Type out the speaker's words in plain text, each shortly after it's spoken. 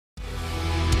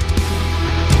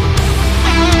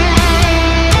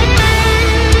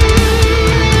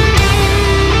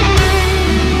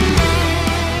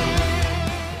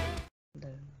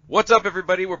What's up,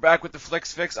 everybody? We're back with the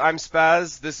Flicks Fix. I'm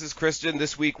Spaz. This is Kristen.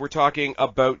 This week we're talking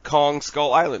about Kong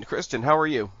Skull Island. Kristen, how are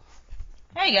you?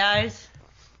 Hey, guys.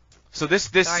 So this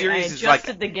Sorry, series is I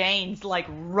adjusted the gains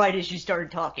right as you started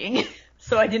talking,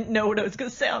 so I didn't know what it was going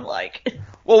to sound like.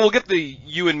 Well, we'll get the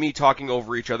you and me talking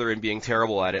over each other and being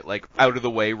terrible at it, out of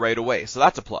the way right away. So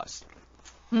that's a plus.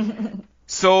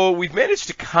 So we've managed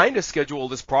to kind of schedule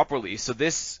this properly. So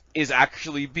this is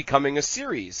actually becoming a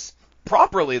series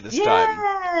properly this time.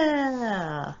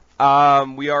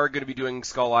 We are going to be doing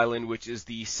Skull Island, which is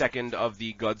the second of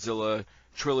the Godzilla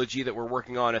trilogy that we're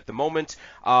working on at the moment.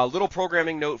 Little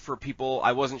programming note for people.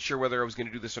 I wasn't sure whether I was going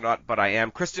to do this or not, but I am.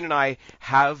 Kristen and I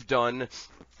have done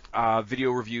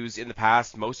video reviews in the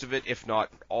past. Most of it, if not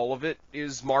all of it,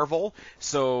 is Marvel.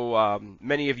 So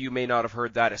many of you may not have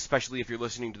heard that, especially if you're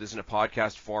listening to this in a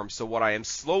podcast form. So what I am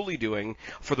slowly doing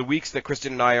for the weeks that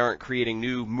Kristen and I aren't creating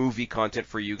new movie content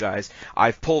for you guys,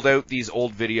 I've pulled out these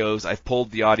old videos. I've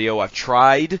pulled the audio. I've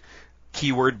tried,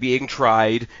 keyword being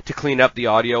tried, to clean up the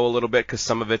audio a little bit because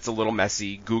some of it's a little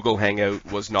messy. Google Hangout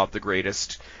was not the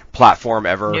greatest platform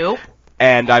ever. Nope.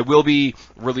 And I will be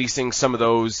releasing some of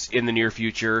those in the near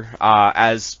future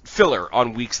as filler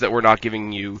on weeks that we're not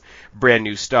giving you brand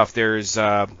new stuff. There's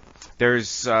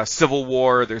Civil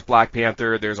War, there's Black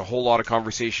Panther, there's a whole lot of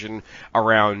conversation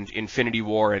around Infinity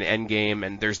War and Endgame,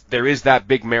 and there is that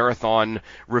big marathon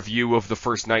review of the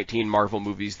first 19 Marvel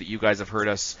movies that you guys have heard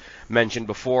us mention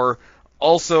before.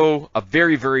 Also, a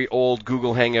very, very old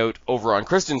Google Hangout over on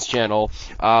Kristen's channel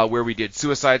where we did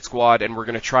Suicide Squad, and we're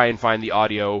going to try and find the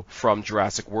audio from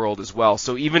Jurassic World as well.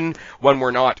 So even when we're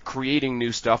not creating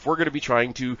new stuff, we're going to be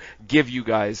trying to give you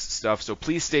guys stuff. So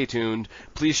please stay tuned.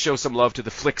 Please show some love to the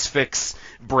Flicks Fix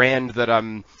brand that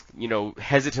I'm,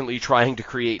 hesitantly trying to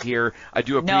create here. I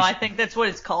do appreciate... No, I think that's what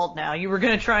it's called now. You were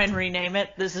going to try and rename it.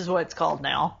 This is what it's called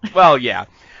now. Well, yeah.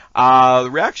 The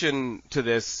reaction to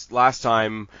this last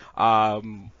time,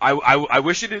 I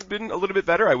wish it had been a little bit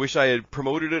better. I wish I had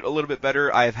promoted it a little bit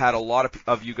better. I have had a lot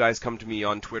of you guys come to me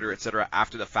on Twitter, etc.,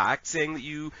 after the fact saying that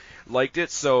you liked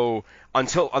it. So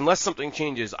unless something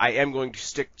changes, I am going to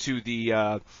stick to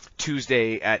the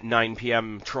Tuesday at 9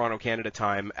 p.m. Toronto, Canada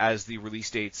time as the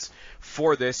release dates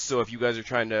for this. So if you guys are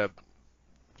trying to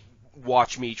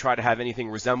watch me try to have anything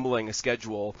resembling a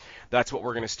schedule, that's what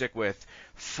we're going to stick with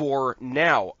for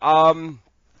now.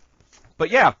 But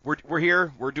yeah, we're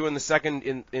here. We're doing the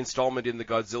second installment in the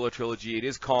Godzilla trilogy. It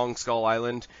is Kong Skull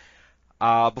Island.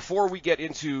 Before we get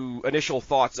into initial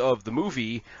thoughts of the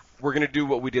movie, we're going to do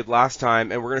what we did last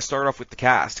time, and we're going to start off with the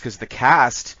cast, because the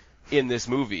cast in this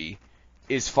movie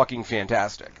is fucking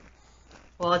fantastic.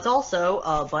 Well, it's also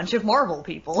a bunch of Marvel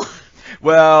people.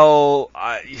 Well,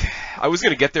 I was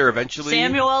going to get there eventually.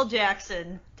 Samuel L.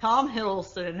 Jackson, Tom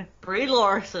Hiddleston, Brie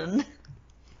Larson.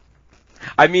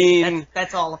 I mean...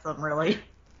 That's all of them, really.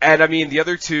 And, I mean, the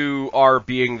other two are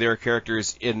being their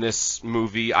characters in this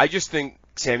movie. I just think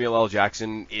Samuel L.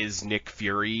 Jackson is Nick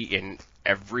Fury in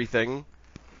everything.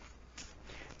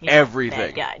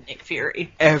 Everything. Bad guy, Nick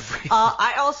Fury. Everything.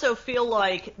 I also feel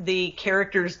like the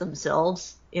characters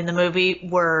themselves in the movie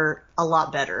were a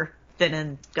lot better than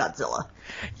in Godzilla.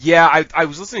 Yeah, I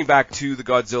was listening back to the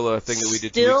Godzilla thing that we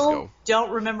did 2 weeks ago. Still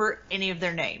don't remember any of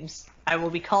their names. I will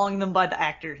be calling them by the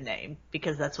actor's name,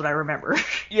 because that's what I remember.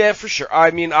 Yeah, for sure.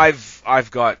 I mean,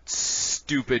 I've got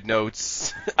stupid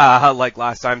notes, like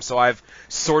last time, so I've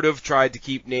sort of tried to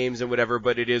keep names and whatever,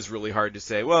 but it is really hard to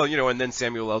say, well, and then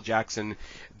Samuel L. Jackson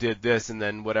did this, and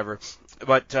then whatever.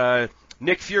 But,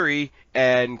 Nick Fury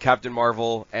and Captain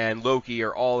Marvel and Loki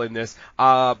are all in this,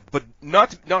 but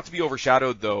not to be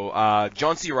overshadowed, though,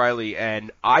 John C. Reilly and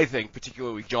I think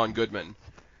particularly John Goodman.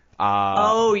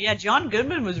 Oh, yeah, John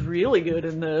Goodman was really good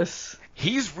in this.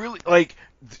 He's really,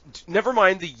 never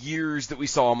mind the years that we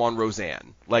saw him on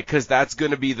Roseanne, because that's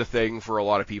going to be the thing for a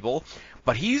lot of people,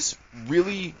 but he's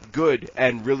really good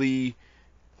and really,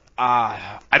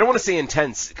 I don't want to say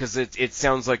intense, because it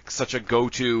sounds like such a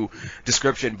go-to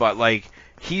description, but,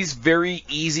 he's very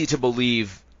easy to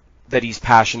believe that he's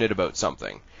passionate about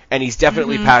something, and he's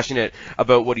definitely passionate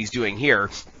about what he's doing here.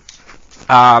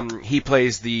 He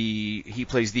plays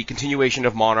the continuation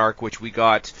of Monarch, which we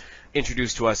got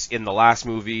introduced to us in the last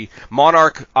movie.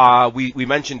 Monarch, we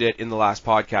mentioned it in the last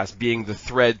podcast, being the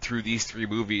thread through these 3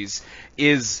 movies,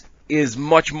 is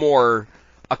much more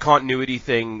a continuity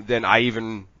thing than I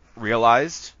even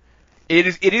realized.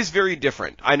 It is very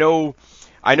different. I know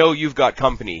you've got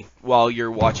company while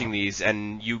you're watching these,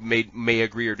 and you may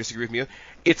agree or disagree with me.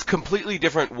 It's completely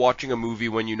different watching a movie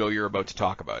when you know you're about to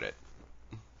talk about it.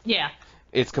 Yeah.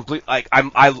 It's complete.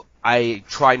 I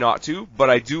try not to, but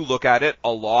I do look at it a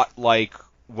lot like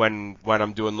when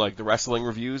I'm doing like the wrestling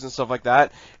reviews and stuff like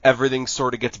that, everything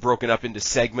sort of gets broken up into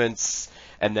segments,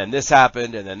 and then this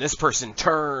happened, and then this person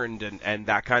turned, and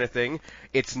that kind of thing.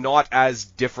 It's not as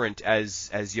different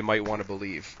as you might want to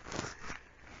believe.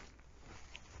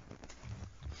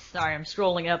 Sorry, I'm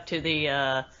scrolling up to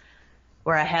the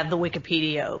where I have the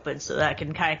Wikipedia open so that I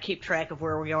can kind of keep track of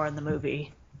where we are in the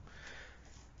movie.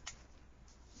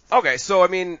 Okay, so I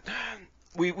mean,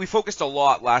 we focused a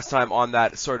lot last time on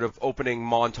that sort of opening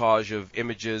montage of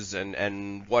images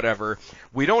and whatever.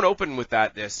 We don't open with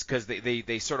that because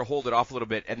they sort of hold it off a little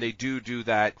bit, and they do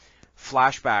that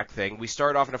flashback thing. We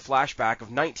start off in a flashback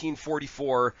of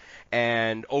 1944,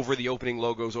 and over the opening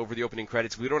logos, over the opening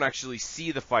credits, we don't actually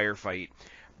see the firefight,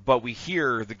 but we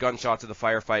hear the gunshots of the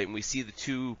firefight, and we see the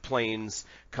two planes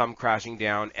come crashing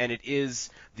down, and it is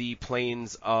the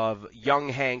planes of young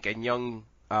Hank and young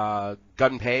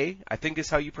Gunpei, I think is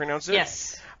how you pronounce it.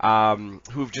 Yes.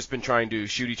 Who've just been trying to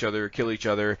shoot each other, kill each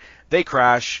other. They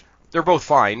crash. They're both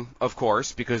fine, of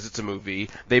course, because it's a movie.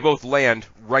 They both land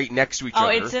right next to each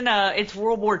other. Oh, it's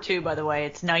World War II, by the way.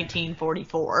 It's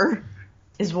 1944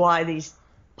 is why these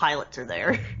pilots are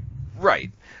there.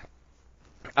 Right.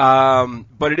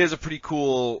 But it is a pretty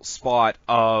cool spot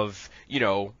of,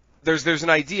 there's an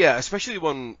idea, especially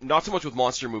when, not so much with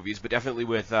monster movies, but definitely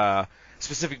with,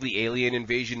 specifically alien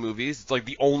invasion movies. It's like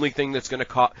the only thing that's going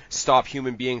to stop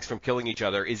human beings from killing each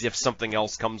other is if something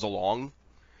else comes along.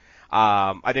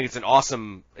 I think it's an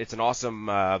awesome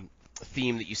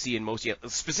theme that you see in most,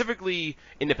 specifically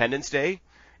Independence Day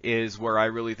is where I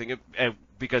really think it,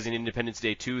 because in Independence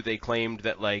Day 2 they claimed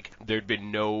that like there'd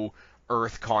been no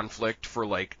Earth conflict for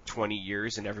like 20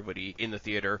 years, and everybody in the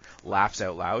theater laughs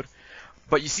out loud.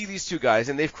 But you see these two guys,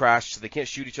 and they've crashed, so they can't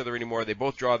shoot each other anymore. They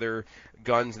both draw their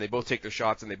guns, and they both take their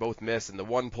shots, and they both miss, and the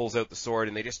one pulls out the sword,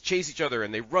 and they just chase each other,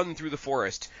 and they run through the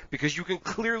forest, because you can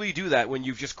clearly do that when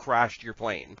you've just crashed your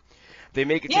plane. They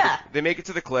make it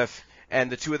to the cliff, and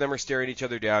the two of them are staring each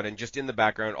other down, and just in the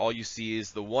background, all you see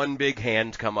is the one big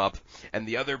hand come up, and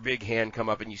the other big hand come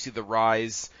up, and you see the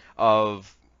rise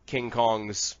of King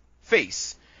Kong's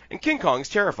face. And King Kong's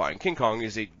terrifying. King Kong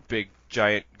is a big,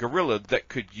 giant gorilla that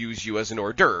could use you as an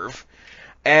hors d'oeuvre.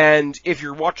 And if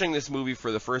you're watching this movie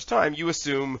for the first time, you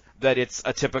assume that it's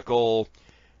a typical,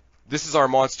 this is our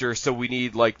monster, so we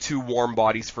need like two warm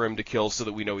bodies for him to kill so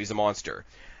that we know he's a monster.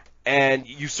 And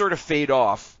you sort of fade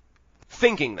off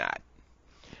thinking that.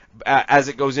 As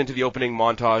it goes into the opening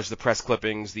montage, the press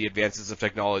clippings, the advances of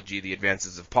technology, the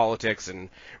advances of politics, and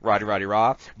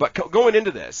rah-de-rah-de-rah. But going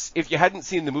into this, if you hadn't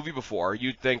seen the movie before,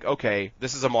 you'd think, okay,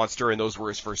 this is a monster, and those were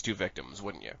his first two victims,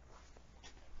 wouldn't you?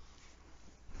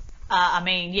 I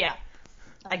mean, yeah.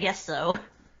 I guess so.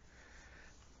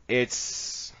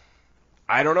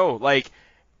 I don't know, like,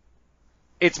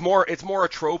 it's more a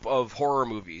trope of horror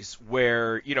movies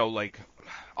where, like,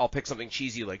 I'll pick something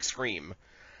cheesy like Scream.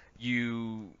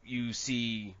 You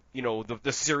see,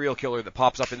 the serial killer that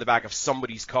pops up in the back of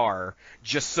somebody's car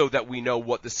just so that we know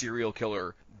what the serial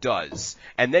killer does.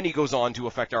 And then he goes on to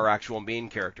affect our actual main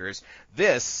characters.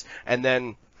 This, and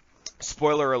then,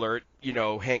 spoiler alert,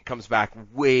 Hank comes back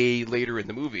way later in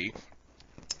the movie.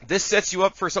 This sets you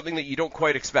up for something that you don't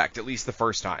quite expect, at least the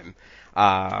first time.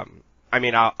 I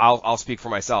mean, I'll speak for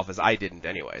myself, as I didn't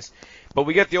anyways. But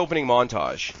we get the opening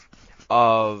montage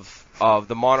of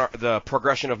the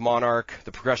progression of Monarch,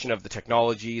 the progression of the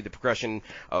technology, the progression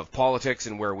of politics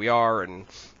and where we are, and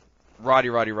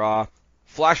rah-de-rah-de-rah.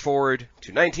 Flash forward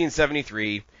to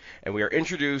 1973, and we are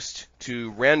introduced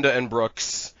to Randa and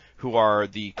Brooks, who are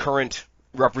the current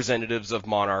representatives of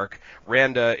Monarch.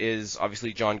 Randa is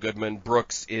obviously John Goodman.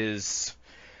 Brooks is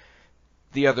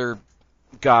the other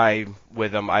guy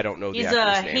with him. I don't know the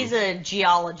actor's name. He's a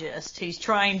geologist. He's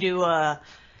trying to...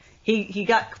 He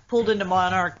got pulled into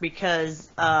Monarch because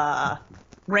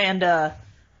Randa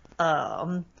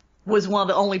was one of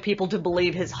the only people to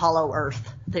believe his hollow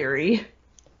Earth theory.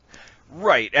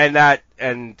 Right,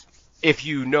 and if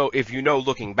you know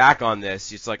looking back on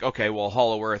this, it's like, okay, well,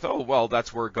 hollow Earth, oh well,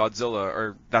 that's where Godzilla,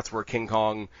 or that's where King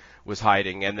Kong was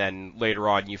hiding, and then later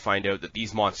on you find out that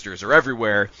these monsters are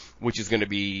everywhere, which is going to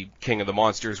be King of the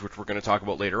Monsters, which we're going to talk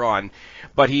about later on.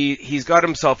 But he's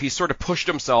sort of pushed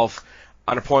himself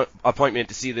on appointment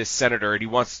to see this senator, and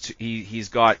he's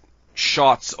got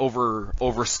shots over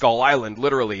Skull Island,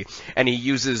 literally, and he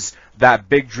uses that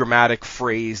big dramatic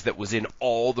phrase that was in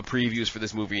all the previews for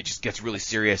this movie. It just gets really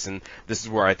serious, and this is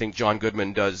where I think John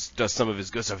Goodman does some of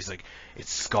his good stuff. He's like,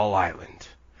 it's Skull Island,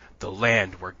 the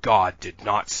land where God did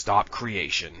not stop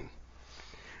creation.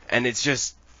 And it's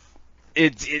just,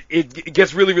 it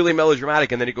gets really, really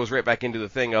melodramatic, and then it goes right back into the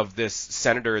thing of this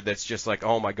senator that's just like,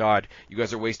 oh my god, you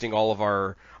guys are wasting all of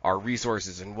our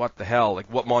resources, and what the hell?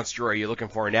 Like, what monster are you looking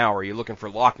for now? Are you looking for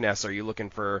Loch Ness? Are you looking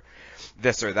for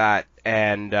this or that?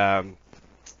 And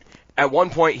at one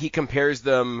point, he compares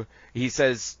them. He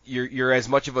says, "You're as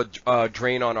much of a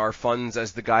drain on our funds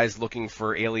as the guys looking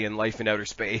for alien life in outer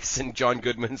space." And John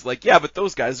Goodman's like, "Yeah, but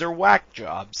those guys are whack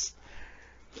jobs."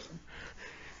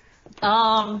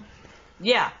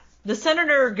 Yeah. The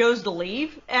senator goes to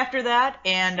leave after that,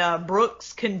 and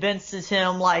Brooks convinces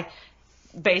him, like,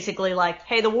 basically, like,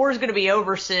 hey, the war's going to be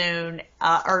over soon,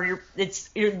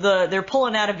 they're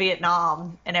pulling out of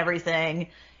Vietnam and everything.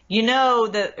 You know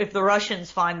that if the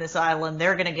Russians find this island,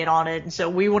 they're going to get on it, and so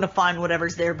we want to find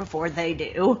whatever's there before they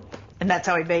do. And that's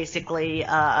how he basically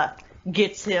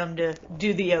gets him to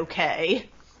do the okay.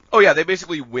 Oh yeah, they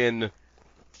basically win.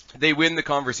 They win the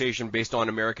conversation based on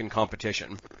American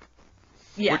competition.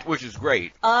 Yeah. Which is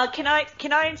great. Can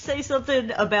I say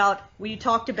something about, we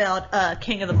talked about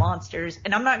King of the Monsters,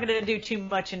 and I'm not going to do too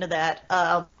much into that.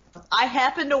 I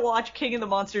happened to watch King of the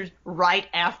Monsters right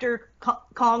after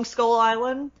Kong Skull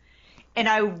Island, and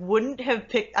I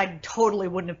totally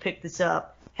wouldn't have picked this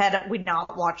up had we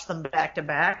not watched them back to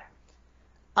back.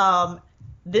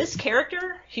 This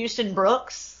character, Houston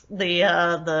Brooks,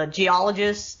 the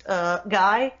geologist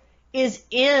guy, is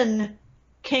in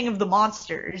King of the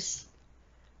Monsters.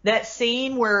 That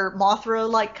scene where Mothra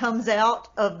like comes out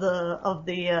of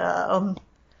the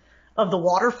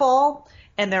waterfall,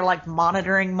 and they're like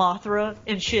monitoring Mothra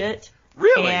and shit.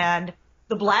 Really? And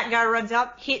the black guy runs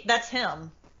out. That's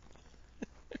him.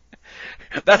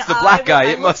 That's the black guy.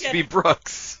 It must be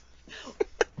Brooks.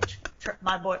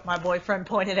 My boyfriend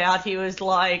pointed out, he was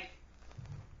like,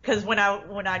 because when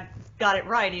I got it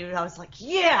right, I was like,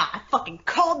 yeah, I fucking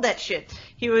called that shit.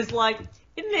 He was like,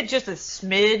 isn't it just a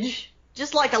smidge?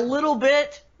 Just like a little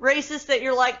bit racist that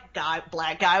you're like,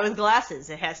 black guy with glasses.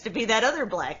 It has to be that other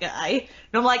black guy. And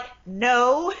I'm like,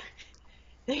 no.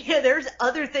 Yeah, there's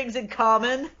other things in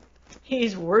common.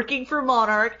 He's working for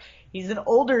Monarch. He's an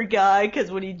older guy because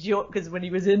when he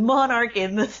was in Monarch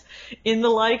in the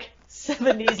like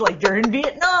 70s, like during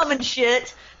Vietnam and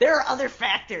shit, there are other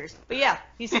factors. But yeah,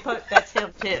 that's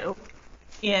him too.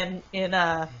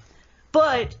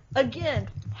 But again,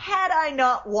 had I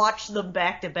not watched them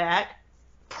back to back,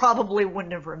 probably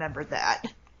wouldn't have remembered that.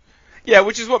 Yeah,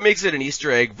 which is what makes it an Easter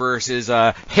egg versus,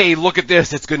 hey, look at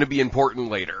this, it's going to be important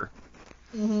later.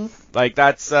 Mm-hmm. Like,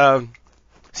 that's,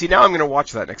 see, now I'm going to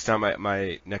watch that next time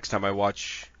I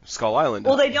watch Skull Island.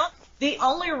 Well, the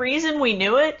only reason we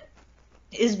knew it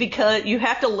is because you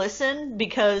have to listen,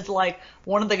 because, like,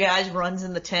 one of the guys runs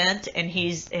in the tent, and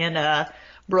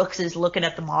Brooks is looking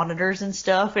at the monitors and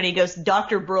stuff, and he goes,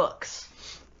 Dr. Brooks.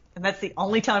 And that's the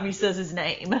only time he says his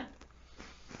name.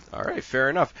 All right, fair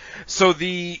enough. So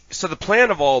the plan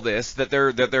of all this that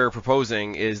they're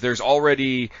proposing is there's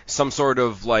already some sort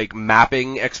of like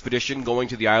mapping expedition going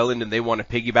to the island, and they want to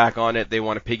piggyback on it. They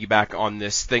want to piggyback on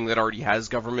this thing that already has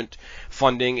government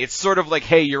funding. It's sort of like,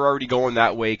 hey, you're already going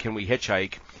that way. Can we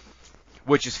hitchhike?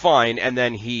 Which is fine. And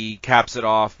then he caps it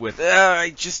off with,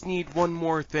 I just need one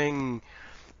more thing.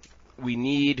 We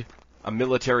need a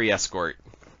military escort.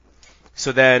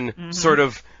 So then sort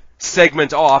of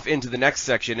segment off into the next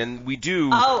section, and we do.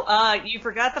 Oh, you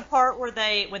forgot the part where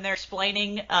when they're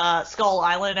explaining Skull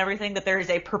Island and everything, that there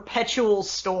is a perpetual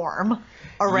storm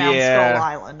around Skull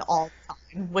Island all the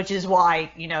time, which is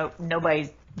why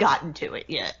nobody's gotten to it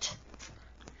yet.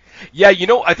 Yeah,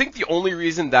 I think the only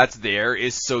reason that's there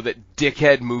is so that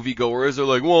dickhead moviegoers are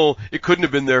like, well, it couldn't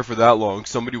have been there for that long.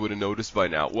 Somebody would have noticed by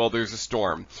now. Well, there's a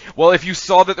storm. Well, if you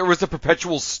saw that there was a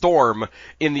perpetual storm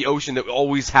in the ocean that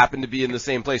always happened to be in the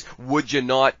same place, would you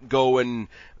not go and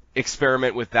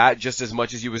experiment with that just as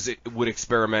much as you would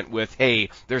experiment with,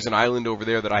 hey, there's an island over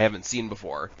there that I haven't seen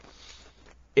before?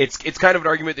 It's kind of an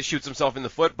argument that shoots himself in the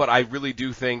foot, but I really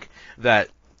do think that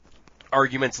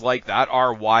arguments like that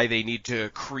are why they need to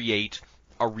create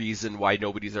a reason why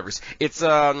nobody's ever seen. It's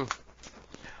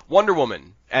Wonder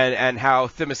Woman and how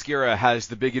Themyscira has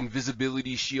the big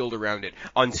invisibility shield around it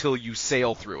until you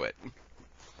sail through it.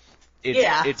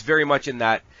 It's very much in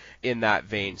that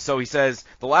vein. So he says,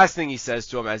 the last thing he says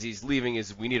to him as he's leaving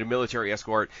is, we need a military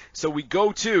escort. So we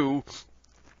go to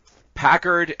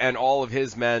Packard and all of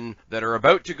his men that are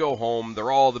about to go home.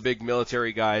 They're all the big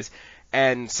military guys.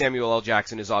 And Samuel L.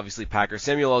 Jackson is obviously Packard.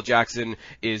 Samuel L. Jackson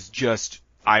is just,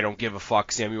 I don't give a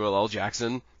fuck, Samuel L.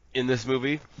 Jackson in this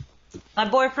movie. My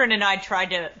boyfriend and I tried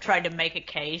to make a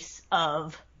case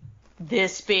of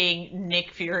this being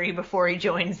Nick Fury before he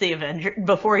joins the Avenger,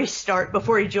 before he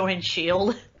joins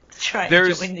S.H.I.E.L.D. try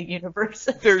and join the universe.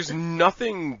 There's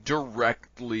nothing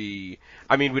directly.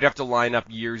 I mean, we'd have to line up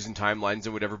years and timelines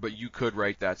and whatever, but you could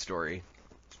write that story.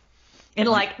 And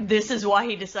like, this is why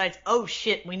he decides, oh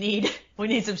shit, we need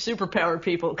some superpowered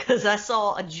people, because I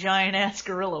saw a giant ass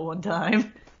gorilla one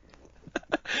time.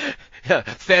 Yeah,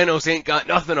 Thanos ain't got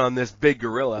nothing on this big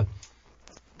gorilla.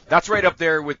 That's right up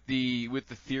there with the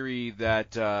theory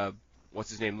that what's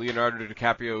his name, Leonardo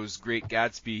DiCaprio's Great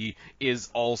Gatsby is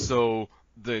also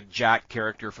the Jack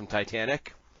character from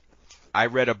Titanic. I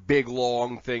read a big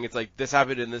long thing. It's like this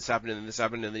happened and this happened and this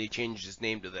happened, and then he changed his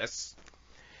name to this.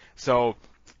 So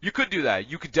you could do that.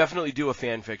 You could definitely do a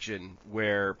fan fiction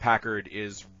where Packard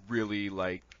is really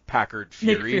like Packard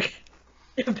Fury.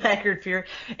 Packard Fury.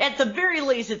 At the very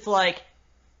least, it's like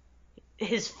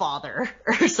his father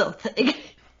or something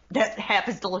that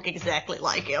happens to look exactly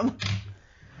like him.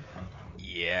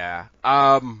 Yeah.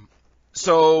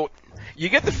 So you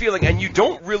get the feeling, and they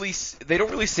don't really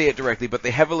say it directly, but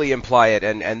they heavily imply it,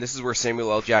 and this is where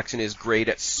Samuel L. Jackson is great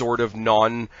at sort of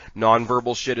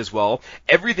non-verbal shit as well.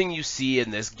 Everything you see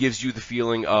in this gives you the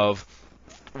feeling of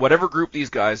whatever group these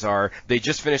guys are, they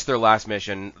just finished their last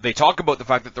mission. They talk about the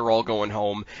fact that they're all going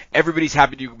home. Everybody's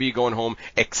happy to be going home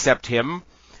except him,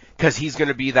 because he's going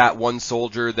to be that one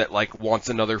soldier that, like, wants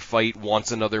another fight,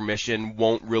 wants another mission,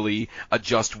 won't really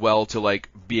adjust well to, like,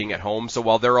 being at home. So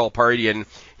while they're all partying,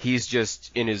 he's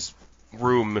just in his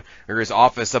room or his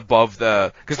office above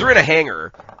because they're in a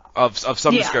hangar of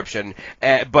some description,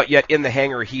 but yet in the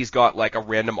hangar he's got, like, a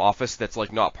random office that's,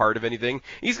 like, not part of anything.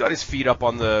 He's got his feet up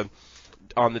on the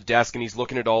desk, and he's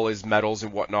looking at all his medals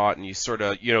and whatnot, and he's sort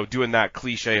of, doing that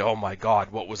cliche, oh my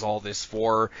god, what was all this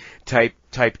for, type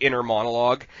inner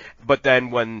monologue. But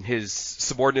then when his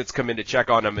subordinates come in to check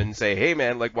on him and say, hey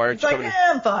man, like, why aren't you coming?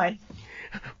 Yeah, I'm fine.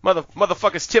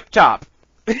 Motherfucker's tip top,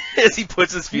 as he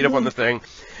puts his feet up on the thing.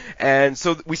 And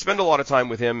so we spend a lot of time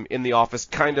with him in the office,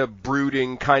 kind of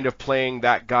brooding, kind of playing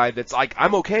that guy that's like,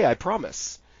 I'm okay, I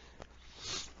promise.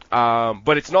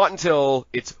 But it's not until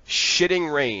it's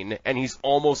shitting rain and he's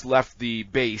almost left the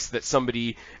base that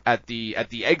somebody at the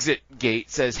exit gate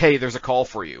says, hey, there's a call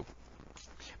for you.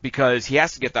 Because he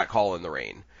has to get that call in the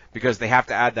rain. Because they have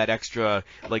to add that extra,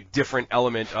 like, different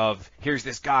element of, here's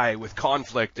this guy with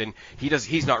conflict, and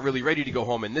he's not really ready to go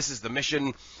home, and this is the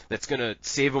mission that's gonna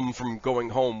save him from going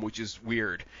home, which is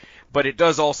weird. But it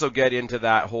does also get into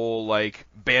that whole, like,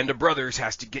 band of brothers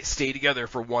has to stay together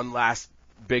for one last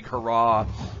big hurrah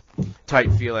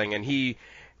type feeling. And he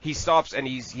stops and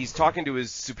he's talking to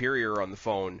his superior on the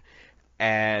phone,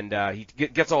 and he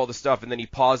gets all the stuff, and then he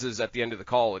pauses at the end of the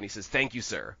call and he says, thank you,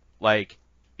 sir. Like,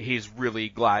 he's really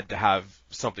glad to have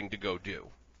something to go do.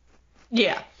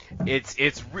 Yeah.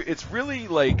 It's really,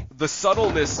 like, the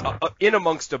subtleness in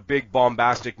amongst a big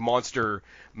bombastic monster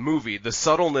movie, the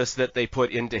subtleness that they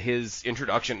put into his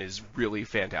introduction is really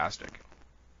fantastic.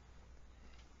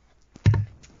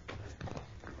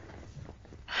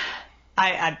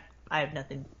 I have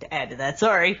nothing to add to that.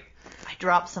 Sorry. I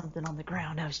dropped something on the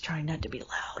ground. I was trying not to be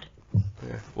loud.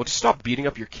 Yeah. Well, just stop beating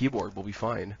up your keyboard. We'll be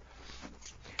fine.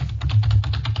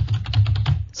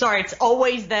 Sorry, it's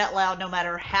always that loud no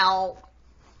matter how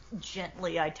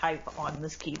gently I type on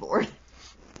this keyboard.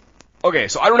 Okay,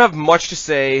 so I don't have much to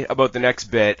say about the next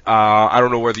bit. I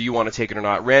don't know whether you want to take it or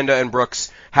not. Randa and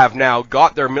Brooks have now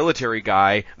got their military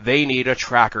guy. They need a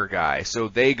tracker guy. So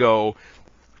they go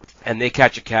and they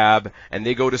catch a cab, and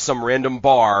they go to some random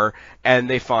bar, and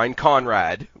they find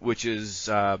Conrad, which is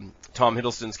Tom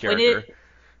Hiddleston's character.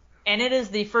 And it is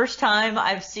the first time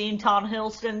I've seen Tom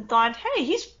Hiddleston thought, hey,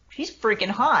 he's freaking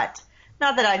hot.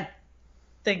 Not that I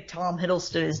think Tom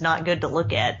Hiddleston is not good to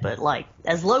look at, but, like,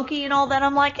 as Loki and all that,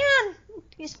 I'm like,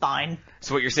 he's fine.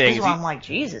 So what you're saying is I'm like,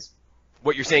 Jesus.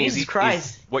 What you're saying Jesus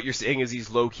Christ. What you're saying is he's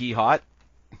low-key hot?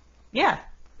 Yeah.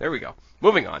 There we go.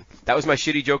 Moving on. That was my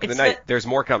shitty joke of the night. There's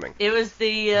more coming. It was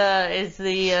it's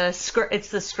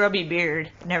the scrubby beard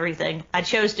and everything. I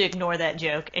chose to ignore that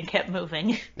joke and kept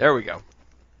moving. There we go.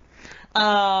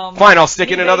 Fine, I'll stick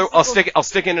in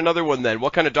another one then.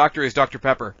 What kind of doctor is Dr.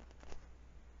 Pepper?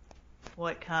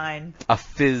 What kind? A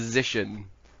physician.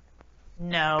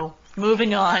 No.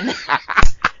 Moving on.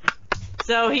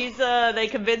 So they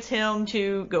convince him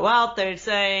to go out there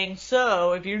saying,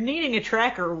 so, if you're needing a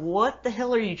tracker, what the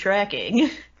hell are you tracking?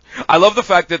 I love the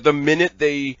fact that the minute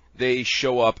they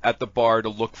show up at the bar to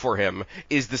look for him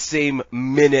is the same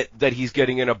minute that he's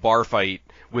getting in a bar fight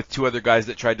with two other guys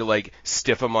that tried to, like,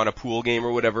 stiff him on a pool game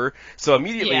or whatever. So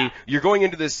immediately, you're going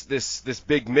into this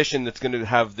big mission that's going to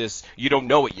have this, you don't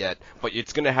know it yet, but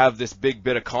it's going to have this big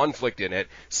bit of conflict in it.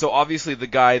 So obviously the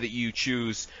guy that you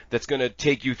choose that's going to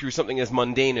take you through something as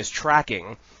mundane as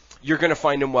tracking you're going to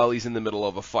find him while he's in the middle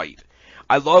of a fight.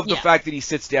 I love the fact that he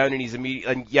sits down and he's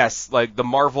immediately, and yes, like the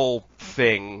Marvel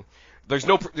thing, there's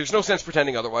no sense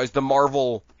pretending otherwise. The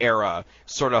Marvel era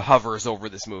sort of hovers over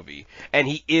this movie, and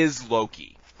he is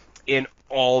Loki in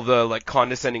all the like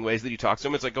condescending ways that he talks to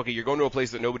him. It's like, okay, you're going to a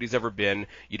place that nobody's ever been.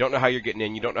 You don't know how you're getting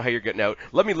in. You don't know how you're getting out.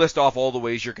 Let me list off all the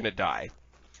ways you're going to die.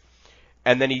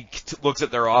 And then he looks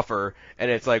at their offer, and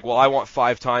it's like, well, I want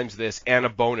 5 times this and a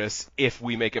bonus if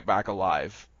we make it back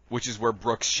alive. Which is where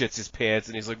Brooks shits his pants,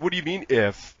 and he's like, what do you mean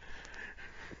if?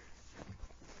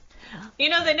 You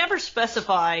know, they never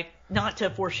specify, not to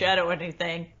foreshadow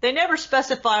anything, they never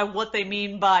specify what they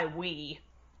mean by we.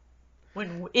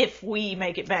 If we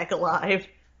make it back alive.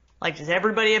 Like, does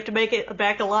everybody have to make it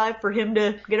back alive for him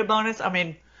to get a bonus? I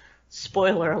mean,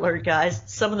 spoiler alert, guys.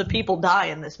 Some of the people die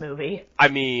in this movie. I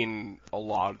mean, a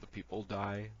lot of the people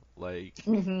die. Like,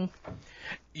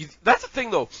 that's the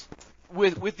thing, though.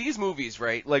 With these movies,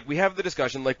 right, like, we have the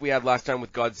discussion, like we had last time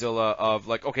with Godzilla, of,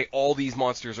 like, okay, all these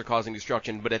monsters are causing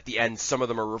destruction, but at the end, some of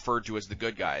them are referred to as the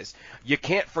good guys. You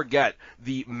can't forget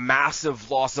the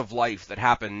massive loss of life that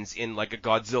happens in, like, a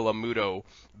Godzilla-Muto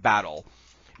battle.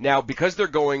 Now, because they're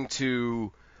going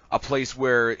to a place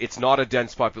where it's not a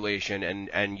dense population,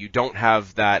 and you don't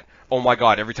have that, oh my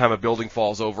god, every time a building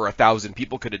falls over, 1,000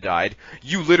 people could have died,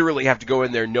 you literally have to go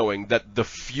in there knowing that the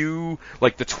few,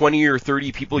 like the 20 or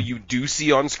 30 people you do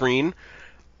see on screen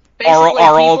are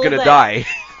all going to die.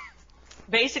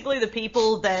 Basically, the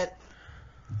people that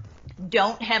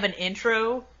don't have an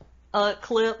intro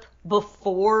clip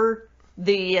before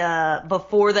they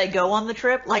go on the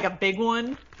trip, like a big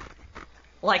one,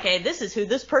 like, hey, this is who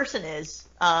this person is,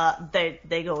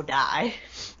 they go die.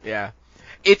 Yeah.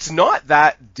 It's not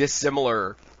that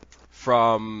dissimilar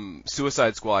from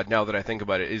Suicide Squad, now that I think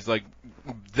about it. Is like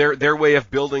their way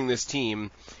of building this team.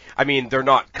 I mean, they're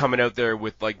not coming out there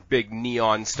with like big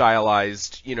neon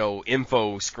stylized,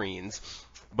 info screens,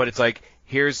 but it's like,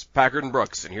 here's Packard and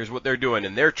Brooks, and here's what they're doing,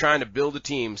 and they're trying to build a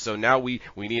team. So now we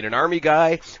need an army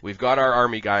guy, we've got our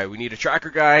army guy. We need a tracker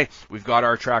guy, we've got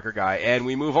our tracker guy. And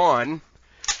we move on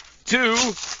to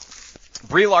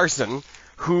Brie Larson,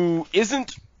 who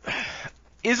isn't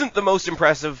the most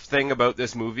impressive thing about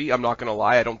this movie. I'm not going to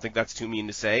lie. I don't think that's too mean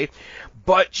to say.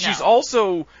 But she's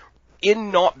also,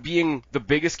 in not being the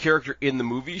biggest character in the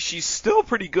movie, she's still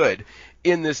pretty good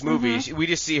in this movie. We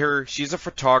just see her. She's a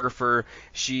photographer.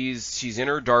 She's in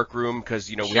her dark room because,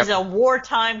 she's a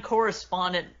wartime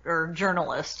correspondent or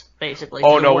journalist, basically.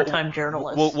 Oh, no. Wartime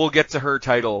journalist. We'll get to her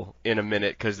title in a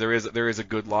minute because there is a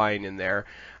good line in there.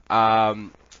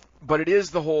 But it is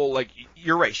the whole, like,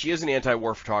 you're right, she is an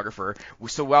anti-war photographer.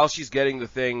 So while she's getting the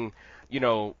thing,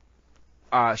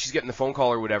 she's getting the phone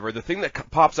call or whatever, the thing that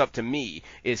pops up to me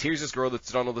is, here's this girl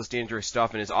that's done all this dangerous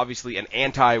stuff and is obviously an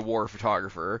anti-war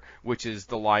photographer, which is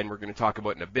the line we're going to talk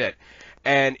about in a bit.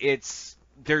 And it's,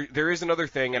 there is another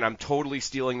thing, and I'm totally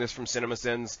stealing this from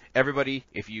CinemaSins. Everybody,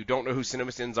 if you don't know who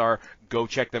CinemaSins are, go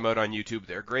check them out on YouTube.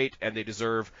 They're great, and they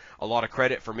deserve a lot of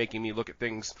credit for making me look at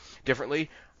things differently.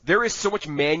 There is so much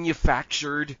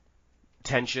manufactured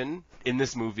tension in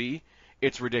this movie,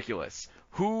 it's ridiculous.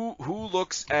 Who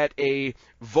looks at a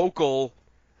vocal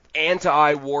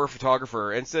anti-war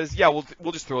photographer and says, yeah,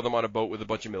 we'll just throw them on a boat with a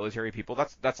bunch of military people.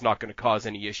 That's not going to cause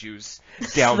any issues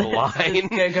down the line. It's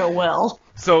going to go well.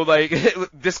 So, like,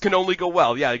 this can only go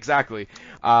well. Yeah, exactly.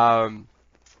 But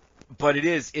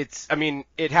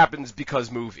it happens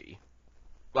because movie.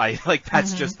 Like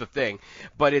that's just the thing.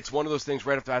 But it's one of those things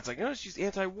right after that, it's like, oh, she's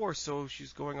anti-war, so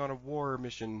she's going on a war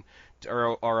mission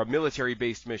or a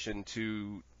military-based mission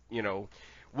to,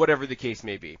 whatever the case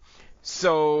may be.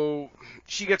 So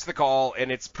she gets the call, and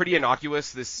it's pretty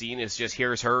innocuous. This scene is just,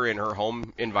 here's her in her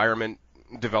home environment,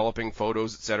 developing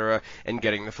photos, etc., and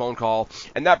getting the phone call.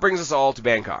 And that brings us all to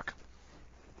Bangkok,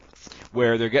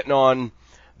 where they're getting on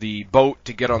the boat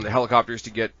to get on the helicopters to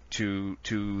get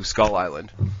to Skull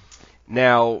Island.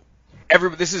 Now,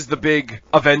 this is the big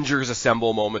Avengers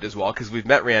Assemble moment as well, because we've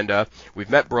met Randa, we've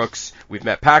met Brooks, we've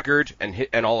met Packard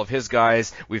and all of his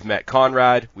guys, we've met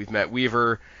Conrad, we've met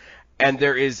Weaver, and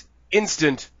there is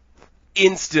instant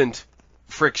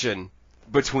friction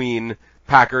between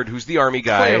Packard, who's the army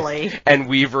guy, Clearly. and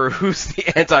Weaver, who's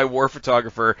the anti-war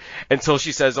photographer, until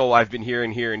she says, oh, I've been here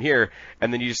and here and here,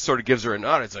 and then he just sort of gives her a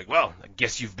nod. It's like, well, I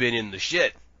guess you've been in the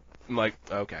shit. I'm like,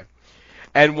 okay.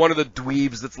 And one of the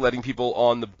dweebs that's letting people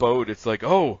on the boat, it's like,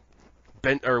 oh,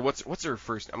 what's her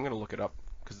first? I'm gonna look it up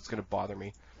because it's gonna bother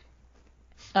me.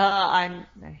 I'm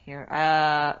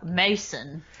here.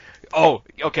 Mason. Oh,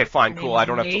 okay, fine, cool. I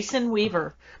don't have to. Mason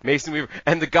Weaver. Mason Weaver,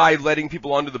 and the guy letting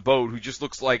people onto the boat who just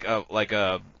looks like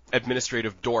a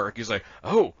administrative dork. He's like,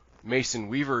 oh, Mason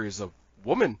Weaver is a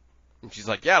woman. And she's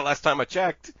like, yeah, last time I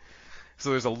checked. So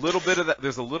there's a little bit of that.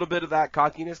 There's a little bit of that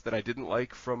cockiness that I didn't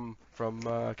like from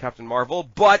Captain Marvel,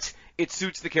 but it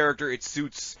suits the character. It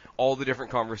suits all the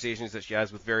different conversations that she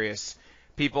has with various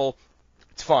people.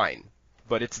 It's fine,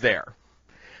 but it's there.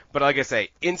 But like I say,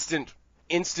 instant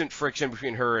friction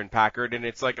between her and Packard, and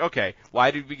it's like, okay, why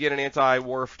did we get an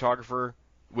anti-war photographer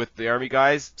with the army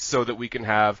guys? So that we can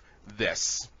have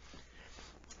this.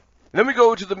 And then we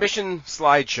go to the mission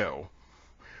slideshow,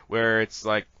 where it's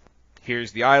like,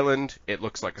 here's the island, it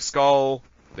looks like a skull,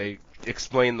 they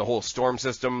explain the whole storm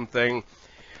system thing,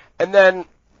 and then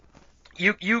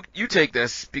you take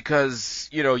this because,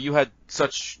 you know, you had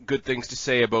such good things to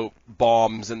say about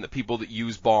bombs and the people that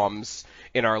use bombs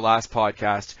in our last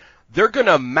podcast. They're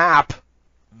gonna map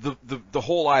the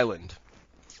whole island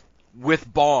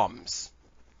with bombs.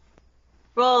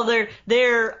 Well, they're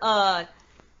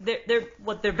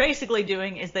what they're basically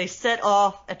doing is they set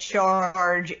off a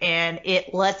charge and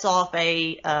it lets off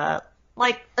a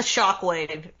like a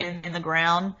shockwave in the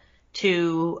ground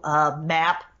to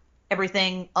map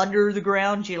everything under the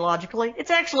ground geologically. It's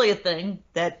actually a thing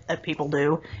that people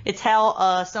do. It's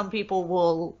how some people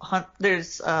will hunt.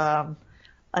 There's a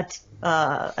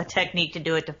technique to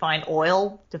do it to find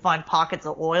oil, to find pockets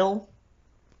of oil.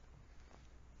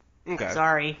 Okay.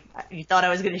 Sorry, you thought I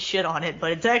was going to shit on it,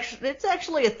 but it's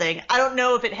actually a thing. I don't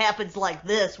know if it happens like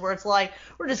this, where it's like,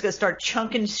 we're just going to start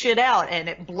chunking shit out, and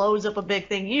it blows up a big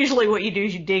thing. Usually what you do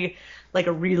is you dig, like,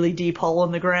 a really deep hole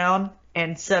in the ground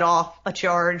and set off a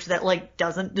charge that, like,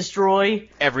 doesn't destroy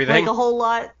everything, like, a whole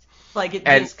lot. Like, it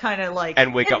just kind of, like,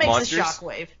 and wake up monsters? It makes a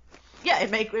shockwave. Yeah,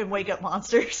 it wake up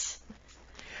monsters.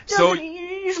 So you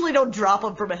usually don't drop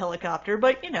them from a helicopter,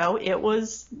 but, you know, it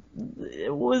was,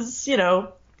 you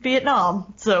know,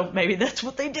 Vietnam, so maybe that's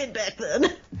what they did back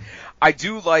then. I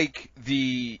do like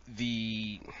the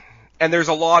and there's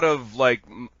a lot of like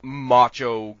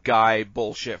macho guy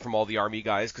bullshit from all the army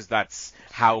guys, because that's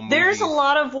how movies... There's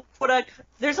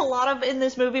a lot of in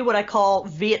this movie what I call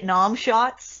Vietnam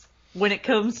shots when it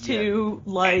comes to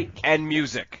like and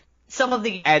music. Some of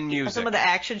the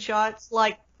action shots,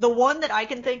 like the one that I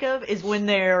can think of is when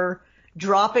they're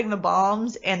dropping the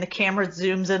bombs and the camera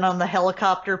zooms in on the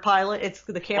helicopter pilot. It's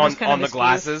the camera's kind of on the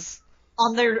glasses.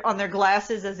 On their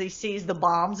glasses as he sees the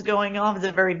bombs going off. It's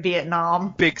a very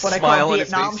Vietnam, big what smile I call on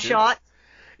Vietnam his face, shot.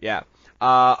 Yeah.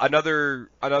 Another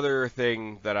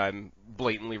thing that I'm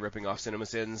blatantly ripping off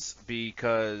CinemaSins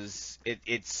because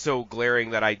it's so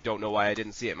glaring that I don't know why I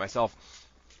didn't see it myself.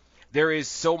 There is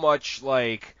so much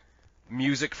like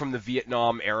music from the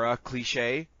Vietnam era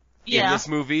cliche in this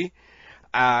movie.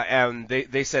 And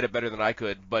they said it better than I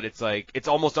could, but it's like, it's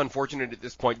almost unfortunate at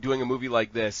this point, doing a movie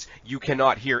like this, you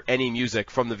cannot hear any music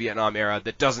from the Vietnam era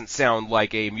that doesn't sound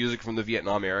like a music from the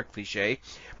Vietnam era cliche,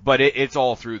 but it's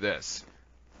all through this.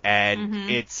 And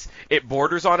it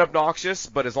borders on obnoxious,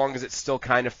 but as long as it still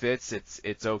kind of fits,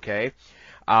 it's okay.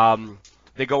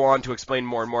 They go on to explain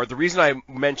more and more. The reason I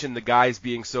mentioned the guys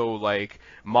being so, like,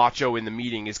 macho in the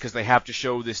meeting is because they have to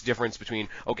show this difference between,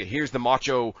 okay, here's the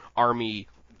macho army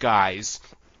guys,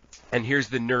 and here's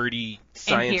the nerdy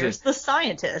scientist. And here's the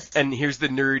scientist. And here's the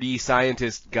nerdy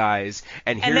scientist guys.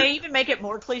 And they even make it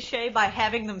more cliche by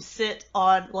having them sit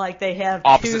on, like, they have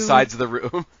opposite sides of the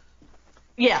room.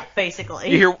 Yeah, basically.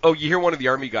 You hear one of the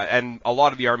army guys, and a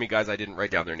lot of the army guys I didn't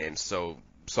write down their names, so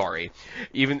sorry.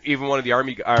 Even one of the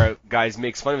army guys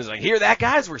makes fun of it. He's like, hear that,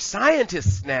 guys? We're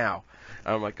scientists now.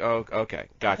 I'm like, oh, okay,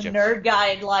 gotcha. The nerd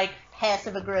guy, like,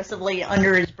 passive-aggressively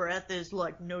under his breath is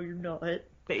like, no, you're not,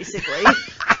 basically.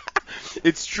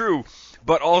 It's true,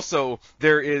 but also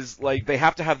there is, like, they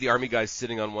have to have the army guys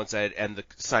sitting on one side and the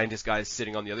scientist guys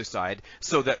sitting on the other side,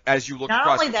 so that as you look Not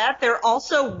across... only that, they're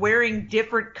also wearing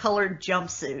different colored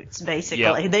jumpsuits,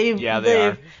 basically.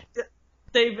 Yep.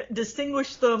 They've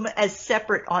distinguished them as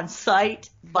separate on site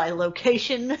by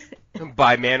location.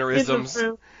 By mannerisms.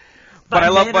 But I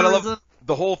love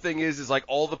the whole thing is like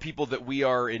all the people that we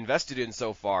are invested in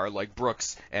so far, like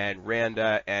Brooks and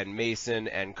Randa and Mason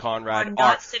and Conrad, are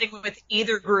not sitting with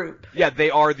either group. Yeah,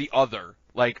 they are the other.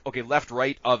 Like, okay, left,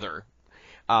 right, other.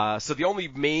 So the only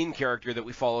main character that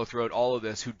we follow throughout all of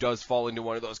this who does fall into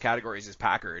one of those categories is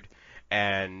Packard.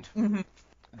 And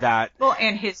that... Well,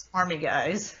 and his army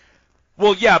guys.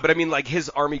 Well, yeah, but I mean, like, his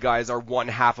army guys are one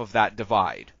half of that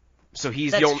divide. So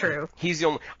he's the only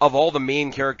of all the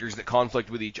main characters that conflict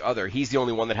with each other, he's the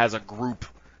only one that has a group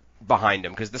behind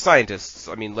him. Because the scientists,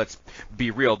 I mean, let's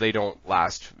be real, they don't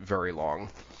last very long.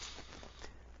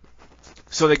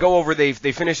 So they go over, they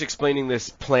finish explaining this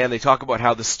plan. They talk about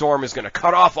how the storm is going to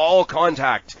cut off all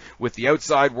contact with the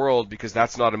outside world, because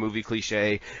that's not a movie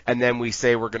cliche. And then we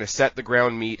say we're going to set the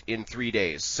ground meet in 3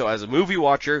 days. So as a movie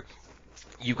watcher,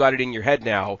 you got it in your head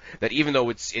now that even though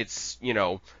it's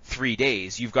 3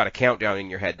 days, you've got a countdown in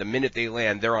your head. The minute they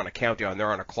land, they're on a countdown,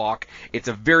 they're on a clock. It's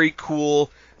a very cool,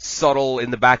 subtle,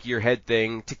 in the back of your head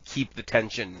thing to keep the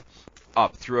tension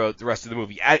up throughout the rest of the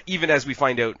movie. Even as we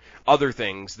find out other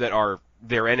things that are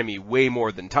their enemy way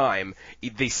more than time,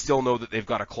 they still know that they've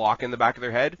got a clock in the back of their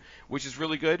head, which is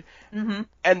really good. Mm-hmm.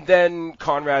 And then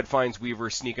Conrad finds Weaver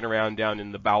sneaking around down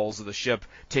in the bowels of the ship,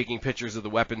 taking pictures of the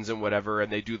weapons and whatever,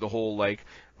 and they do the whole, like,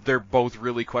 they're both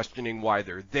really questioning why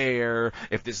they're there,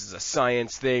 if this is a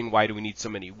science thing, why do we need so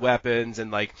many weapons,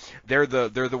 and, like, they're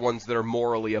the ones that are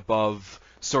morally above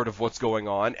sort of what's going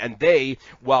on, and they,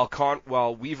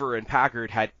 while Weaver and Packard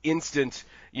had instant,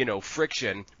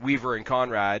 friction, Weaver and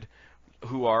Conrad,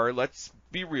 who are, let's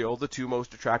be real, the two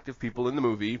most attractive people in the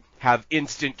movie, have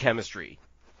instant chemistry.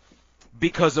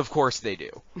 Because of course they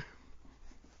do.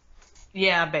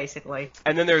 Yeah, basically.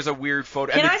 And then there's a weird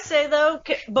photo. Can I say though,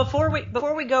 before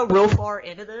we go real far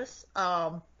into this,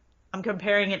 I'm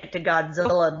comparing it to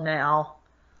Godzilla now.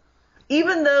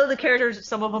 Even though the characters,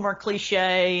 some of them are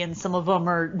cliche and some of them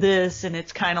are this, and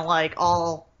it's kind of like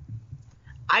all,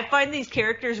 I find these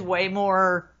characters way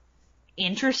more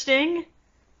interesting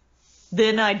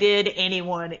than I did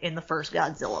anyone in the first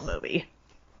Godzilla movie.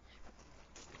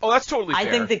 Oh, that's totally fair.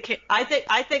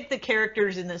 I think the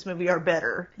characters in this movie are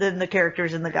better than the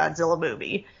characters in the Godzilla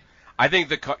movie. I think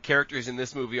the characters in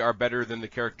this movie are better than the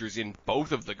characters in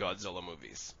both of the Godzilla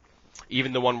movies,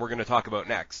 even the one we're going to talk about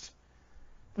next.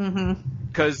 Mm-hmm.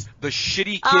 Because the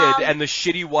shitty kid and the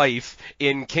shitty wife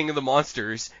in King of the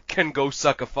Monsters can go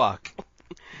suck a fuck.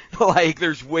 Like,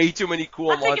 there's way too many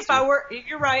cool monsters.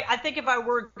 You're right. I think if I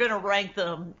were gonna rank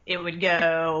them, it would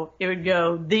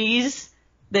go these,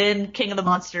 then King of the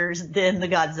Monsters, then the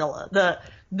Godzilla.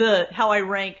 The how I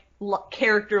rank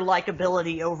character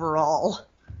likability overall.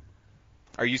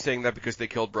 Are you saying that because they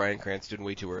killed Bryan Cranston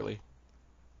way too early?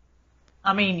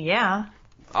 I mean, yeah.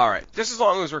 All right, just as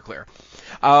long as we're clear.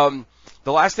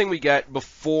 The last thing we get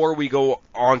before we go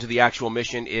on to the actual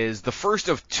mission is the first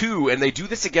of two, and they do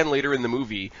this again later in the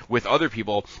movie with other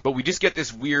people, but we just get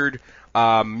this weird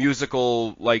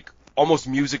musical, like, almost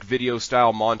music video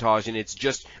style montage, and it's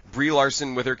just Brie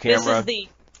Larson with her camera.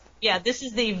 This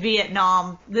is the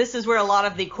Vietnam, this is where a lot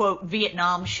of the, quote,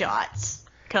 Vietnam shots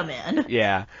come in.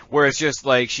 Yeah, where it's just,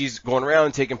 like, she's going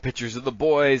around taking pictures of the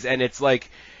boys, and it's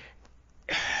like...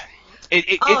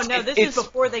 This is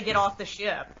before they get off the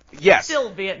ship. Yes. Still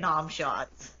Vietnam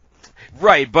shots.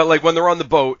 Right, but like when they're on the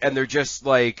boat and they're just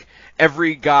like,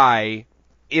 every guy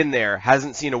in there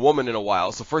hasn't seen a woman in a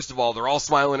while. So first of all, they're all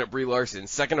smiling at Brie Larson.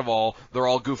 Second of all, they're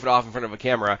all goofing off in front of a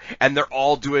camera. And they're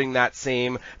all doing that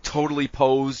same totally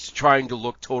posed, trying to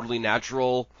look totally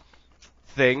natural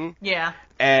thing. Yeah.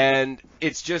 And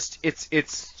it's just, it's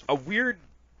a weird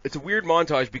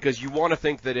montage because you want to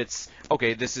think that it's,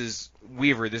 okay, this is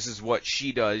Weaver, this is what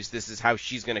she does, this is how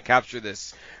she's going to capture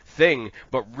this thing,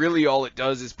 but really all it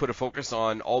does is put a focus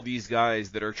on all these guys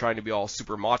that are trying to be all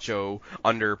super macho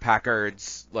under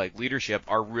Packard's, like, leadership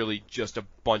are really just a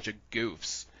bunch of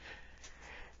goofs.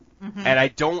 Mm-hmm. And I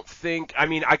don't think, I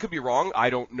mean, I could be wrong, I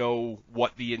don't know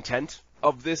what the intent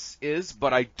of this is,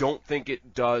 but I don't think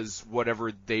it does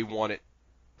whatever they want it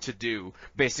to do.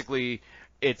 Basically,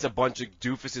 it's a bunch of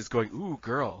doofuses going, ooh,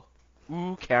 girl,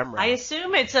 ooh, camera. I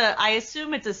assume it's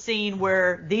a scene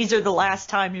where this is the last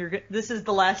time you're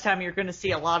going to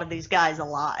see a lot of these guys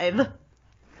alive.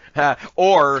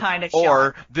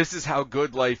 Or this is how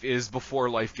good life is before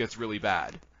life gets really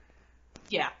bad.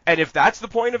 Yeah. And if that's the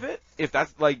point of it, if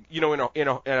that's like,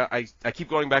 I keep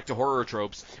going back to horror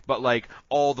tropes, but like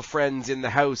all the friends in the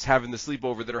house having the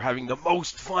sleepover that are having the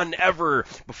most fun ever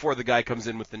before the guy comes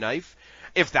in with the knife.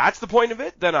 If that's the point of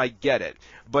it, then I get it.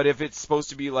 But if it's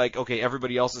supposed to be like, okay,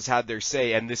 everybody else has had their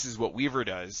say and this is what Weaver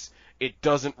does, it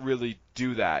doesn't really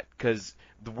do that because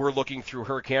we're looking through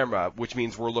her camera, which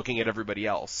means we're looking at everybody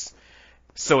else.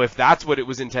 So if that's what it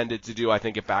was intended to do, I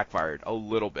think it backfired a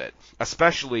little bit,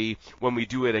 especially when we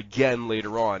do it again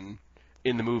later on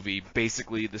in the movie,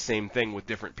 basically the same thing with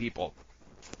different people.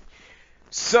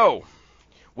 So,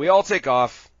 we all take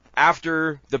off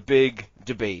after the big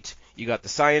debate. You got the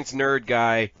science nerd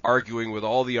guy arguing with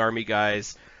all the army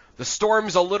guys. The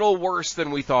storm's a little worse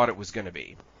than we thought it was going to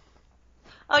be.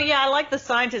 Oh, yeah, I like the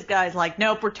scientist guys like,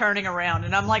 nope, we're turning around.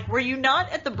 And I'm like, were you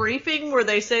not at the briefing where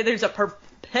they say there's a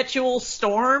perpetual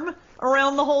storm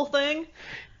around the whole thing?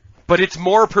 But it's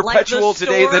more perpetual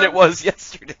today than it was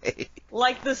yesterday.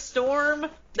 Like the storm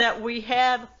that we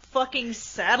have fucking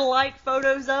satellite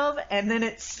photos of, and then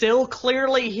it's still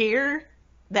clearly here?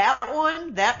 That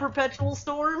one? That perpetual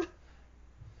storm?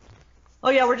 Oh,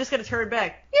 yeah, we're just going to turn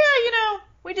back. Yeah,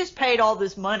 we just paid all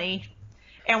this money.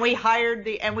 And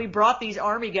we brought these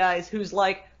army guys whose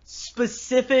like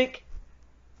specific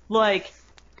like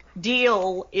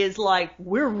deal is like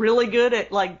we're really good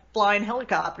at like flying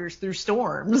helicopters through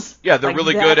storms. Yeah, they're like,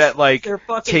 really good at like their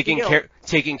fucking taking deal.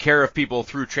 taking care of people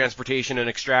through transportation and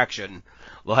extraction.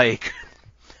 Like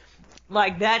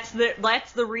Like that's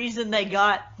the reason they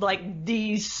got like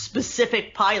these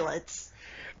specific pilots.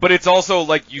 but it's also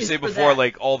like you It's say for before, that.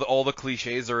 like all the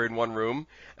cliches are in one room,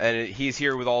 and he's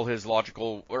here with all his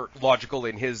logical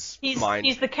in his mind.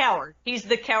 He's the coward. He's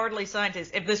the cowardly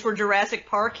scientist. If this were Jurassic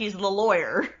Park, he's the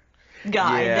lawyer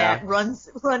guy Yeah. that runs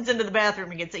into the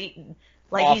bathroom and gets eaten.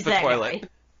 Like Off he's the that toilet. guy.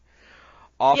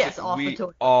 Off Yes, the, off the we,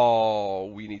 toilet. Oh,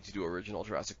 we need to do original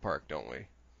Jurassic Park, don't we?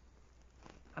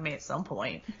 I mean, at some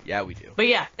point. Yeah, we do. But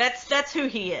yeah, that's who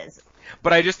he is.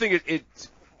 But I just think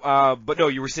but no,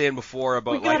 you were saying before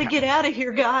about We gotta like get out of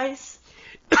here, guys.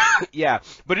 yeah,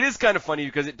 but it is kind of funny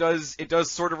because it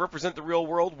does sort of represent the real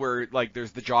world where like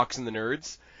there's the jocks and the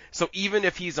nerds. So even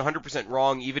if he's 100%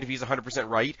 wrong, even if he's 100%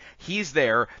 right, he's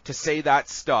there to say that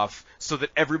stuff so that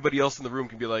everybody else in the room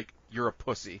can be like, "You're a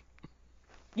pussy."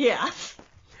 Yeah,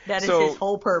 that is So- his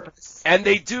whole purpose. And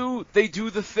they do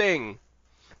the thing.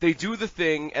 They do the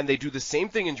thing, and they do the same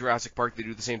thing in Jurassic Park. They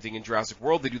do the same thing in Jurassic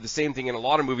World. They do the same thing in a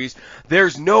lot of movies.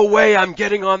 There's no way I'm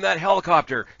getting on that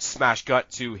helicopter. Smash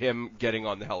cut to him getting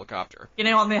on the helicopter. You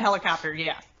know, on the helicopter,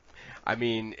 yeah. I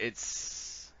mean,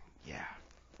 yeah.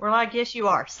 We're like, yes, you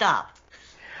are. Stop.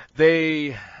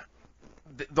 The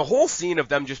whole scene of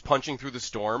them just punching through the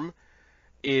storm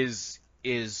is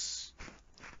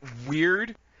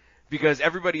weird because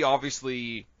everybody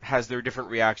obviously has their different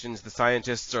reactions. The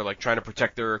scientists are like trying to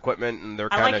protect their equipment, and they're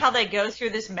I kind like of how they go through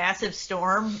this massive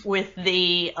storm with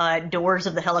the doors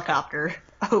of the helicopter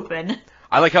open.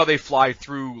 I like how they fly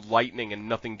through lightning and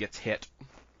nothing gets hit.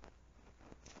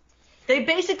 They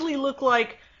basically look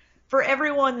like, for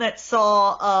everyone that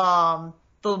saw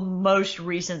the most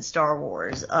recent Star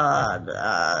Wars,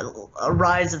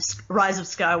 Rise of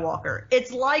Skywalker,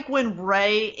 it's like when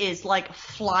Rey is like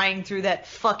flying through that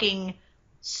fucking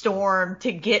storm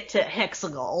to get to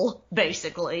Hexagon,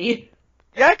 basically.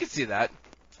 Yeah, I could see that.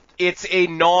 It's a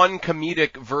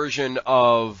non-comedic version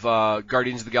of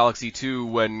Guardians of the Galaxy 2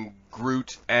 when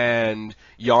Groot and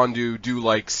Yondu do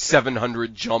like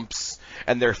 700 jumps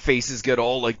and their faces get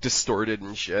all like distorted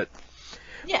and shit.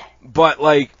 Yeah. But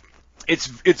like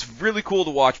it's really cool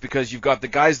to watch because you've got the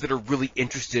guys that are really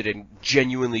interested and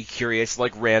genuinely curious,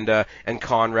 like Randa and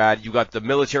Conrad. You got the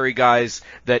military guys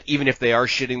that even if they are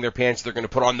shitting their pants, they're going to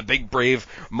put on the big brave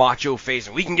macho face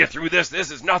and we can get through this.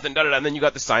 This is nothing. Da da da. And then you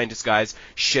got the scientist guys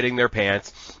shitting their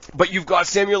pants. But you've got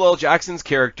Samuel L. Jackson's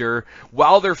character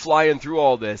while they're flying through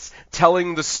all this,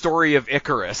 telling the story of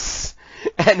Icarus.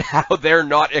 And how they're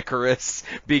not Icarus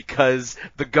because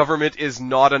the government is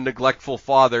not a neglectful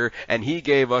father and he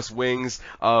gave us wings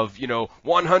of,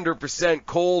 100%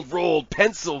 cold rolled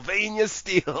Pennsylvania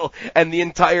steel. And the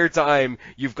entire time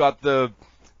you've got the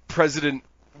president,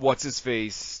 what's his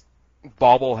face,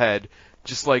 bobblehead,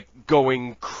 just like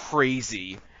going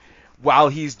crazy while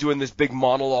he's doing this big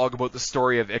monologue about the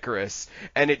story of Icarus.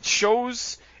 And it's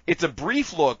a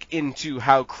brief look into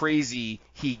how crazy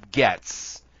he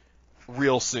gets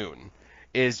real soon.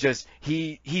 Is just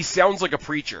he sounds like a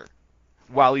preacher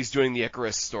while he's doing the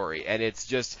Icarus story, and it's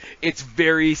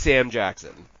very Sam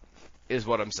Jackson is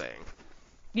what I'm saying.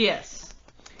 Yes.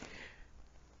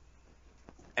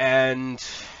 And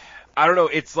I don't know,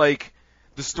 it's like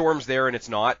the storm's there and it's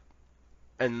not.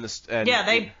 And Yeah,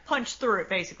 they punch through it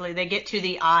basically. They get to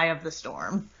the eye of the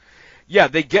storm. Yeah,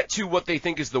 they get to what they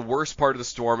think is the worst part of the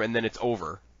storm and then it's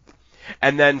over.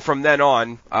 And then from then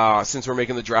on, since we're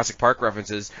making the Jurassic Park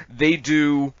references, they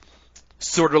do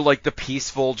sort of like the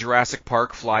peaceful Jurassic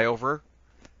Park flyover,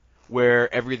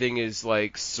 where everything is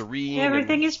like serene.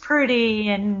 Everything is pretty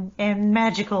and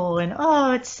magical and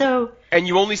it's so and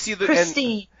you only see the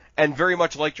pristine. And very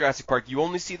much like Jurassic Park, you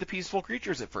only see the peaceful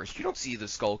creatures at first. You don't see the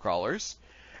skull crawlers.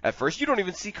 At first, you don't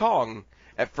even see Kong.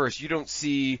 At first, you don't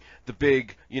see the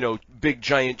big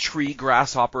giant tree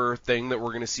grasshopper thing that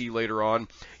we're going to see later on.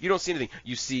 You don't see anything.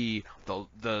 You see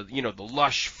the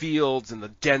lush fields and the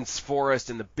dense forest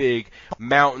and the big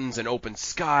mountains and open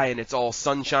sky, and it's all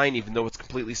sunshine, even though it's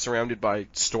completely surrounded by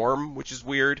storm, which is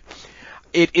weird.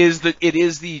 It is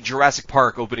the Jurassic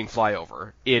Park opening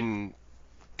flyover in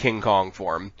King Kong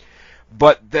form.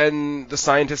 But then the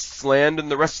scientists land and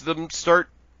the rest of them start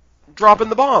dropping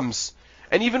the bombs.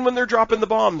 And even when they're dropping the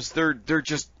bombs, they're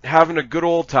just having a good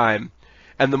old time.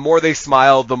 And the more they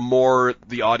smile, the more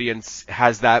the audience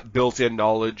has that built-in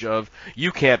knowledge of,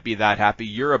 you can't be that happy,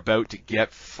 you're about to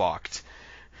get fucked.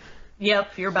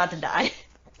 Yep, you're about to die.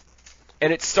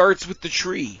 And it starts with the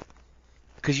tree.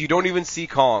 Because you don't even see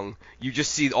Kong. You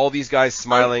just see all these guys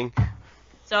smiling.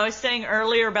 So I was saying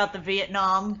earlier about the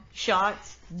Vietnam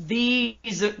shots. This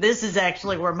is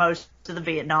actually where most of the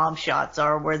Vietnam shots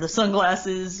are, where the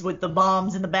sunglasses with the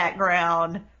bombs in the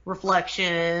background,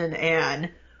 reflection,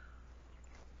 and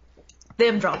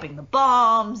them dropping the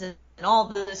bombs and all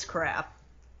this crap.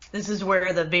 This is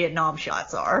where the Vietnam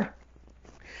shots are.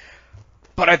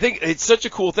 But I think it's such a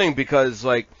cool thing because,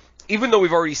 like, even though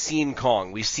we've already seen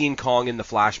Kong, we've seen Kong in the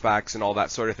flashbacks and all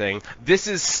that sort of thing, this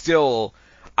is still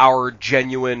our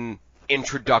genuine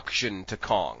introduction to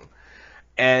Kong.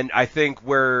 And I think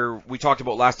where we talked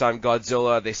about last time,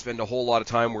 Godzilla, they spend a whole lot of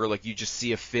time where, like, you just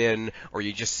see a fin or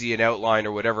you just see an outline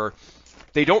or whatever.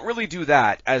 They don't really do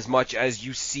that as much as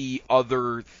you see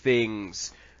other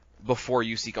things before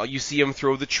you see Kong. You see him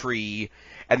throw the tree,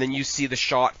 and then you see the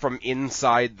shot from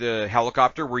inside the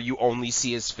helicopter where you only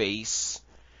see his face.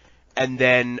 And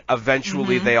then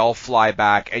eventually they all fly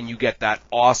back, and you get that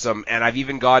awesome, and I've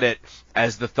even got it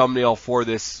as the thumbnail for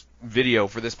this video,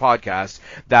 for this podcast,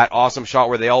 that awesome shot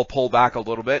where they all pull back a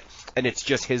little bit, and it's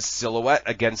just his silhouette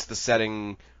against the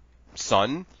setting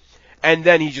sun. And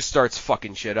then he just starts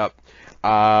fucking shit up.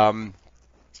 I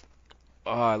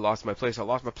lost my place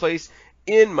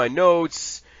in my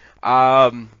notes.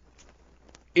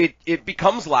 It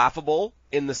becomes laughable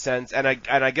in the sense, and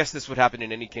I guess this would happen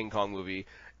in any King Kong movie.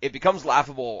 It becomes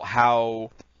laughable how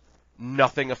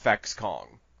nothing affects Kong.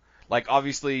 Like,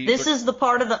 obviously, this is the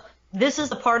part of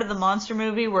the monster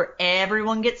movie where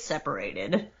everyone gets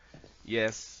separated.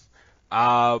 Yes,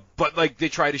 but like they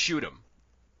try to shoot him,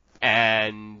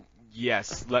 and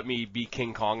yes, let me be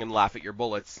King Kong and laugh at your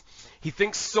bullets. He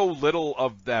thinks so little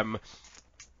of them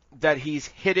that he's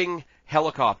hitting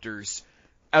helicopters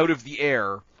out of the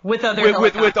air with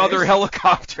other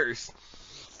helicopters.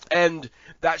 And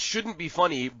that shouldn't be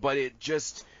funny, but it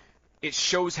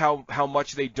shows how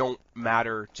much they don't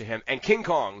matter to him. And King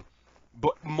Kong,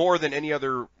 but more than any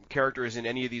other characters in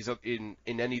any of these in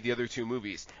any of the other two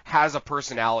movies, has a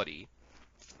personality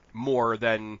more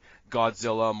than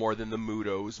Godzilla, more than the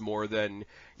Mutos, more than,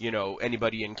 you know,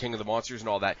 anybody in King of the Monsters and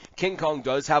all that. King Kong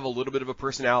does have a little bit of a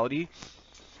personality,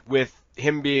 with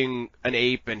him being an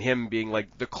ape and him being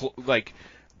like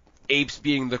apes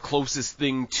being the closest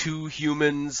thing to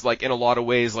humans, like in a lot of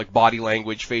ways, like body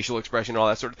language, facial expression, all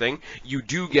that sort of thing. You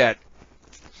do get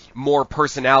more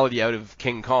personality out of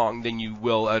King Kong than you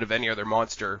will out of any other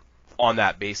monster on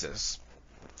that basis.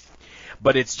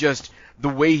 But it's just the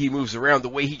way he moves around, the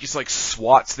way he just like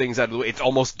swats things out of the way. It's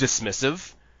almost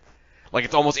dismissive. Like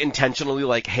it's almost intentionally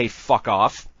like, hey, fuck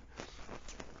off.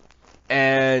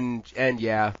 And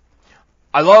yeah.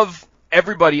 I love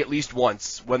everybody at least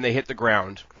once when they hit the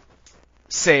ground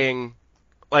saying,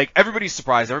 like, everybody's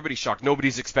surprised, everybody's shocked,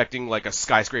 nobody's expecting, like, a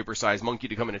skyscraper-sized monkey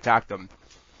to come and attack them.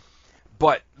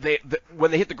 But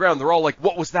when they hit the ground, they're all like,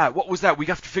 what was that? What was that? We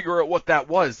have to figure out what that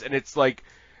was. And it's like,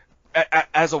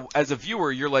 as a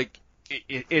viewer, you're like,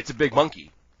 it's a big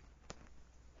monkey.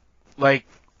 Like,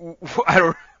 I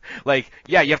don't, like,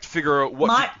 yeah, you have to figure out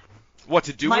what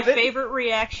to do with it. My favorite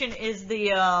reaction is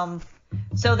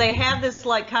so they have this,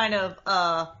 like, kind of,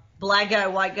 black guy,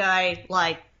 white guy,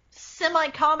 like,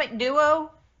 semi-comic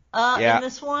duo in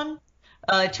this one.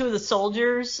 Two of the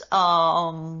soldiers.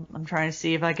 I'm trying to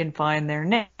see if I can find their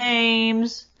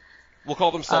names. We'll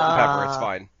call them Salt and Pepper.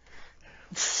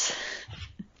 It's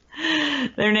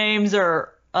fine. Their names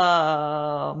are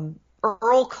Earl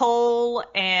Cole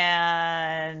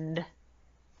and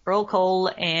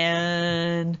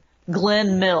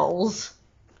Glenn Mills.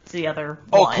 It's the other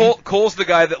one. Cole's the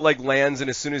guy that like lands, and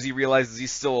as soon as he realizes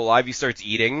he's still alive, he starts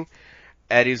eating.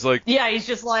 And he's like, yeah, he's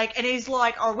just like, and he's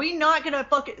like, are we not gonna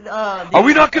fucking, are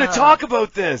we not gonna talk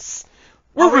about this?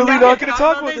 We're really not gonna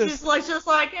talk about this. It's just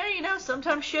like, yeah, you know,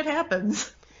 sometimes shit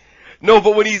happens. No,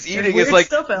 but when he's eating, it's like,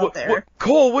 stuff out there.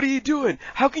 Cole, what are you doing?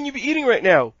 How can you be eating right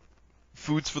now?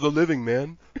 Food's for the living,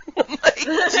 man. Like,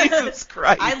 Jesus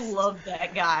Christ. I love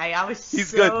that guy.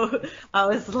 Good. I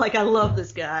was like, I love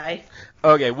this guy.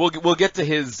 Okay, we'll get to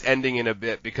his ending in a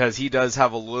bit, because he does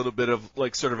have a little bit of,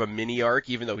 like, sort of a mini arc,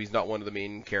 even though he's not one of the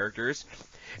main characters.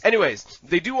 Anyways,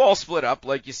 they do all split up,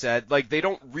 like you said. Like, they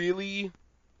don't really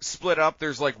split up.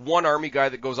 There's, like, one army guy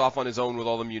that goes off on his own with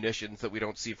all the munitions that we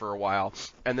don't see for a while.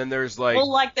 And then there's, like...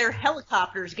 Well, like, their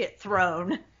helicopters get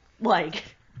thrown. Like...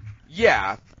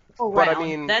 Yeah. Around. But, I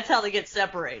mean... That's how they get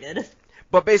separated.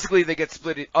 But basically, they get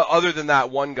split, other than that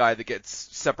one guy that gets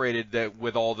separated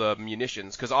with all the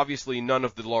munitions, because obviously none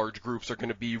of the large groups are going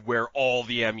to be where all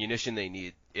the ammunition they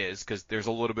need is, because there's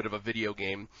a little bit of a video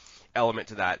game element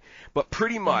to that. But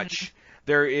pretty much,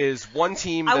 there is one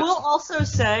team that's... I will also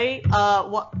say,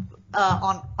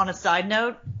 on a side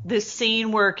note, this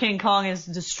scene where King Kong is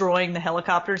destroying the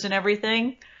helicopters and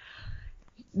everything,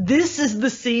 this is the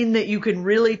scene that you can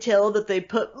really tell that they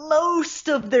put most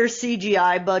of their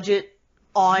CGI budget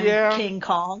on King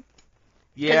Kong.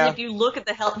 Yeah. Because if you look at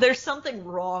there's something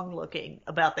wrong looking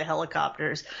about the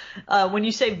helicopters. When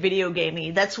you say video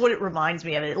gamey, that's what it reminds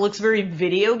me of. It looks very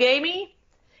video gamey,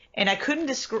 and I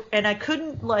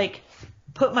couldn't like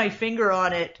put my finger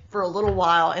on it for a little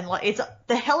while, and like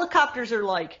the helicopters are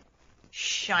like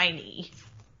shiny.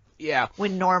 Yeah.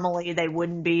 When normally they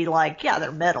wouldn't be like, yeah,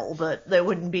 they're metal, but they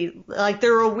wouldn't be like,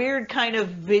 they're a weird kind of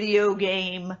video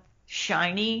game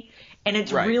shiny. And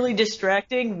it's really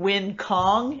distracting when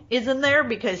Kong is in there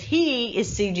because he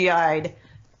is CGI'd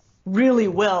really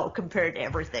well compared to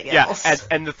everything else. Yeah,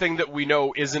 and the thing that we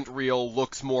know isn't real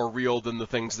looks more real than the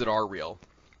things that are real.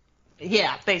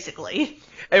 Yeah, basically.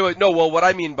 Anyway, no, well, what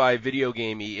I mean by video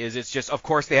gamey is it's just, of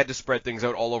course, they had to spread things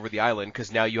out all over the island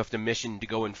because now you have to mission to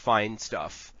go and find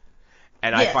stuff.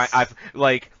 And I've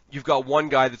you've got one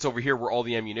guy that's over here where all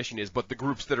the ammunition is, but the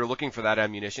groups that are looking for that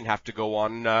ammunition have to go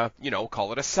on,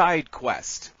 call it a side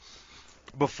quest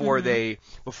before they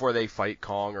fight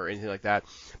Kong or anything like that.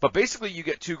 But basically, you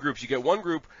get two groups. You get one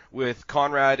group with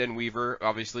Conrad and Weaver,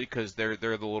 obviously, because they're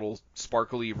the little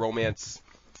sparkly romance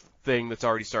thing that's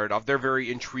already started off. They're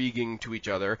very intriguing to each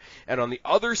other. And on the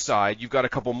other side, you've got a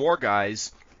couple more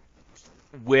guys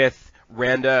with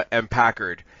Randa and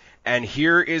Packard. And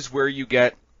here is where you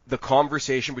get the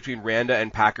conversation between Randa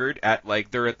and Packard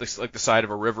they're at the side of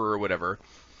a river or whatever.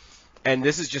 And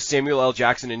this is just Samuel L.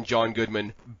 Jackson and John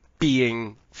Goodman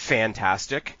being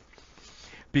fantastic.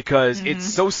 Because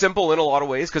it's so simple in a lot of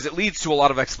ways, because it leads to a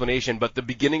lot of explanation, but the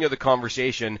beginning of the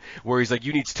conversation where he's like,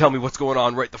 you need to tell me what's going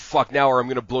on right the fuck now or I'm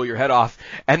going to blow your head off.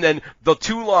 And then the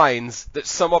two lines that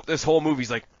sum up this whole movie is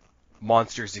like,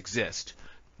 monsters exist.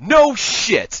 No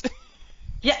shit!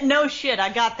 Yeah, no shit, I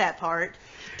got that part.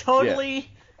 Totally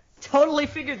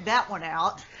figured that one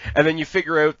out. And then you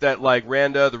figure out that, like,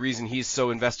 Randa, the reason he's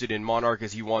so invested in Monarch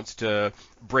is he wants to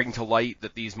bring to light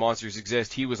that these monsters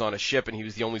exist. He was on a ship and he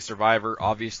was the only survivor,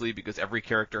 obviously, because every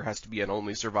character has to be an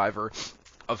only survivor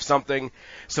of something.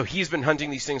 So he's been hunting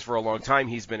these things for a long time.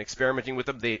 He's been experimenting with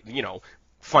them. They,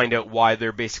 find out why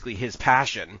they're basically his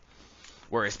passion.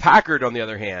 Whereas Packard, on the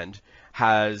other hand,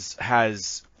 has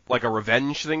like a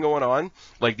revenge thing going on.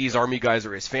 Like, these army guys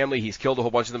are his family. He's killed a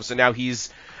whole bunch of them. So now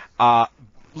he's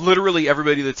literally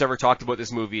everybody that's ever talked about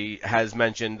this movie has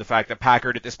mentioned the fact that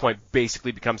Packard at this point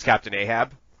basically becomes Captain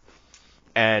Ahab,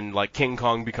 and like King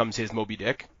Kong becomes his Moby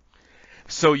Dick.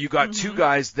 So you got two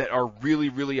guys that are really,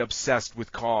 really obsessed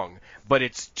with Kong, but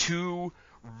it's two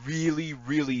really,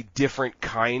 really different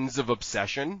kinds of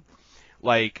obsession.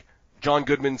 Like, John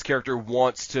Goodman's character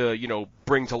wants to,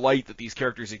 bring to light that these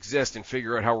characters exist and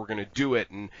figure out how we're going to do it,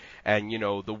 and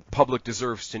the public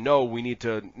deserves to know. We need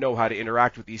to know how to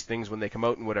interact with these things when they come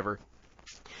out and whatever.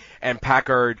 And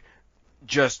Packard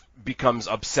just becomes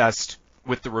obsessed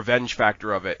with the revenge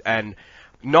factor of it. And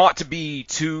not to be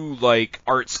too,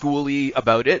 art schooly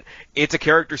about it, it's a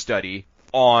character study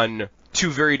on two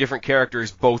very different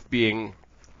characters both being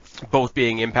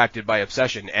impacted by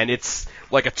obsession, and it's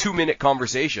like a 2-minute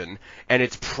conversation, and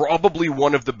it's probably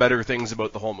one of the better things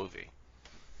about the whole movie.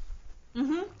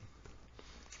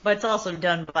 But it's also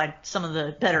done by some of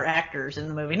the better actors in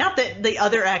the movie. Not that the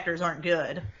other actors aren't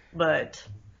good, but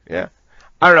yeah,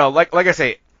 I don't know. Like I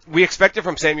say, we expect it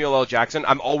from Samuel L. Jackson.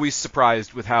 I'm always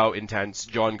surprised with how intense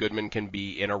John Goodman can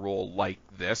be in a role like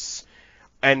this,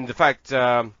 and the fact.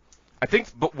 I think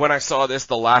when I saw this,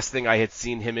 the last thing I had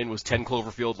seen him in was 10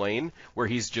 Cloverfield Lane, where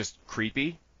he's just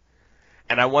creepy.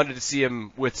 And I wanted to see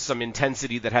him with some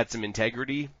intensity that had some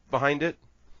integrity behind it.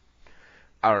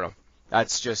 I don't know.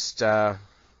 That's just... And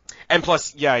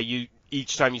plus, yeah,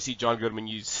 each time you see John Goodman,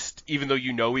 even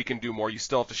though he can do more, you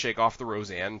still have to shake off the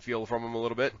Roseanne feel from him a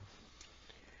little bit.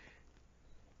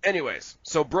 Anyways,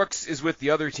 so Brooks is with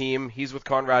the other team. He's with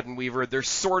Conrad and Weaver. They're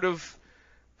sort of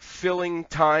filling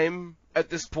time at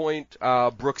this point.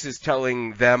 Brooks is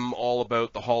telling them all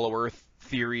about the Hollow Earth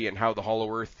theory and how the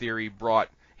Hollow Earth theory brought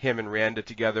him and Randa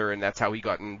together, and that's how he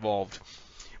got involved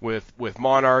with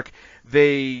Monarch.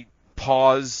 They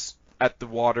pause at the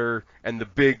water, and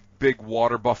the big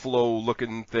water buffalo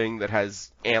looking thing that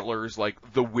has antlers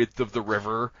like the width of the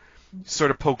river sort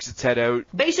of pokes its head out.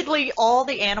 Basically, all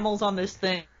the animals on this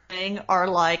thing are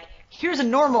like, here's a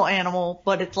normal animal,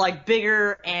 but it's like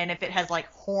bigger, and if it has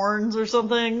like horns or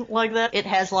something like that, it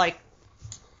has like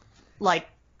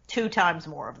 2 times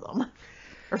more of them.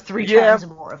 Or 3 times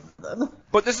more of them.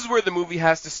 But this is where the movie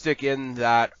has to stick in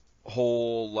that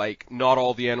whole, like, not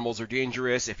all the animals are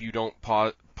dangerous. If you don't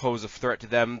pose a threat to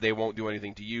them, they won't do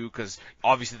anything to you, because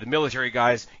obviously the military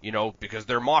guys, you know, because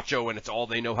they're macho and it's all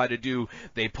they know how to do,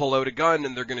 they pull out a gun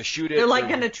and they're going to shoot it. They're, like,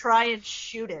 going to try and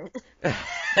shoot it.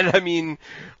 And I mean,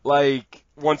 like,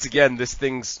 once again, this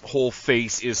thing's whole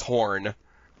face is horn.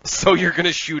 So you're going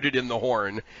to shoot it in the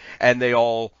horn. And they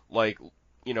all, like,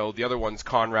 you know, the other ones,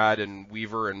 Conrad and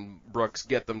Weaver and Brooks,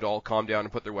 get them to all calm down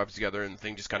and put their weapons together, and the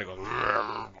thing just kind of goes,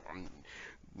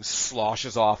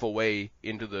 sloshes off away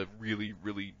into the really,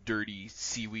 really dirty,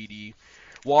 seaweedy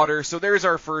water. So there's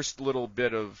our first little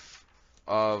bit of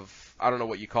I don't know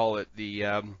what you call it,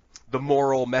 the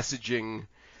moral messaging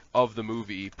of the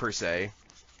movie, per se.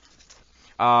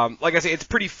 Like I say, it's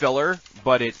pretty filler,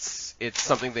 but it's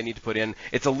something they need to put in.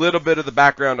 It's a little bit of the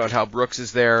background on how Brooks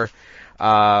is there.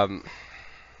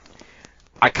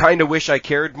 I kind of wish I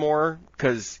cared more,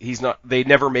 because they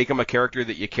never make him a character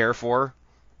that you care for.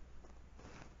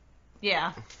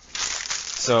 Yeah.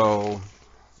 So,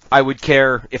 I would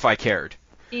care if I cared.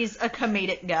 He's a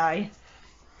comedic guy.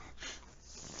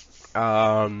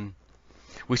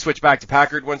 We switch back to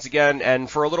Packard once again, and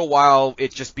for a little while,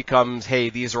 it just becomes,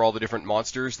 hey, these are all the different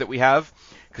monsters that we have.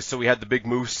 So we had the big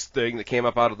moose thing that came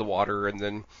up out of the water, and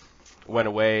then went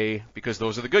away, because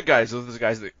those are the good guys. Those are the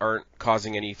guys that aren't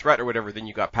causing any threat or whatever. Then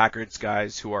you got Packard's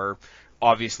guys, who are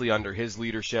obviously under his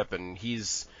leadership, and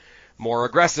he's more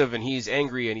aggressive, and he's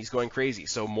angry, and he's going crazy.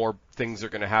 So more things are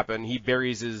going to happen. He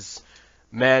buries his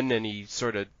men, and he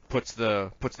sort of puts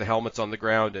the helmets on the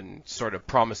ground, and sort of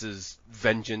promises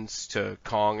vengeance to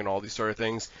Kong and all these sort of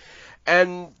things.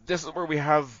 And this is where we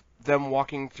have them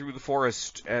walking through the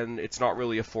forest, and it's not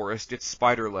really a forest, it's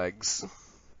spider legs.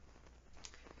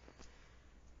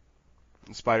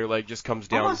 And Spider-Leg just comes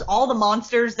down. Almost all the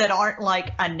monsters that aren't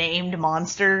like a named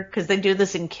monster, because they do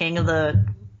this in King of the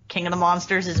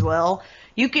Monsters as well.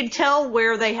 You could tell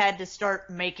where they had to start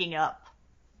making up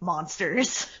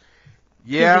monsters.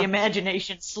 Yeah. The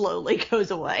imagination slowly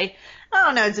goes away. I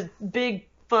don't know, it's a big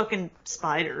fucking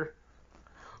spider.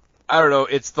 I don't know,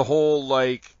 it's the whole,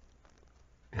 like,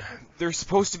 they're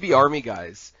supposed to be army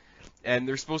guys, and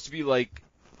they're supposed to be, like,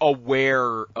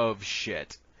 aware of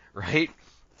shit, right?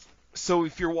 So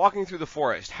if you're walking through the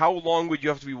forest, how long would you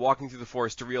have to be walking through the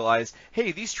forest to realize,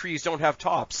 hey, these trees don't have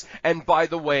tops, and by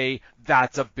the way,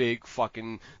 that's a big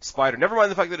fucking spider. Never mind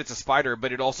the fact that it's a spider,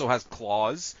 but it also has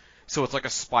claws, so it's like a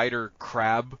spider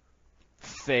crab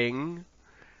thing.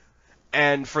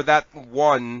 And for that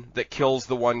one that kills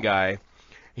the one guy,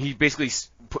 he basically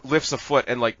lifts a foot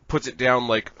and, like, puts it down,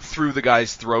 like, through the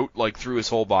guy's throat, like, through his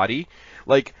whole body.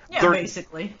 Like, yeah,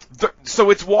 basically. So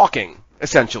it's walking,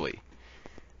 essentially.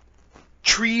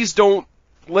 Trees don't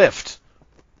lift.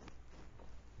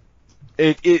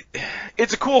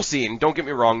 It's a cool scene. Don't get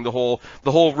me wrong. The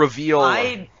whole reveal.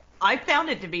 I found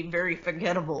it to be very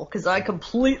forgettable, because I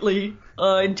completely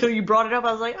until you brought it up,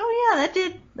 I was like, oh yeah,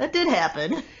 that did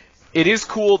happen. It is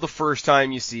cool the first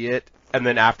time you see it, and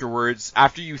then afterwards,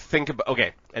 after you think about,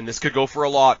 okay, and this could go for a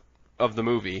lot of the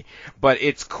movie, but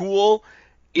it's cool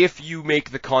if you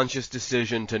make the conscious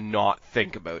decision to not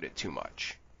think about it too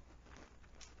much.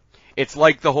 It's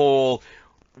like the whole,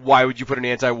 why would you put an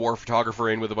anti-war photographer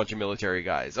in with a bunch of military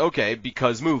guys? Okay,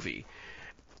 because movie.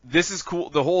 This is cool.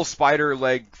 The whole spider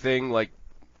leg thing, like,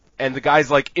 and the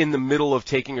guy's, like, in the middle of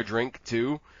taking a drink,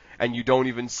 too, and you don't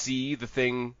even see the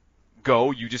thing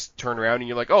go. You just turn around and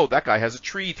you're like, oh, that guy has a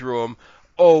tree through him.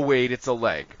 Oh, wait, it's a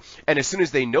leg. And as soon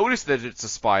as they notice that it's a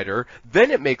spider,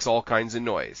 then it makes all kinds of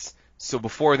noise. So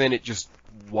before then, it just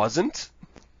wasn't.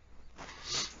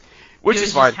 Which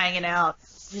is fine. Just hanging out.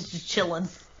 Just chilling.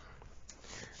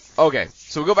 Okay,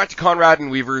 so we go back to Conrad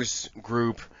and Weaver's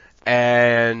group,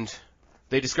 and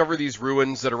they discover these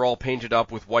ruins that are all painted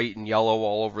up with white and yellow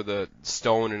all over the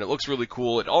stone, and it looks really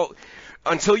cool.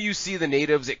 Until you see the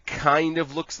natives, it kind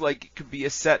of looks like it could be a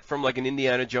set from like an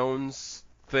Indiana Jones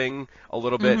thing, a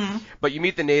little bit. Mm-hmm. But you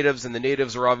meet the natives, and the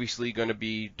natives are obviously going to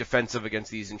be defensive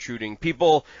against these intruding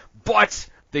people, but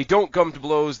they don't come to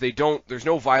blows. There's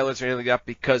no violence or anything like that,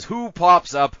 because who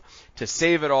pops up to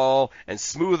save it all and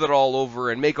smooth it all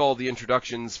over and make all the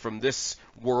introductions from this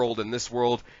world and this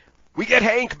world? We get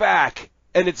Hank back,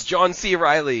 and it's John C.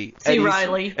 Reilly.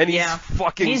 And he's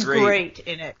fucking great. He's great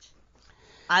in it.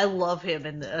 I love him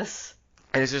in this.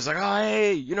 And it's just like, oh,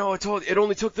 hey, it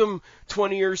only took them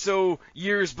 20 or so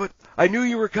years, but I knew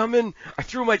you were coming. I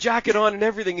threw my jacket on and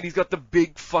everything, and he's got the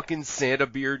big fucking Santa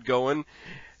beard going.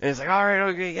 And it's like, all right,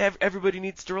 okay, everybody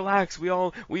needs to relax.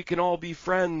 We can all be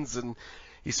friends. And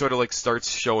he sort of like starts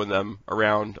showing them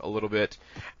around a little bit.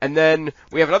 And then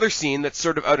we have another scene that's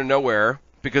sort of out of nowhere,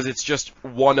 because it's just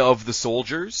one of the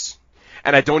soldiers.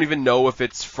 and I don't even know if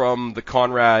it's from the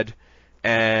Conrad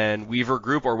and Weaver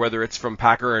group or whether it's from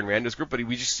Packer and Randa's group, but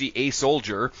we just see a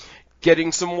soldier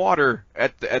getting some water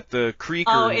at the creek.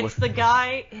 Oh, it's the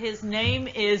guy. His name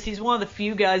is. He's one of the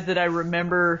few guys that I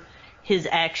remember his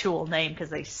actual name because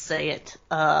they say it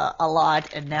a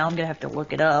lot, and now I'm gonna have to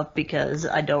look it up because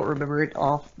I don't remember it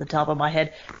off the top of my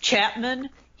head. Chapman.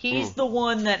 He's the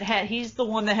one that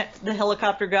the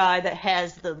helicopter guy that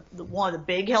has the one of the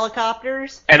big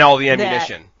helicopters and all the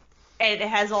ammunition. And it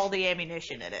has all the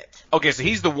ammunition in it. Okay, so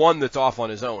he's the one that's off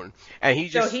on his own,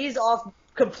 and so he's off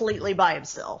completely by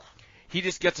himself. He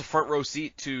just gets a front row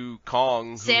seat to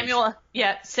Kong. Samuel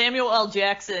L.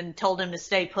 Jackson told him to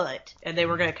stay put, and they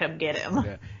were going to come get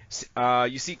him. Yeah.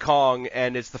 You see Kong,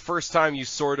 and it's the first time you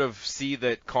sort of see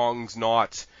that Kong's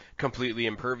not completely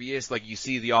impervious. Like, you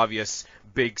see the obvious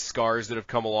big scars that have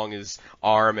come along his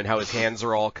arm and how his hands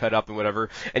are all cut up and whatever.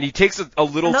 And he takes a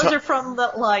little. And those are from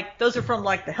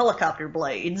the helicopter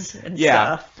blades and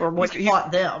stuff from when he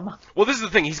fought them. Well, this is the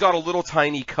thing. He's got a little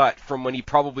tiny cut from when he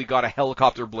probably got a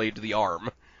helicopter blade to the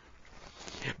arm.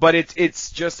 But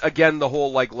it's just, again, the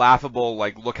whole, like, laughable,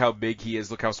 like, look how big he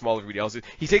is, look how small everybody else is.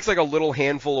 He takes, like, a little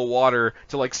handful of water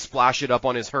to, like, splash it up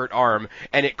on his hurt arm,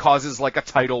 and it causes, like, a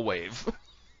tidal wave.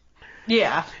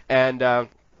 Yeah. And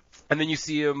then you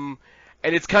see him,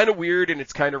 and it's kind of weird and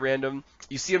it's kind of random.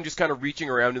 You see him just kind of reaching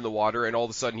around in the water, and all of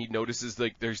a sudden he notices,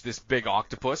 like, there's this big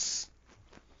octopus.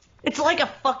 It's like a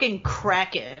fucking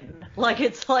kraken. Like,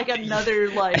 it's like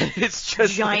another, like, it's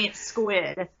just giant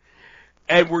squid.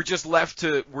 And we're just left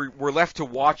to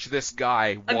watch this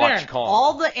guy watch Kong.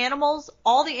 All the animals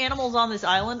on this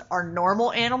island are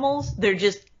normal animals. They're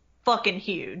just fucking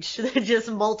huge. They just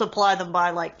multiply them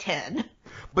by like 10.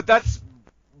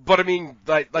 But I mean,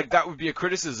 like that would be a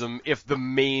criticism if the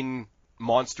main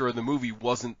monster of the movie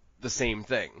wasn't the same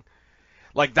thing.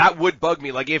 Like, that would bug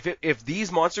me. Like, if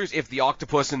these monsters, if the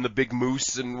octopus and the big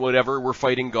moose and whatever were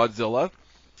fighting Godzilla,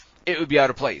 it would be out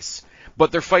of place.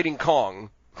 But they're fighting Kong,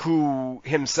 who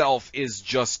himself is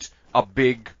just a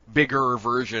bigger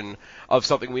version of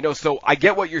something we know. So I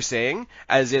get what you're saying,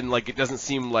 as in, like, it doesn't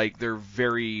seem like they're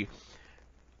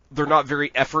not very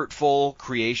effortful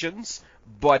creations,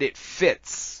 but it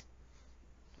fits.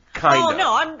 Kind of. Oh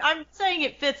no, I'm saying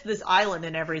it fits this island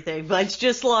and everything, but it's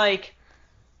just like,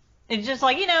 just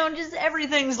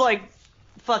everything's like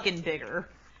fucking bigger.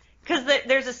 Because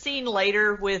there's a scene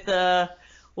later with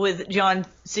John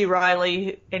C.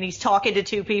 Reilly, and he's talking to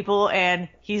two people, and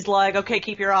he's like, "Okay,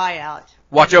 keep your eye out.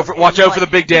 Watch out for the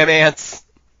big damn ants."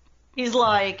 He's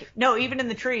like, "No, even in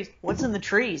the trees. What's in the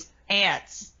trees?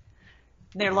 Ants."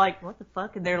 And they're like, "What the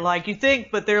fuck?" And they're like, "You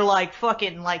think," but they're like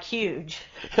fucking like huge.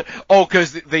 Oh,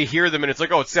 because they hear them, and it's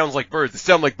like, "Oh, it sounds like birds. They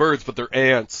sound like birds, but they're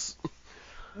ants."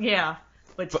 Yeah,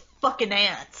 but it's fucking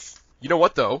ants. You know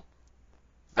what though?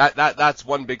 That's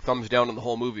one big thumbs down on the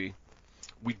whole movie.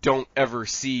 We don't ever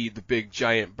see the big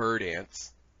giant bird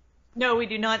ants. No, we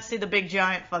do not see the big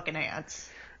giant fucking ants.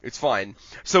 It's fine.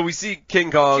 So we see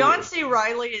King Kong. John C.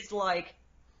 Reilly is like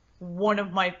one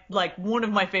of my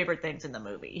favorite things in the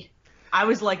movie. I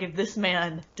was like, if this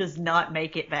man does not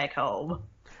make it back home,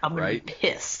 I'm gonna be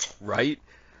pissed. Right?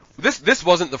 This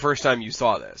wasn't the first time you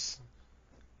saw this.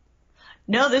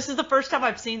 No, this is the first time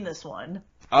I've seen this one.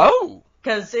 Oh.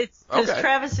 Because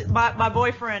Travis, my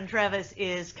boyfriend Travis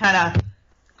is kind of,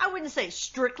 I wouldn't say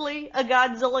strictly a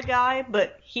Godzilla guy,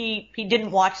 but he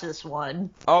didn't watch this one.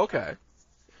 Oh, okay.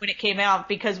 When it came out,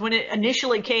 because when it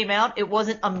initially came out, it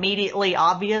wasn't immediately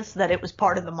obvious that it was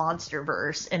part of the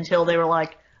MonsterVerse until they were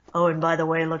like, "Oh, and by the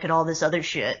way, look at all this other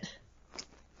shit."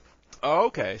 Oh,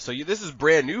 okay. So this is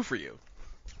brand new for you.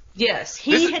 Yes,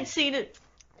 he had seen it.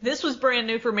 This was brand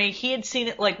new for me. He had seen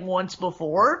it like once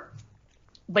before,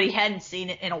 but he hadn't seen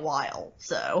it in a while.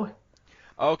 So.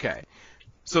 Okay.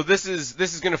 So this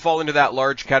is going to fall into that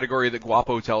large category that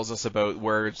Guapo tells us about,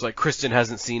 where it's like Kristen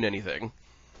hasn't seen anything.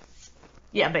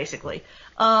 Yeah, basically.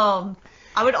 I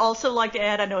would also like to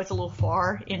add, I know it's a little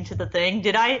far into the thing.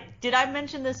 Did I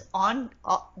mention this on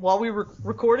while we were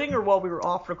recording or while we were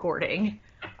off recording?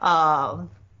 That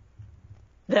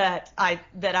I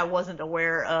wasn't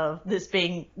aware of this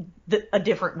being a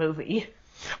different movie.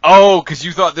 Oh, because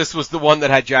you thought this was the one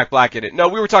that had Jack Black in it. No,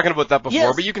 we were talking about that before,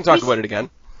 yes, but you can talk about it again.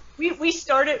 We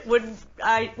started when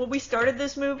we started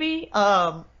this movie.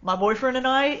 My boyfriend and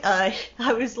I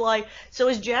was like, so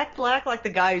is Jack Black like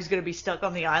the guy who's going to be stuck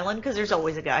on the island? Because there's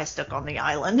always a guy stuck on the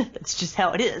island. That's just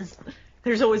how it is.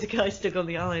 There's always a guy stuck on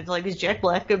the island. It's like, is Jack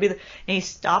Black going to be the? And he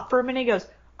stopped for a minute. He goes,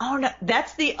 "Oh no,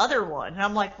 that's the other one." And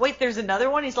I'm like, "Wait, there's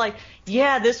another one?" He's like,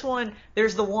 "Yeah, this one.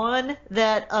 There's the one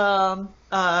that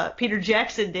Peter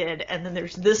Jackson did, and then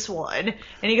there's this one."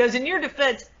 And he goes, "In your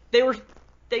defense,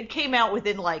 they came out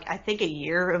within like I think a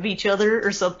year of each other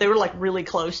or something. They were like really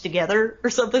close together or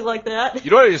something like that.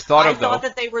 You know what I just thought I of, though? thought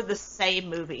that they were the same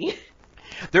movie.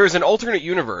 There is an alternate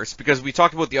universe, because we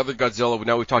talked about the other Godzilla,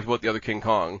 now we've talked about the other King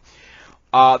Kong.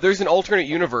 There's an alternate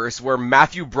universe where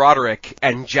Matthew Broderick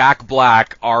and Jack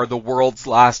Black are the world's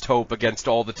last hope against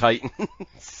all the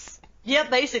Titans. Yeah,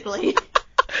 basically.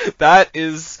 That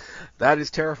is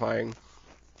terrifying,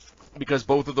 because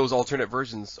both of those alternate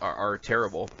versions are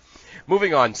terrible.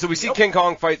 Moving on. So we see King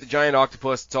Kong fight the giant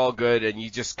octopus. It's all good, and he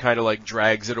just kind of like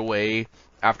drags it away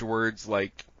afterwards.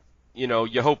 Like, you know,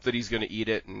 you hope that he's going to eat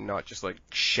it and not just like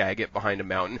shag it behind a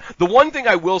mountain. The one thing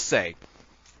I will say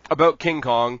about King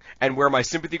Kong and where my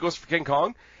sympathy goes for King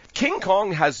Kong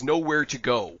has nowhere to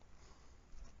go.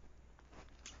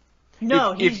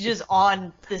 No, he's just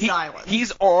on this island.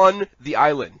 He's on the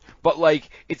island, but like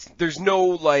there's no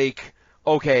like,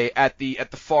 okay, at the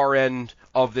far end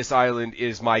of this island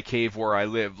is my cave where I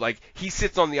live. Like, he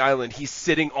sits on the island. He's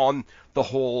sitting on the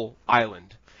whole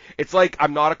island. It's like,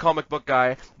 I'm not a comic book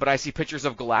guy, but I see pictures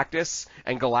of Galactus,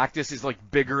 and Galactus is like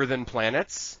bigger than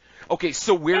planets. Okay,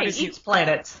 so where does he?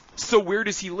 Planets. So where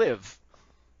does he live?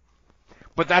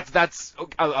 But that's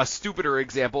a stupider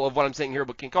example of what I'm saying here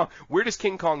about King Kong. Where does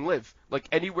King Kong live? Like,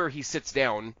 anywhere he sits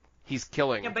down, he's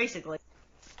killing. Yeah, basically.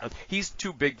 He's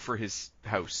too big for his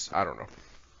house. I don't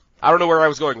know where I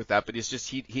was going with that, but it's just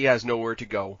he has nowhere to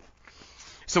go.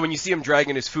 So when you see him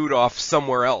dragging his food off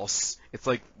somewhere else, it's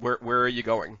like, where are you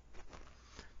going?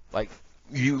 Like,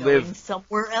 you live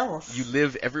somewhere else. You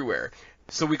live everywhere.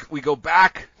 So we go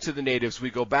back to the natives. We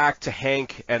go back to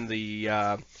Hank and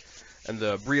the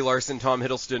Brie Larson, Tom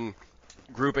Hiddleston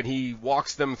group, and he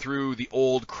walks them through the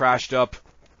old crashed up.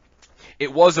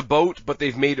 It was a boat, but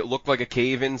they've made it look like a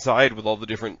cave inside with all the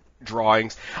different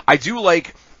drawings. I do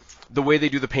like the way they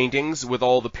do the paintings with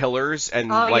all the pillars and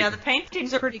yeah, the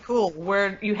paintings are pretty cool.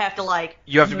 Where you have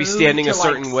to be standing a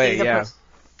certain way, yeah,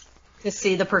 to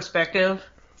see the perspective.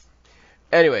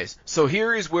 Anyways, so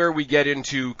here is where we get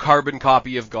into carbon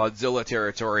copy of Godzilla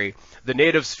territory. The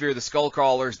natives fear the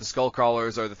Skullcrawlers. The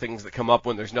Skullcrawlers are the things that come up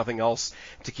when there's nothing else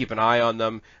to keep an eye on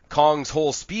them. Kong's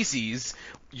whole species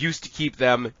used to keep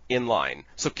them in line.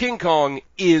 So King Kong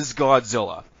is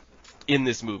Godzilla in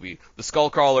this movie. The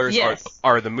Skullcrawlers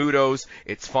are the Mutos.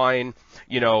 It's fine.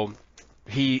 You know,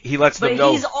 he lets them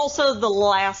know. But he's also the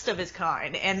last of his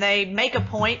kind, and they make a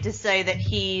point to say that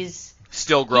he's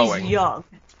still growing. He's young.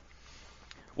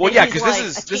 Well, yeah, because like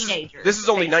this is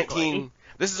only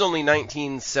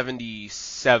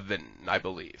 1977, I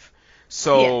believe.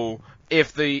 So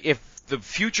if the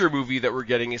future movie that we're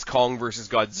getting is Kong versus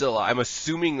Godzilla, I'm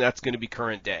assuming that's going to be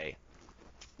current day.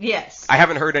 Yes. I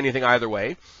haven't heard anything either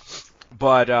way,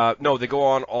 but no, they go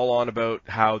all on about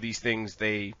how these things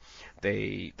they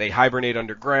hibernate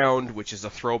underground, which is a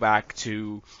throwback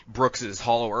to Brooks's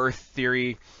Hollow Earth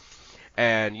theory.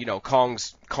 And, you know,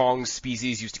 Kong's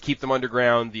species used to keep them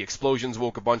underground. The explosions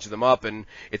woke a bunch of them up, and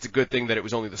it's a good thing that it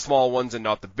was only the small ones and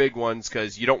not the big ones,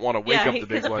 because you don't want to wake up the big one.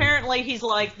 Because apparently he's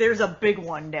like, there's a big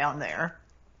one down there.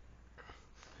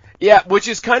 Yeah, which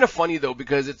is kind of funny, though,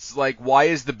 because it's like, why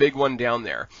is the big one down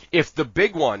there? If the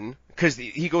big one, because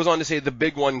he goes on to say the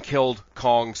big one killed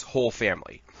Kong's whole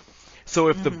family. So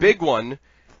if the big one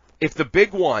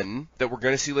that we're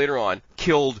going to see later on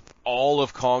killed all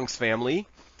of Kong's family,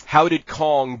 how did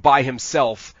Kong by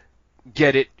himself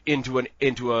get it into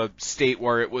a state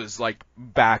where it was like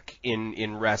back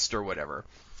in rest or whatever?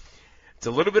 It's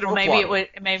a little bit of a plot.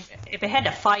 Maybe if it had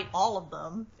to fight all of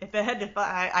them, if it had to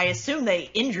fight, I assume they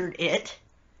injured it,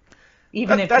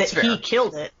 even if he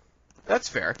killed it. That's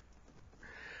fair.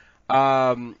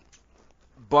 But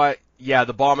yeah,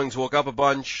 the bombings woke up a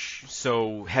bunch,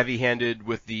 so heavy-handed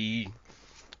with the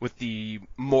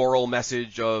moral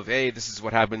message of, hey, this is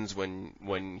what happens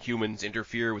when humans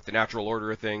interfere with the natural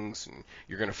order of things, and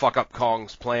you're going to fuck up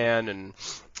Kong's plan and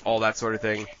all that sort of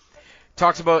thing.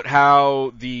 Talks about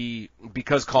how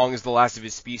because Kong is the last of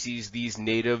his species, these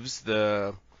natives,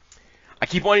 I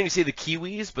keep wanting to say the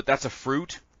kiwis, but that's a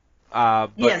fruit.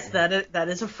 Yes, that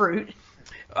is a fruit.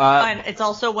 And it's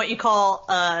also what you call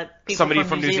people somebody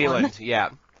from New Zealand. Yeah.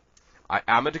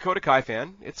 I'm a Dakota Kai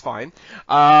fan. It's fine.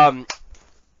 But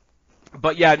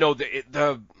yeah, no,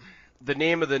 the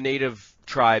name of the native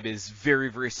tribe is very,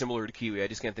 very similar to Kiwi. I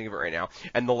just can't think of it right now.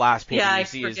 And the last painting you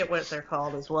see is... I forget what they're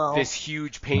called as well. This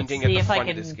huge painting at the front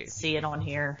of this cave. See it on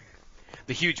here.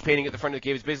 The huge painting at the front of the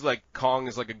cave is basically like Kong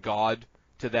is like a god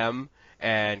to them,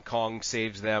 and Kong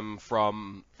saves them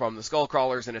from the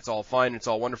Skullcrawlers, and it's all fine, it's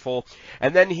all wonderful.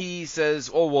 And then he says,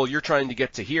 oh, well, you're trying to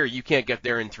get to here. You can't get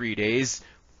there in 3 days.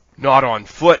 Not on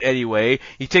foot, anyway.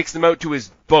 He takes them out to his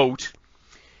boat,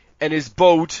 And his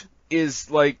boat is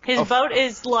like his boat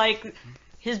is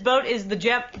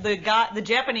the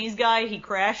Japanese guy he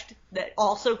crashed that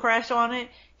also crashed on it.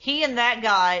 He and that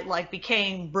guy like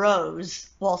became bros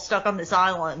while stuck on this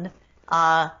island.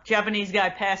 Japanese guy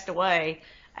passed away,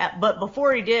 but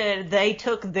before he did, they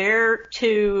took his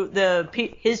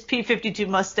P-52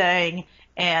 Mustang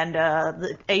and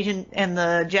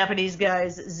the Japanese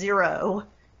guy's Zero,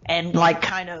 and like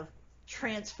kind of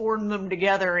transformed them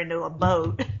together into a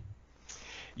boat.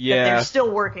 Yeah. That they're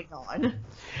still working on.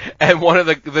 And one of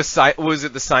was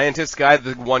it the scientist guy,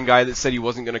 the one guy that said he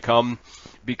wasn't going to come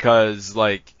because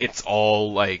like it's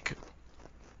all like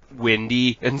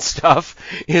windy and stuff.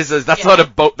 He says that's not a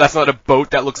boat. That's not a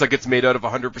boat. That looks like it's made out of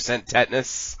 100%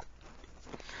 tetanus.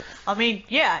 I mean,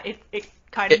 yeah, it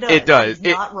kind of does. It does.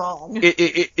 It's not wrong.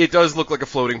 It does look like a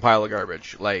floating pile of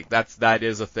garbage. Like that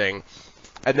is a thing.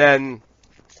 And then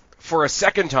for a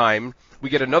second time, we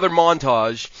get another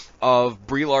montage of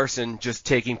Brie Larson just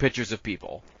taking pictures of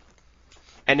people.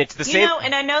 And it's the same.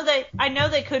 And I know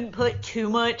they couldn't put too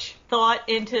much thought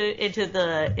into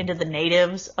the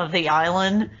natives of the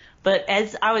island, but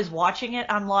as I was watching it,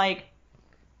 I'm like,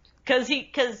 because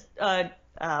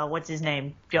what's his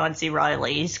name? John C.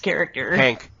 Reilly's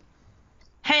character,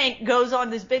 Hank goes on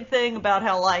this big thing about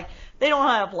how like they don't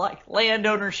have like land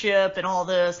ownership and all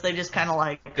this. They just kind of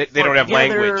like they don't have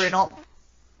language and all.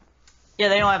 Yeah,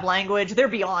 they don't have language. They're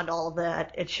beyond all of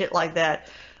that and shit like that.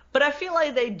 But I feel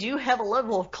like they do have a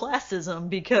level of classism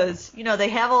because, they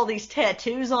have all these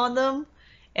tattoos on them,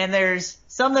 and there's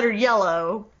some that are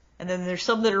yellow, and then there's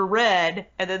some that are red,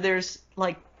 and then there's,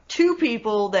 like, 2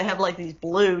 people that have, like, these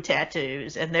blue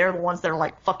tattoos, and they're the ones that are,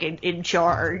 like, fucking in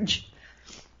charge.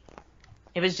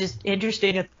 It was just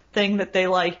interesting, a thing that they,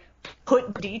 like,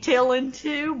 put detail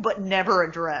into, but never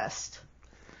addressed.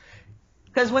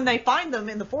 Because when they find them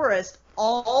in the forest,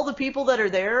 all the people that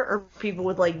are there are people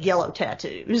with, like, yellow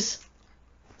tattoos.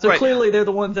 So right. Clearly they're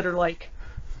the ones that are, like,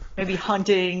 maybe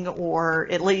hunting or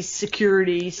at least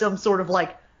security, some sort of,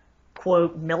 like,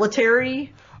 quote,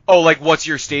 military. Oh, like, what's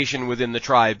your station within the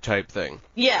tribe type thing.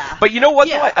 Yeah. But you know what,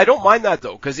 yeah. though? I don't mind that,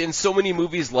 though, because in so many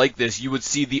movies like this, you would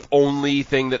see the only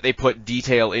thing that they put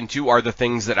detail into are the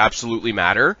things that absolutely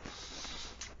matter.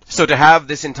 So to have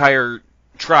this entire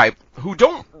tribe who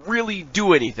don't really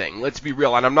do anything, let's be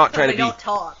real, and I'm not trying to be... They don't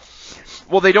talk.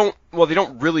 Well, they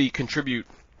don't really contribute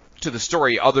to the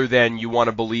story other than you want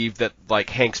to believe that,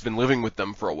 like, Hank's been living with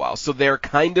them for a while. So they're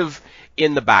kind of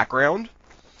in the background.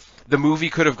 The movie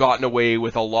could have gotten away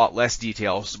with a lot less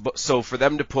details, so for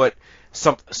them to put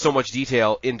so much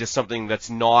detail into something that's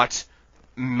not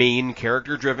main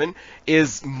character driven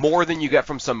is more than you get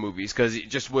from some movies, because it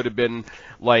just would have been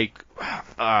like...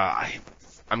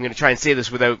 I'm going to try and say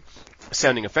this without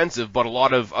sounding offensive, but a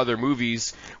lot of other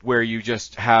movies where you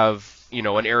just have,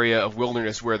 an area of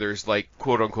wilderness where there's, like,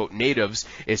 quote-unquote natives,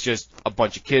 it's just a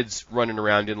bunch of kids running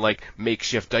around in, like,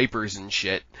 makeshift diapers and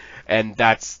shit, and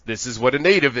this is what a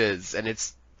native is, and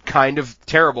it's kind of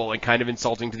terrible and kind of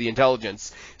insulting to the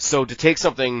intelligence. So to take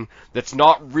something that's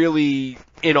not really,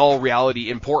 in all reality,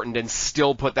 important and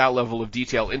still put that level of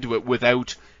detail into it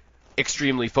without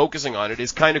extremely focusing on it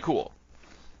is kind of cool.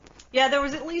 Yeah, there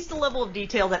was at least a level of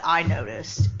detail that I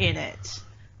noticed in it.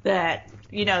 That,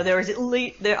 there was at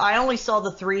least... I only saw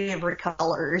the 3 different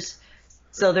colors.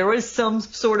 So there was some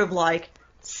sort of, like,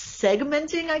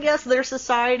 segmenting, I guess, their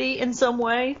society in some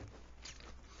way.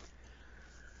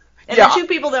 And the 2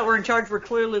 people that were in charge were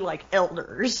clearly, like,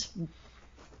 elders.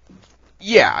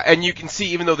 Yeah, and you can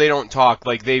see, even though they don't talk,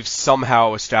 like, they've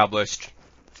somehow established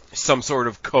some sort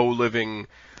of co-living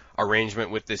arrangement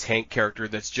with this Hank character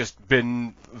that's just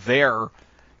been there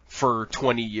for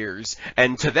 20 years,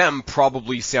 and to them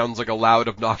probably sounds like a loud,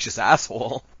 obnoxious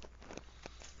asshole.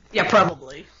 Yeah,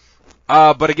 probably.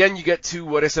 But again, you get to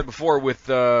what I said before with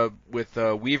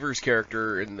Weaver's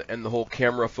character and the whole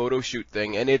camera photo shoot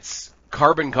thing, and it's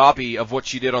carbon copy of what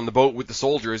she did on the boat with the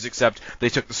soldiers, except they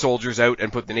took the soldiers out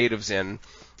and put the natives in.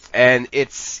 And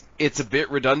it's a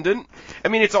bit redundant. I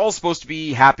mean, it's all supposed to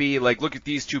be happy, like, look at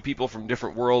these 2 people from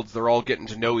different worlds, they're all getting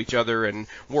to know each other, and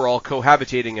we're all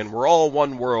cohabitating, and we're all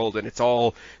one world, and it's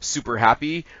all super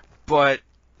happy, but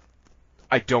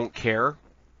I don't care.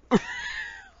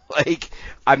 Like,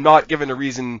 I'm not given a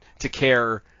reason to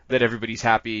care that everybody's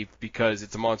happy because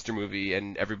it's a monster movie,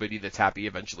 and everybody that's happy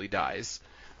eventually dies.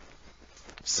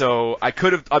 So,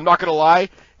 I'm not gonna lie,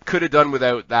 could have done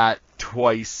without that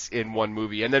twice in one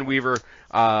movie. And then Weaver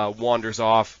wanders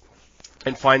off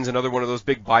and finds another one of those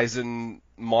big bison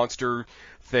monster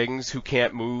things who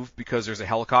can't move because there's a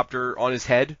helicopter on his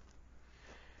head.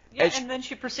 Yeah, and then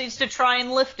she proceeds to try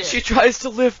and lift it. She tries to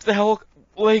lift the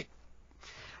like...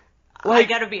 I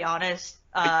gotta be honest.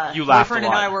 You laughed boyfriend a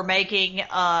lot. and I were making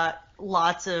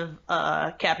lots of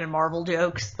Captain Marvel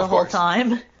jokes the Of whole course.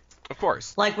 time. Of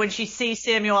course. Like when she sees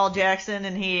Samuel L. Jackson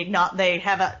and they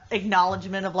have an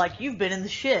acknowledgement of like, you've been in the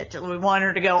shit. And we want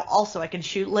her to go, also I can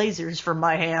shoot lasers from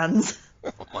my hands.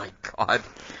 Oh my god.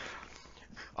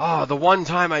 Oh, the one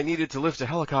time I needed to lift a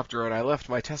helicopter and I left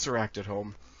my Tesseract at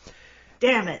home.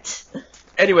 Damn it.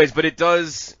 Anyways, but it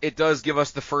does give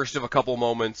us the first of a couple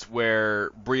moments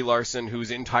where Brie Larson,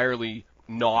 who's entirely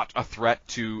not a threat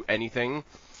to anything,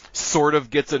 sort of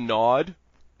gets a nod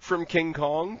from King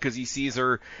Kong, because he sees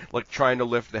her like trying to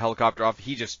lift the helicopter off.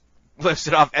 He just lifts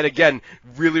it off, and again,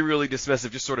 really, really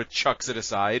dismissive, just sort of chucks it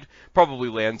aside. Probably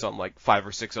lands on like 5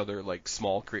 or 6 other like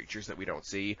small creatures that we don't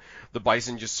see. The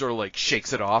bison just sort of like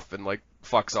shakes it off and like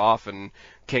fucks off, and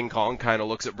King Kong kind of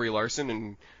looks at Brie Larson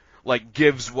and like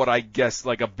gives what I guess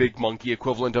like a big monkey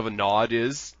equivalent of a nod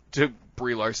is to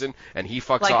Brie Larson, and he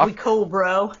fucks Like, off. we cool,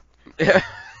 bro.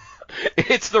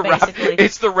 It's the Basically.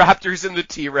 it's the raptors and the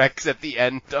T-Rex at the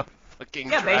end of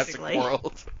fucking Yeah, Jurassic basically.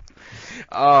 World.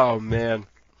 Oh man.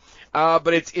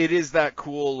 But it is that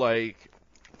cool, like,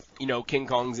 you know, King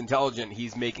Kong's intelligent.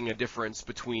 He's making a difference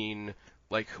between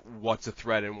like what's a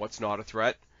threat and what's not a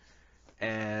threat.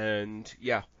 And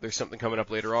yeah, there's something coming up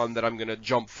later on that I'm gonna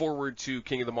jump forward to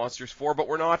King of the Monsters for, but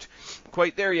we're not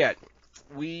quite there yet.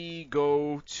 We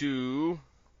go to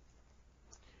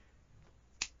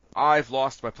I've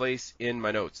lost my place in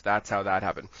my notes. That's how that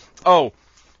happened. Oh,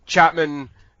 Chapman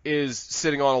is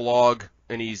sitting on a log,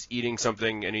 and he's eating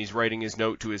something, and he's writing his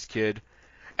note to his kid.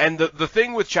 And the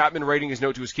thing with Chapman writing his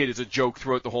note to his kid is a joke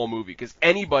throughout the whole movie, because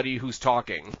anybody who's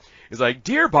talking is like,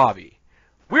 "Dear Bobby,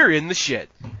 we're in the shit."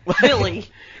 Billy.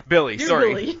 Billy, Dear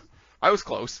sorry. Billy. I was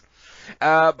close.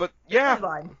 But yeah.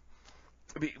 Fine.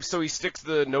 So he sticks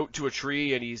the note to a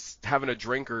tree, and he's having a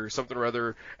drink or something or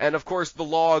other. And of course, the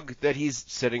log that he's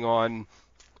sitting on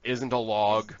isn't a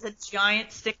log. It's a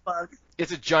giant stick bug.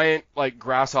 It's a giant, like,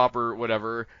 grasshopper,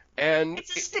 whatever. And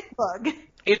It's a stick bug.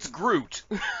 it's Groot.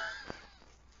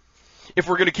 If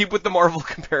we're going to keep with the Marvel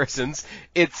comparisons,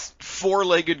 it's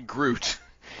 4-legged Groot.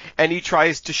 And he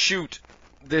tries to shoot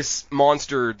this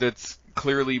monster that's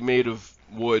clearly made of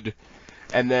wood.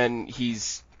 And then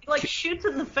he's... He like shoots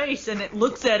in the face, and it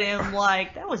looks at him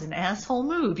like, that was an asshole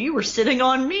move. You were sitting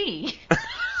on me.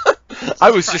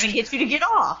 I was Trying to get you to get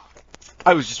off.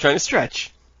 just trying to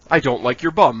stretch. I don't like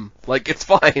your bum. Like, it's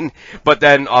fine. But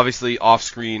then, obviously,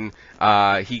 off-screen,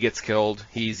 he gets killed.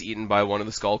 He's eaten by one of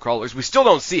the skull crawlers. We still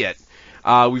don't see it.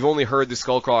 We've only heard the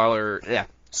skull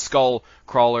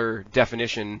crawler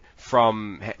definition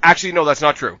from... Actually, no, that's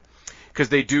not true. Because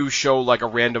they do show, like, a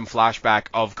random flashback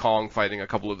of Kong fighting a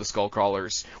couple of the skull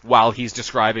crawlers while he's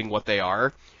describing what they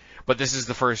are. But this is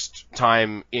the first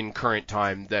time in current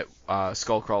time that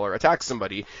Skullcrawler attacks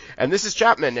somebody. And this is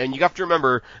Chapman. And you have to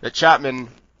remember that Chapman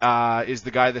is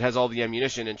the guy that has all the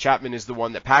ammunition. And Chapman is the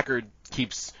one that Packard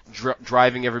keeps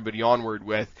driving everybody onward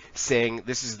with, saying,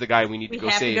 this is the guy we need to go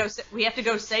save. We have to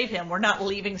go save him. We're not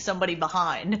leaving somebody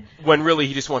behind. When really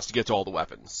he just wants to get to all the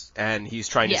weapons. And he's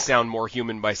trying to Yeah. sound more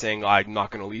human by saying, I'm not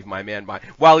going to leave my man behind.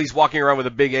 While he's walking around with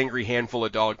a big angry handful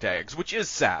of dog tags, which is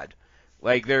sad.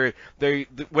 Like,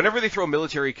 whenever they throw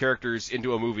military characters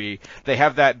into a movie, they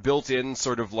have that built-in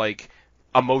sort of, like,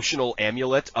 emotional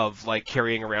amulet of, like,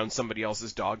 carrying around somebody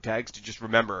else's dog tags to just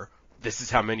remember, this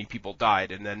is how many people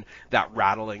died, and then that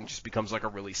rattling just becomes, like, a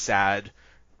really sad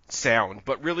sound.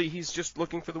 But really, he's just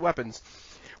looking for the weapons.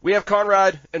 We have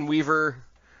Conrad and Weaver,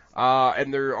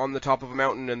 and they're on the top of a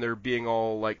mountain, and they're being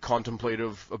all, like,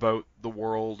 contemplative about the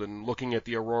world and looking at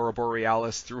the Aurora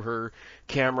Borealis through her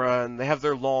camera, and they have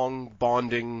their long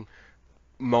bonding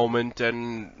moment,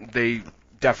 and they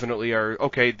definitely are,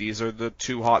 okay, these are the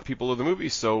two hot people of the movie,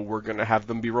 so we're going to have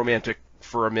them be romantic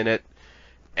for a minute,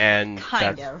 and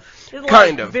Kind of. It's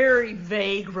kind like of. very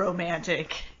vague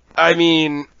romantic. I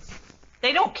mean,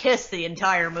 They don't kiss the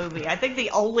entire movie. I think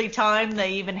the only time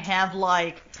they even have,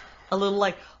 like, a little,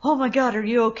 like, oh my god, are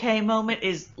you okay moment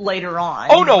is later on.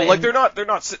 oh no, when- like they're not,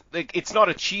 like, it's not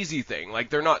a cheesy thing, like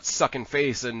they're not sucking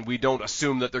face and we don't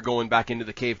assume that they're going back into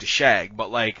the cave to shag,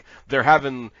 but like, they're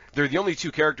the only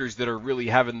two characters that are really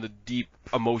having the deep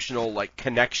emotional, like,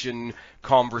 connection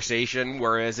conversation,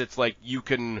 whereas it's like, you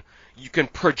can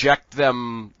project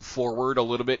them forward a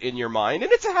little bit in your mind,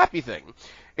 and it's a happy thing.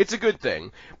 It's a good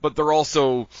thing, but they're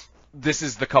also, this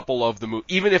is the couple of the movie.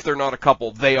 Even if they're not a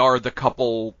couple, they are the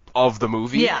couple of the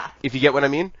movie. Yeah. If you get what I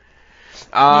mean.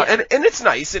 Yeah. And it's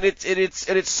nice, and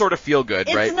it's sort of feel good,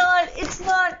 right? It's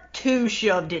not too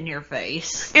shoved in your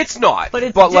face. It's not. But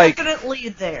it's like, definitely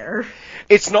there.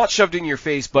 it's not shoved in your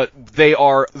face, but they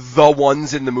are the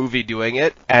ones in the movie doing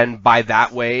it, and by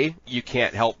that way, you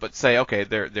can't help but say, okay,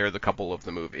 they're the couple of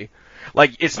the movie.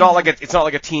 Like, it's not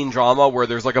like a teen drama where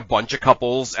there's like a bunch of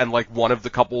couples and like one of the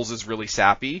couples is really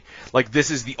sappy. Like,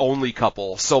 this is the only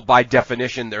couple, so by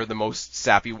definition, they're the most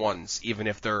sappy ones, even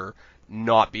if they're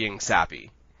not being sappy.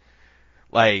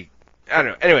 Like, I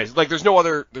don't know. Anyways, like, there's no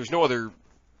other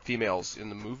females in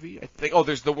the movie. I think. Oh,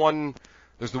 there's the one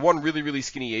really, really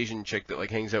skinny Asian chick that like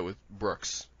hangs out with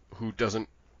Brooks, who doesn't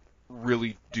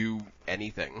really do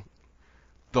anything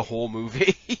the whole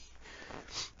movie.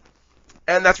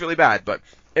 And that's really bad. But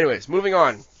anyways, moving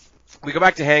on. We go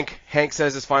back to Hank. Hank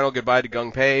says his final goodbye to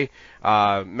Gung-Pei,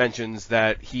 mentions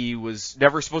that he was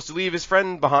never supposed to leave his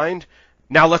friend behind.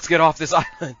 Now let's get off this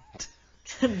island.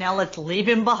 Now let's leave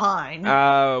him behind.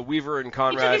 Weaver and He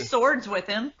Conrad. took his swords with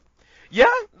him. Yeah,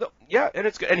 and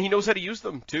it's good. And he knows how to use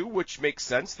them too, which makes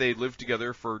sense. They lived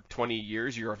together for 20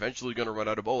 years. You're eventually going to run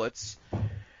out of bullets.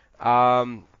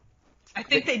 I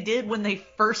think they did when they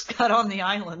first got on the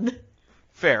island.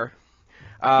 Fair.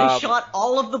 They shot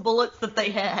all of the bullets that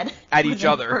they had at when each they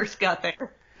other. First got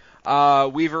there.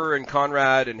 Weaver and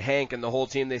Conrad and Hank and the whole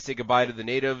team, they say goodbye to the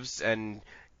natives, and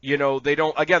you know, they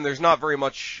don't, again, there's not very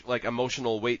much like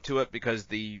emotional weight to it because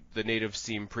the natives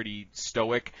seem pretty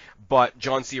stoic, but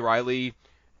John C. Reilly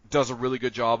does a really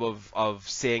good job of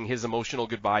saying his emotional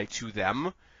goodbye to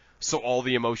them, so all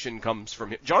the emotion comes from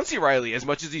him. John C. Reilly, as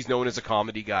much as he's known as a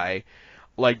comedy guy,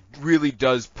 like, really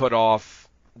does put off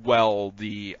well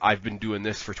the I've been doing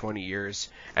this for 20 years,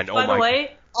 and By the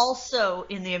way, also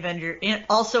in the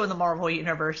also in the Marvel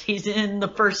Universe, he's in the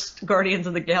first Guardians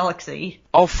of the Galaxy.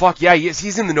 Oh fuck yeah,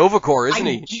 he's in the Nova Corps, isn't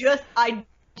he? I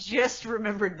just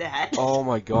remembered that. Oh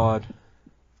my god.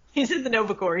 He's in the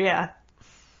Nova Corps, yeah.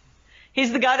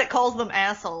 He's the guy that calls them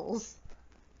assholes.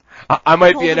 I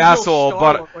might be an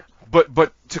asshole,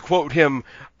 but to quote him,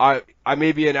 I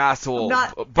may be an asshole,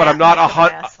 but I'm not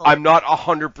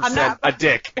 100% a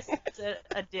dick.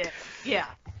 a dick, yeah.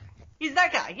 He's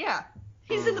that guy, yeah.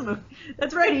 He's in the movie.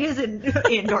 That's right, he is in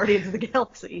Guardians of the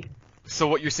Galaxy. So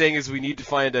what you're saying is we need to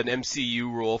find an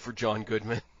MCU role for John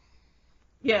Goodman.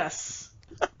 Yes.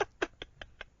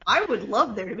 I would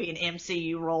love there to be an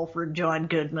MCU role for John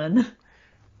Goodman.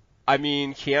 I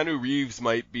mean, Keanu Reeves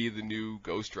might be the new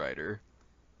Ghost Rider.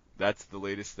 That's the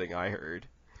latest thing I heard.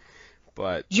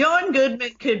 But John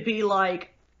Goodman could be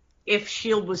like if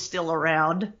S.H.I.E.L.D. was still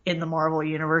around in the Marvel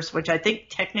Universe, which I think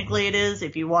technically it is.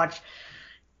 If you watch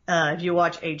Agents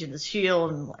of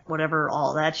S.H.I.E.L.D. and whatever,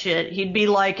 all that shit, he'd be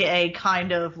like a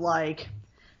kind of like,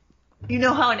 you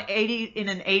know how in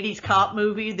an 80s cop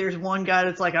movie, there's one guy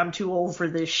that's like, I'm too old for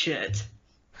this shit.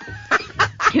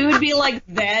 He would be like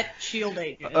that S.H.I.E.L.D.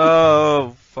 agent.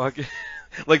 Oh, fuck.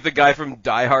 Like the guy from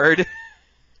Die Hard?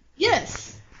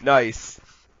 Yes. Nice.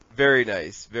 Very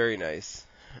nice. Very nice.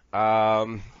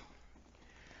 Tommy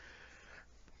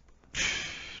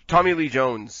Lee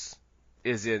Jones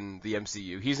is in the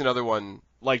MCU. He's another one,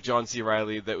 like John C.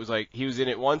 Reilly, that was like, he was in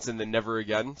it once and then never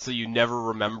again, so you never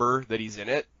remember that he's in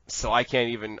it. So I can't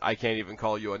even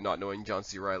call you on not knowing John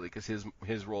C. Reilly, because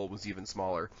his role was even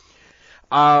smaller.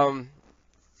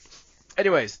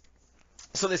 Anyways,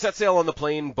 so they set sail on the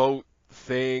plane boat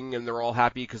thing, and they're all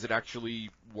happy because it actually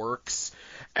works.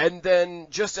 And then,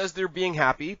 just as they're being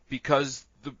happy, because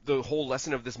the whole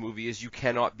lesson of this movie is you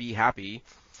cannot be happy,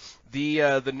 the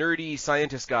nerdy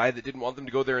scientist guy that didn't want them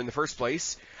to go there in the first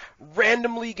place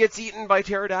randomly gets eaten by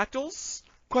pterodactyls?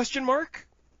 Question mark?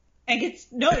 And he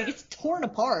gets torn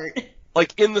apart.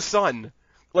 Like, in the sun.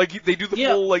 Like, they do the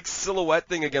full, like, silhouette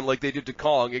thing again, like they did to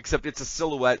Kong, except it's a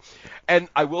silhouette. And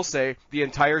I will say, the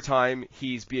entire time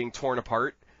he's being torn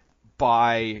apart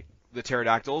by the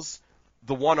pterodactyls,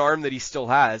 the one arm that he still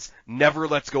has never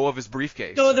lets go of his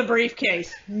briefcase. Go of the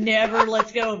briefcase. Never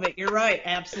lets go of it. You're right.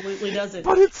 Absolutely doesn't.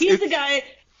 But he's the guy.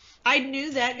 I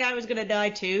knew that guy was going to die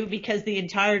too, because the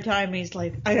entire time he's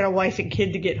like, I got a wife and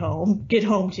kid to get home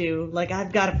to. Like,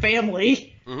 I've got a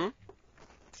family. Mm-hmm.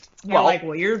 You're like,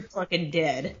 well, you're fucking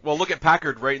dead. Well, look at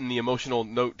Packard writing the emotional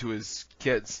note to his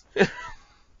kids.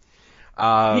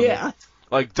 Yeah.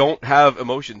 Like, don't have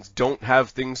emotions. Don't have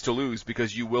things to lose,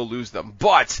 because you will lose them.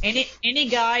 But any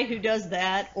guy who does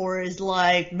that, or is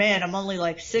like, man, I'm only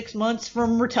like 6 months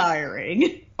from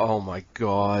retiring. Oh my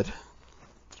god.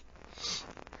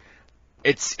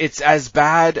 It's as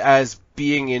bad as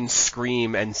being in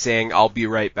Scream and saying, I'll be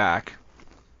right back.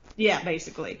 Yeah,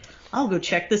 basically. I'll go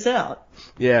check this out.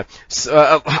 Yeah.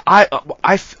 So,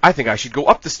 I think I should go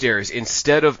up the stairs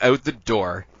instead of out the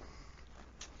door.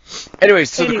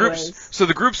 Anyways, so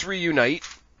the groups reunite,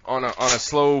 on a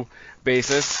slow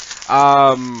basis.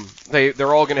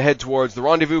 They're all going to head towards the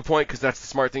rendezvous point because that's the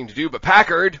smart thing to do. But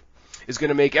Packard is going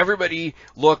to make everybody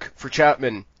look for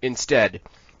Chapman instead.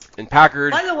 And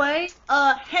Packard. By the way,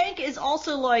 Hank is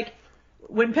also like,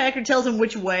 when Packard tells him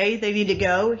which way they need to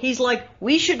go, he's like,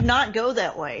 we should not go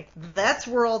that way. That's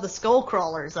where all the skull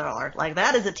crawlers are. Like,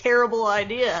 that is a terrible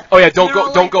idea. Oh yeah,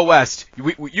 don't go west.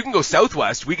 You can go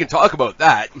southwest. We can talk about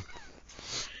that.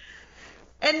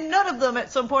 And none of them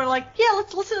at some point are like, yeah,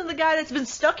 let's listen to the guy that's been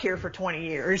stuck here for 20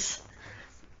 years.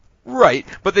 Right,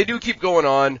 but they do keep going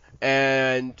on,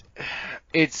 and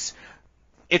it's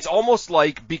almost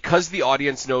like, because the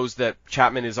audience knows that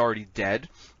Chapman is already dead,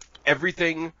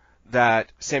 everything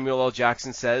that Samuel L.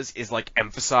 Jackson says is like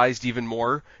emphasized even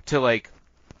more to like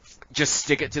just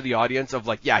stick it to the audience of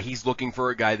like, yeah, he's looking for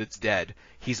a guy that's dead.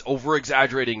 He's over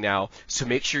exaggerating now, so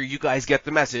make sure you guys get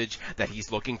the message that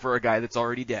he's looking for a guy that's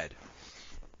already dead.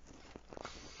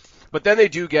 But then they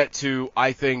do get to,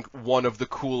 I think, one of the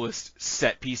coolest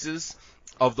set pieces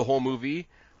of the whole movie,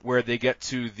 where they get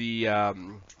to the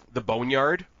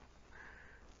boneyard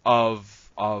of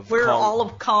where Kong. all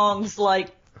of Kong's like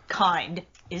kind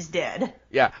is dead.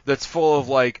 Yeah, that's full of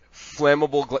like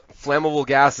flammable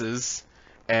gases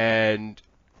and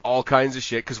all kinds of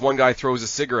shit. Because one guy throws a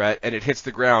cigarette and it hits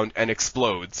the ground and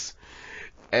explodes.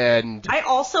 And I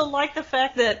also like the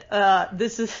fact that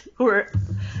this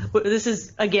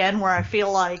is again where I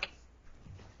feel like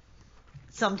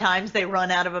sometimes they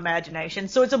run out of imagination.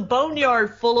 So it's a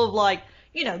boneyard full of like,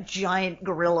 you know, giant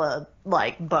gorilla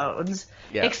like bones.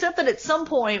 Yeah. Except that at some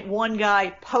point one guy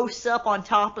posts up on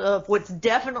top of what's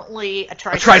definitely a a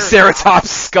Triceratops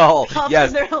skull.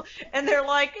 Yes. And they're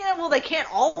like, yeah, well, they can't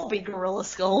all be gorilla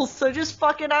skulls, so just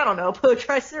fucking, I don't know, put a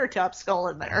Triceratops skull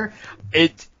in there.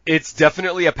 It's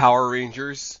definitely a Power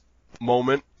Rangers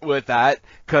moment with that,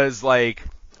 because like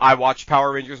I watched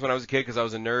Power Rangers when I was a kid because I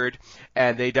was a nerd,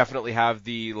 and they definitely have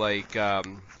the like what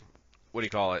do you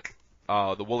call it?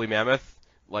 The woolly mammoth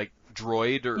like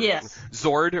droid or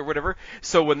Zord or whatever.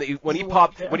 So when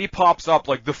he pops up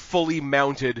like the fully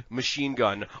mounted machine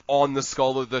gun on the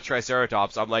skull of the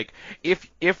Triceratops, I'm like,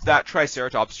 if that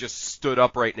Triceratops just stood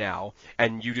up right now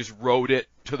and you just rode it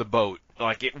to the boat,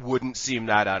 like it wouldn't seem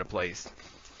that out of place.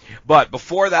 But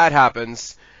before that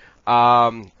happens,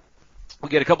 we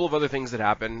get a couple of other things that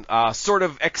happen. Sort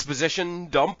of exposition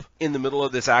dump in the middle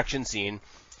of this action scene.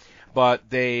 But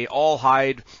they all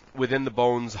hide within the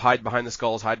bones, hide behind the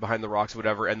skulls, hide behind the rocks,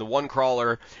 whatever. And the one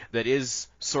crawler that is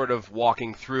sort of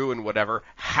walking through and whatever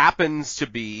happens to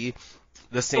be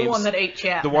the same. The one that ate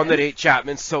Chapman. The one that ate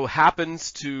Chapman. So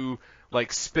happens to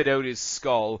like spit out his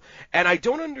skull. And I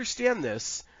don't understand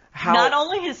this. How not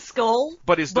only his skull,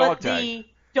 but his dog tag.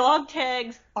 The dog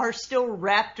tags are still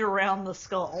wrapped around the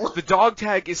skull. The dog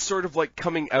tag is sort of like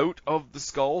coming out of the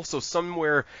skull, so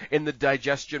somewhere in the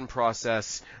digestion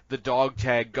process, the dog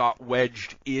tag got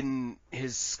wedged in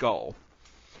his skull.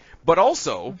 But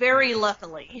also, very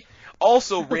luckily,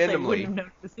 also they randomly, wouldn't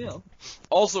have noticed him.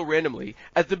 Also randomly,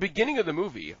 at the beginning of the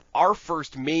movie, our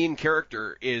first main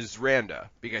character is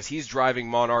Randa, because he's driving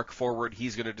Monarch forward,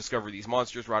 he's going to discover these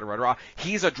monsters, rah, rah, rah.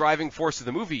 He's a driving force of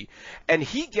the movie, and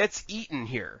he gets eaten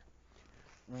here.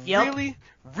 Yep. Really,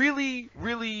 really,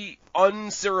 really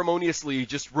unceremoniously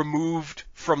just removed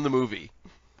from the movie.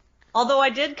 Although I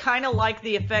did kind of like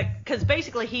the effect, because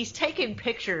basically he's taking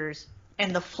pictures,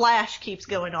 and the flash keeps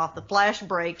going off. The flash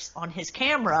breaks on his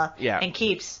camera and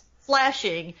keeps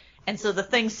flashing, and so the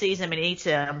thing sees him and eats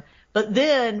him. But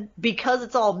then, because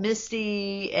it's all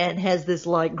misty and has this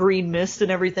like green mist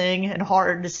and everything and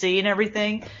hard to see and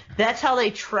everything, that's how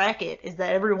they track it, is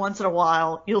that every once in a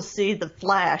while you'll see the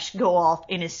flash go off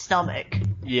in his stomach.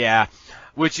 Yeah,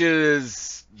 which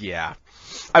is, yeah.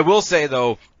 I will say,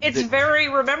 though... It's very...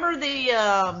 Remember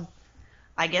the,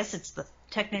 I guess it's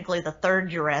technically the third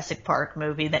Jurassic Park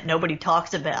movie that nobody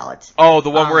talks about. Oh, the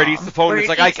one where it eats the phone. It's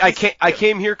like, I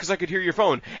came here because I could hear your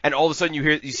phone, and all of a sudden you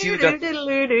see the...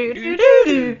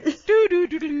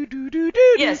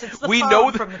 Yes, it's the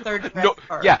phone from the third Jurassic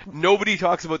Park. Yeah, nobody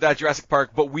talks about that Jurassic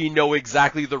Park, but we know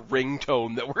exactly the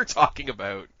ringtone that we're talking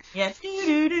about. Yes.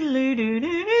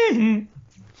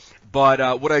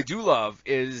 But what I do love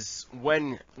is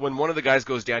when one of the guys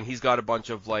goes down, he's got a bunch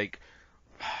of like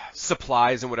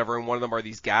supplies and whatever, and one of them are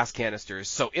these gas canisters.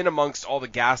 So in amongst all the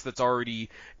gas that's already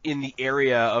in the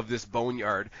area of this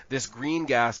boneyard, this green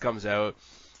gas comes out,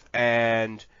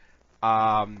 and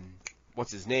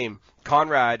what's his name?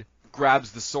 Conrad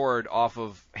grabs the sword off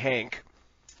of Hank,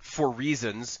 for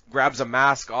reasons, grabs a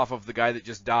mask off of the guy that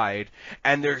just died,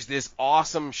 and there's this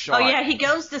awesome shot. Oh yeah, he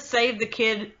goes to save the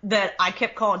kid that I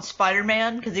kept calling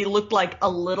Spider-Man because he looked like a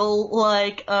little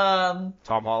like Tom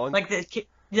Holland? like the kid,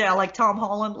 yeah, like Tom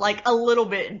Holland, like a little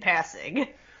bit in passing.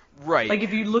 Right. Like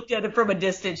if you looked at it from a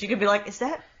distance, you could be like, is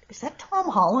that Tom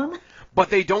Holland? But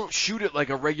they don't shoot it like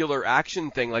a regular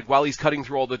action thing, like while he's cutting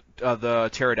through all the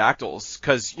pterodactyls,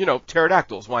 because, you know,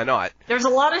 pterodactyls, why not? There's a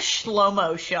lot of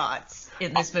slow-mo shots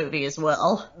in this movie as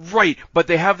well. Right, but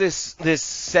they have this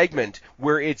segment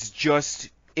where it's just,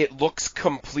 it looks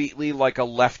completely like a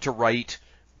left to right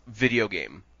video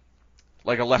game.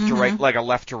 Like a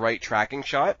left to right tracking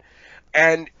shot.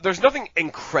 And there's nothing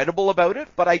incredible about it,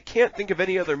 but I can't think of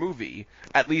any other movie,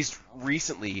 at least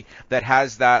recently, that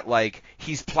has that, like,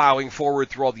 he's plowing forward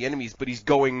through all the enemies, but he's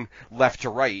going left to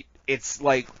right. It's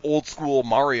like old school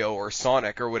Mario or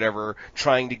Sonic or whatever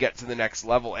trying to get to the next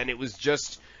level, and it was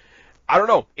just, I don't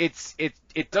know,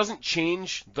 it doesn't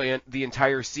change the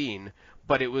entire scene,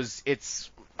 but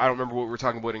it's I don't remember what we were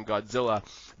talking about in Godzilla,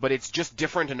 but it's just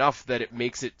different enough that it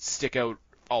makes it stick out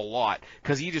a lot,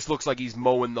 because he just looks like he's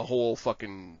mowing the whole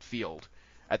fucking field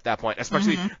at that point,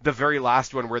 especially the very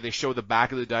last one where they show the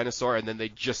back of the dinosaur and then they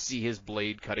just see his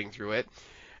blade cutting through it,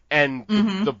 and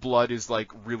the blood is like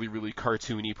really, really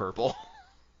cartoony purple.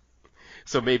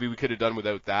 So maybe we could have done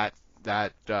without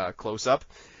that close-up,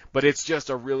 but it's just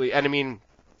a really, and I mean,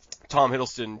 Tom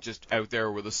Hiddleston just out there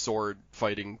with a sword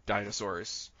fighting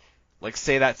dinosaurs. Like,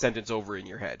 say that sentence over in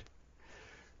your head.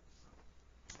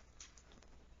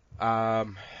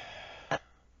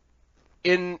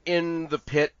 In the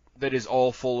pit that is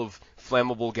all full of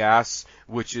flammable gas,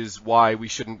 which is why we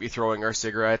shouldn't be throwing our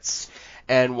cigarettes,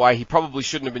 and why he probably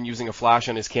shouldn't have been using a flash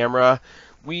on his camera,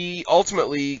 we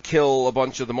ultimately kill a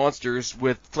bunch of the monsters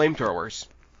with flamethrowers.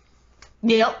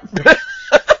 Yep.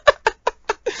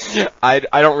 I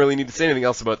don't really need to say anything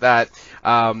else about that.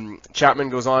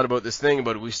 Chapman goes on about this thing,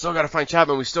 but we still gotta find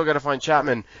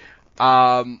Chapman,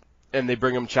 and they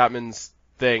bring him Chapman's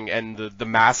thing, and the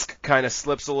mask kind of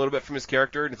slips a little bit from his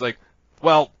character, and it's like,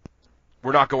 well,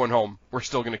 we're not going home. We're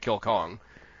still going to kill Kong.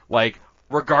 Like,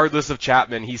 regardless of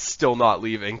Chapman, he's still not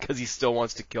leaving, because he still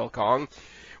wants to kill Kong,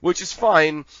 which is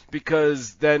fine,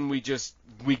 because then we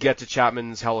get to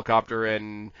Chapman's helicopter,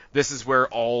 and this is where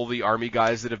all the army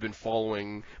guys that have been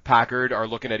following Packard are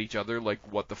looking at each other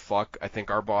like, what the fuck? I think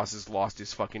our boss has lost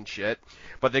his fucking shit.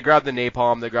 But they grab the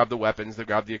napalm, they grab the weapons, they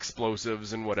grab the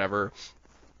explosives and whatever.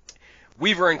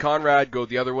 Weaver and Conrad go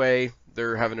the other way.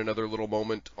 They're having another little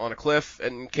moment on a cliff,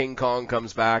 and King Kong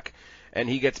comes back, and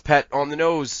he gets pet on the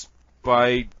nose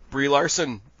by Brie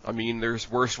Larson. I mean, there's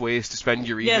worse ways to spend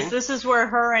your evening. Yes, this is where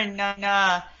her and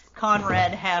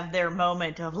Conrad have their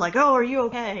moment of like, oh, are you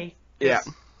okay? Yeah.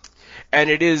 And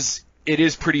it is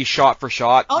pretty shot for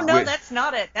shot. Oh, no, that's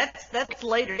not it. That's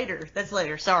later. That's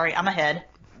later. Sorry, I'm ahead.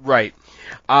 Right.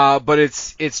 But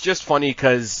it's just funny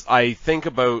because I think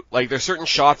about, like, there's certain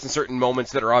shots and certain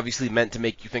moments that are obviously meant to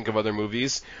make you think of other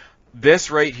movies.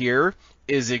 This right here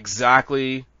is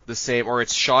exactly the same, or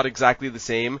it's shot exactly the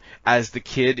same as the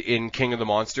kid in King of the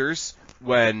Monsters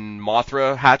when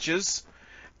Mothra hatches,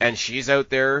 and she's out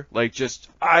there, like, just,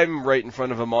 I'm right in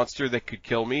front of a monster that could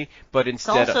kill me, but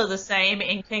instead... It's also the same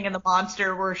in King of the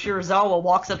Monster where Shirazawa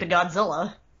walks up to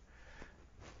Godzilla.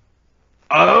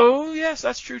 Oh, yes,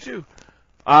 that's true, too.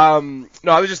 No,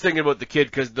 I was just thinking about the kid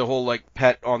because the whole, like,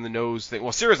 pet on the nose thing.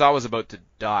 Well, Shirazawa's about to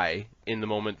die in the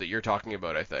moment that you're talking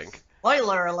about, I think.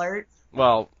 Spoiler alert.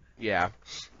 Well, yeah.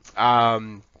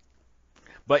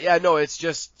 But, yeah, no, it's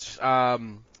just,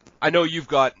 I know you've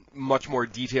got much more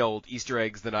detailed Easter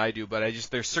eggs than I do, but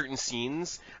there's certain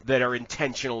scenes that are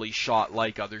intentionally shot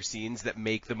like other scenes that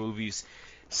make the movies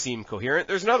seem coherent.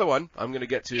 There's another one I'm going to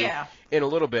get to in a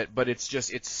little bit, but it's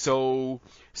so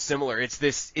similar. It's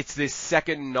this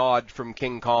second nod from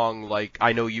King Kong, like,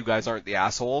 I know you guys aren't the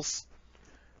assholes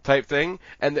type thing,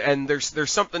 and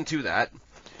there's something to that.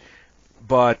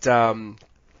 But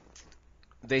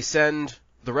they send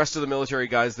the rest of the military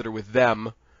guys that are with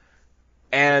them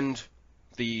and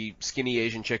the skinny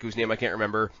Asian chick whose name I can't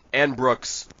remember, and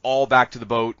Brooks, all back to the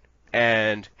boat,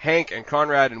 and Hank and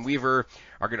Conrad and Weaver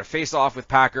are going to face off with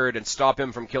Packard and stop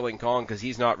him from killing Kong because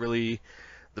he's not really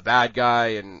the bad guy,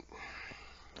 and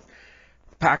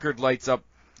Packard lights up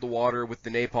the water with the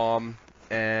napalm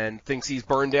and thinks he's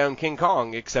burned down King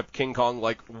Kong, except King Kong,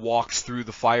 like, walks through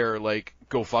the fire like,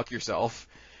 go fuck yourself.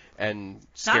 And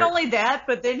not only that,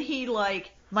 but then he,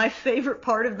 like, my favorite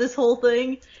part of this whole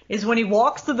thing is when he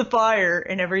walks through the fire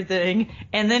and everything,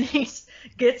 and then he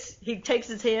takes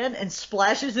his hand and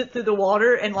splashes it through the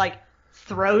water and, like,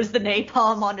 throws the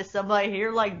napalm onto somebody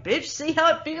here, like, bitch, see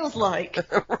how it feels like.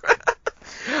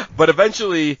 But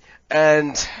eventually,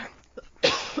 and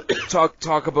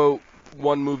talk about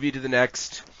one movie to the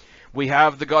next, we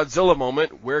have the Godzilla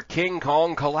moment where King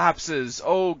Kong collapses.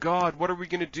 Oh God, what are we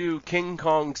gonna do? King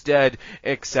Kong's dead,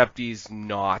 except he's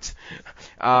not.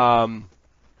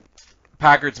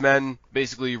 Packard's men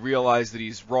basically realize that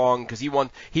he's wrong because he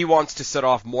wants to set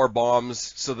off more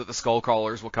bombs so that the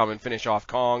Skullcrawlers will come and finish off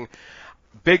Kong.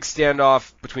 Big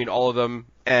standoff between all of them,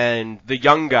 and the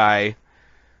young guy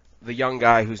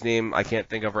whose name I can't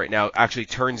think of right now actually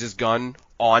turns his gun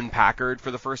on Packard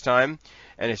for the first time,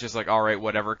 and it's just like, all right,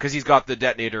 whatever, because he's got the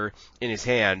detonator in his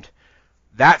hand.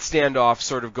 That standoff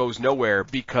sort of goes nowhere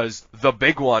because the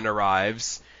big one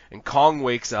arrives, and Kong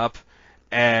wakes up,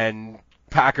 and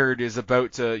Packard is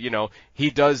about to, he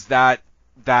does that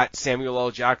Samuel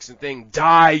L. Jackson thing,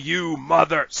 die you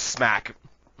mother, smack.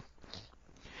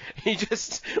 He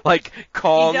just,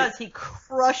 Kong... He does, he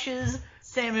crushes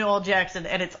Samuel L. Jackson,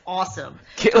 and it's awesome.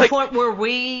 To the point where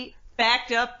we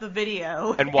backed up the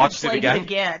video and watched it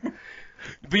again.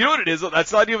 But you know what it is?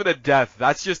 That's not even a death.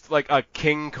 That's just a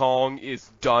King Kong is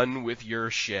done with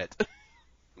your shit.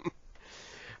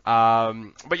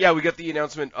 But yeah, we get the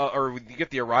announcement, or we get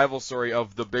the arrival,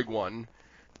 of the big one,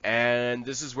 and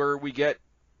this is where we get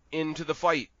into the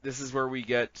fight. This is where we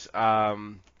get,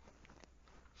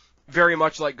 very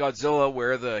much like Godzilla,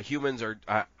 where the humans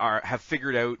have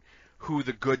figured out who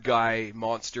the good guy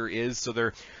monster is, so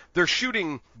they're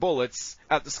shooting bullets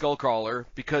at the Skullcrawler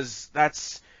because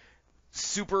that's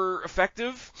super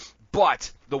effective.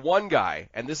 But the one guy,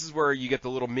 and this is where you get the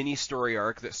little mini story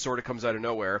arc that sort of comes out of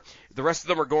nowhere. The rest of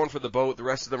them are going for the boat. The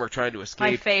rest of them are trying to escape.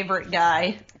 My favorite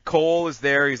guy. Cole is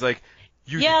there. He's like,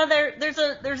 yeah. There's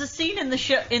a scene in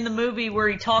the movie where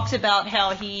he talks about how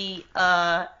he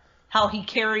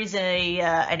carries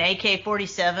an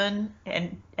AK-47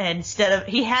 and instead of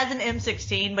he has an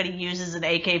M16, but he uses an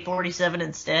AK-47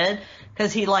 instead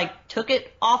because he took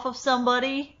it off of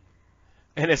somebody.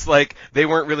 And it's like, they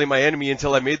weren't really my enemy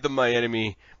until I made them my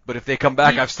enemy, but if they come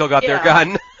back, I've still got their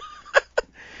gun.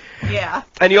 Yeah.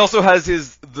 And he also has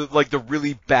the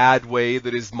really bad way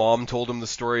that his mom told him the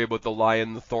story about the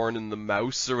lion, the thorn, and the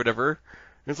mouse, or whatever.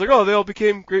 And it's like, oh, they all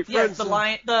became great friends.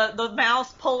 Yes, the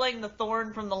mouse pulling the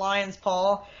thorn from the lion's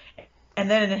paw, and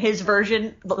then in his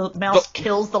version, the mouse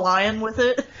kills the lion with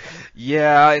it.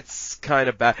 Yeah, it's kind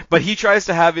of bad. But he tries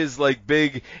to have his,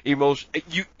 big emotion...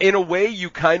 In a way, you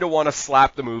kind of want to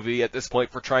slap the movie at this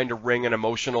point for trying to wring an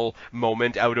emotional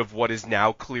moment out of what is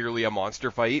now clearly a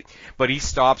monster fight. But he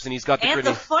stops, and he's got the... And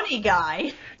the funny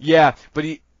guy. Yeah, but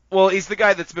he's the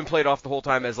guy that's been played off the whole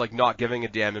time as, not giving a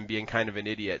damn and being kind of an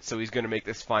idiot. So he's going to make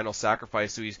this final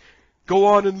sacrifice. So he's, go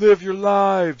on and live your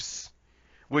lives.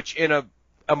 Which, in a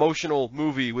emotional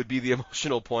movie would be the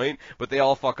emotional point, but they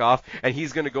all fuck off, and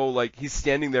he's gonna go he's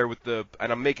standing there with and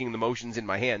I'm making the motions in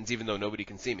my hands, even though nobody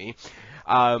can see me.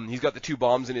 He's got the two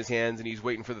bombs in his hands, and he's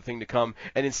waiting for the thing to come,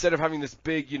 and instead of having this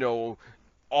big,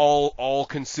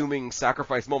 all-consuming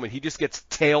sacrifice moment, he just gets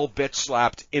tail bitch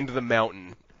slapped into the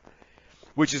mountain.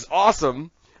 Which is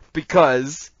awesome,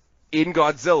 because in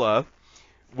Godzilla,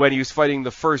 when he was fighting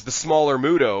the smaller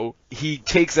Muto, he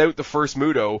takes out the first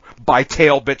Muto by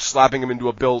tail bitch slapping him into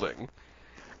a building.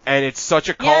 And it's such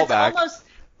a callback. Yeah,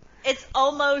 it's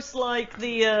almost like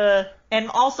and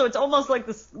also it's almost like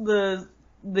the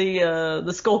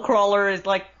Skullcrawler is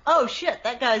like, oh shit,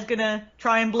 that guy's gonna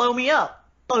try and blow me up.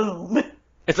 Boom.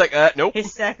 It's like, nope.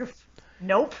 His sacrifice.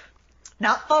 Nope.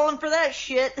 Not falling for that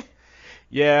shit.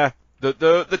 Yeah.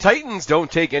 The Titans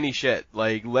don't take any shit.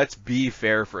 Let's be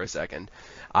fair for a second.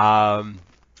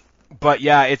 But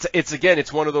yeah,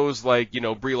 it's one of those,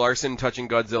 Brie Larson touching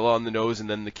Godzilla on the nose, and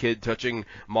then the kid touching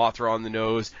Mothra on the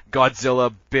nose,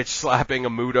 Godzilla bitch slapping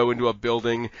a Muto into a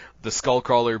building, the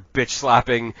Skullcrawler bitch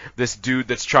slapping this dude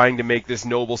that's trying to make this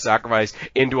noble sacrifice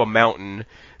into a mountain,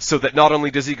 so that not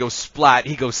only does he go splat,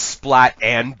 he goes splat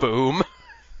and boom.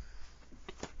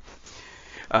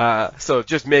 So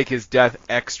just make his death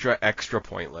extra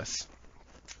pointless.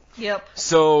 Yep.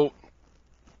 So,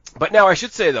 but now I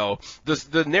should say though,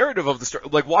 the narrative of the story,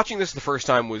 watching this the first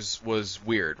time was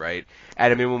weird, right?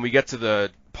 And I mean, when we get to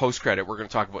the post-credit, we're going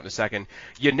to talk about in a second,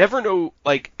 you never know,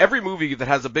 every movie that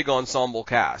has a big ensemble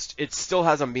cast, it still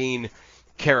has a main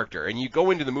character, and you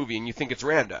go into the movie and you think it's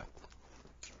Randa.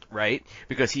 Right?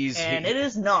 Because it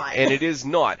is not. And it is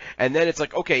not. And then it's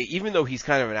like, okay, even though he's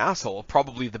kind of an asshole,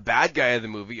 probably the bad guy of the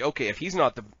movie, okay, if he's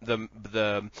not the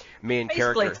main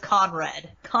character. Basically, it's Conrad.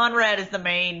 Conrad is the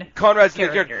main Conrad's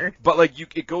character. the main character.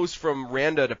 But, it goes from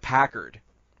Randa to Packard,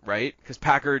 right? Because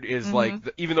Packard is,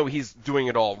 even though he's doing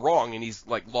it all wrong and he's,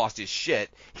 lost his shit,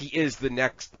 he is the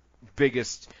next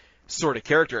biggest sort of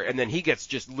character. And then he gets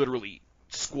just literally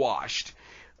squashed.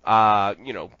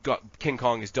 King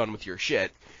Kong is done with your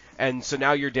shit. And so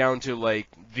now you're down to like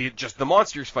just the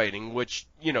monsters fighting, which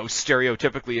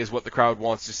stereotypically is what the crowd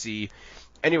wants to see.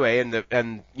 Anyway,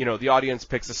 and the audience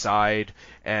picks a side,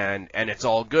 and it's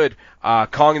all good.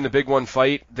 Kong and the Big One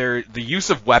fight. The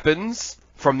use of weapons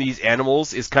from these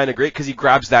animals is kind of great because he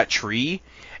grabs that tree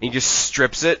and he just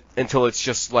strips it until it's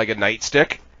just like a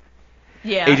nightstick.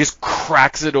 Yeah. And he just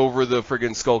cracks it over the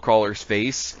friggin' Skullcrawler's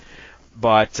face.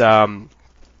 But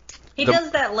he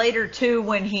does that later too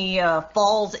when he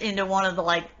falls into one of the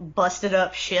like busted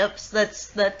up ships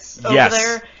that's over Yes.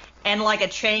 there, and like a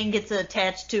chain gets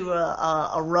attached to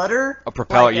a rudder, A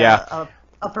propeller, like yeah.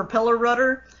 a propeller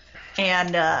rudder,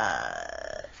 and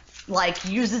like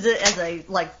uses it as a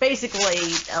like basically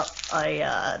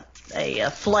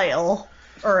a flail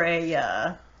or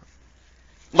a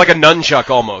like a nunchuck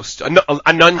almost, a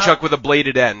nunchuck with a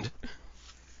bladed end.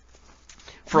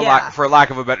 For lack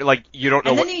of a better, like, you don't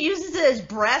know and what. then he uses it as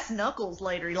brass knuckles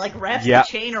later. He like wraps Yeah. the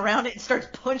chain around it and starts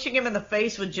punching him in the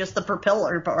face with just the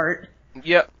propeller part.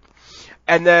 Yep.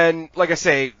 And then, like I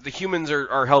say, the humans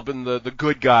are helping the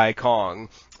good guy, Kong.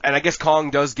 And I guess Kong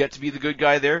does get to be the good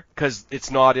guy there, because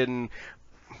it's not in...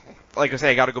 Like I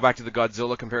say, I gotta go back to the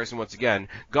Godzilla comparison once again.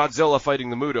 Godzilla fighting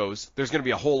the Mutos, there's gonna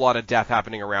be a whole lot of death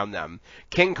happening around them.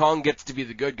 King Kong gets to be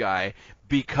the good guy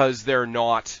because they're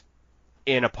not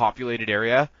in a populated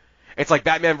area. It's like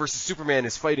Batman versus Superman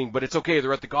is fighting, but it's okay,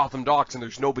 they're at the Gotham docks and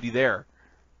there's nobody there.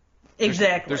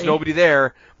 Exactly. There's nobody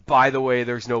there. By the way,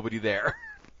 there's nobody there.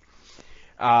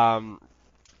 But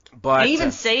He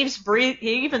even saves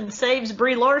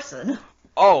Brie Larson.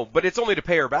 Oh, but it's only to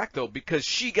pay her back, though, because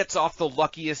she gets off the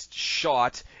luckiest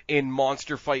shot in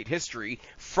monster fight history.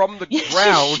 From the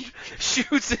ground,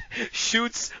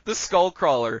 shoots the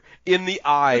Skullcrawler in the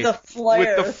eye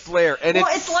with the flare, and it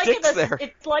sticks there.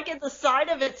 It's like in the side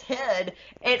of its head.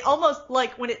 It almost,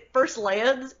 like, when it first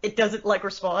lands, it doesn't, like,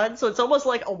 respond, so it's almost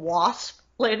like a wasp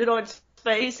landed on its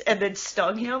face and then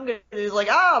stung him, and he's like,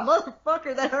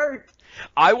 motherfucker, that hurt.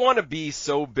 I want to be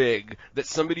so big that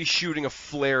somebody shooting a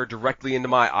flare directly into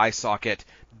my eye socket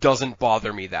doesn't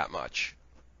bother me that much.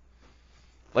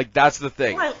 Like, that's the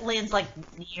thing. Well, it lands, like,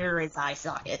 near his eye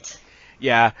socket.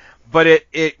 Yeah, but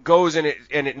it goes and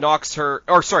it knocks her...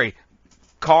 Or, sorry,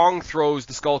 Kong throws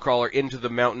the Skullcrawler into the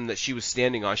mountain that she was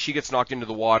standing on. She gets knocked into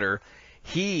the water.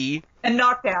 And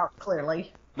knocked out,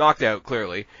 clearly.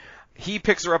 He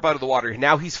picks her up out of the water.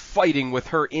 Now he's fighting with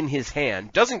her in his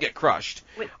hand. Doesn't get crushed,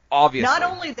 obviously. Not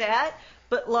only that,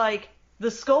 but, like, the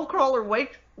Skullcrawler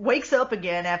wakes up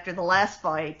again after the last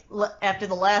fight, after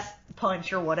the last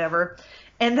punch or whatever,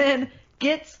 and then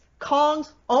gets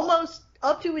Kong's almost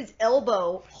up to his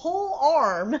elbow, whole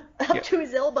arm up to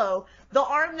his elbow, the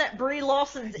arm that Brie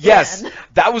Larson's in. Yes,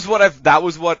 that was what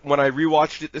when I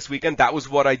rewatched it this weekend, that was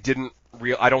what I don't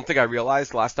think I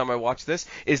realized last time I watched this,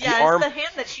 is the arm. Yeah, it's the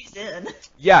hand that she's in.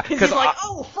 Yeah, because he's like,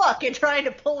 oh fuck, and trying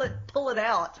to pull it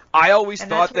out. I always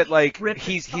thought that, like,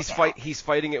 he's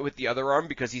fighting it with the other arm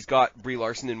because he's got Brie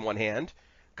Larson in one hand,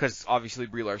 because obviously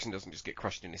Brie Larson doesn't just get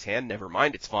crushed in his hand. Never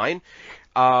mind, it's fine.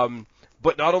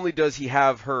 But not only does he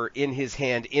have her in his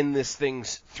hand in this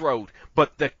thing's throat,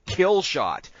 but the kill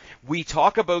shot. We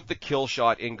talk about the kill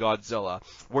shot in Godzilla,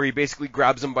 where he basically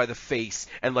grabs him by the face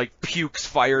and, like, pukes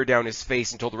fire down his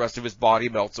face until the rest of his body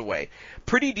melts away.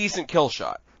 Pretty decent kill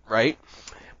shot, right?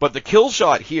 But the kill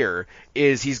shot here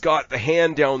is he's got the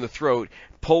hand down the throat,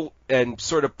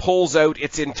 sort of pulls out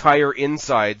its entire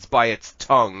insides by its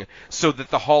tongue, so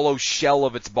that the hollow shell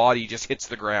of its body just hits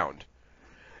the ground.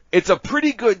 It's a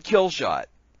pretty good kill shot.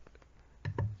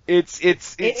 It's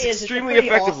extremely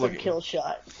effective awesome looking. Kill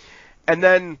shot. And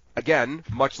then, again,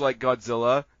 much like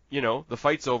Godzilla, the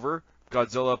fight's over,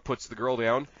 Godzilla puts the girl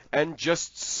down, and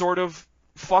just sort of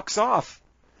fucks off.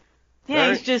 Yeah,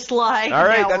 he's just like,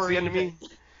 alright, that's the end of me.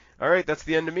 Alright, that's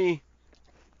the end of me.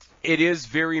 It is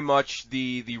very much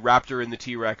the Raptor and the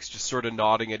T-Rex just sort of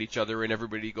nodding at each other and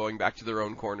everybody going back to their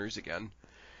own corners again.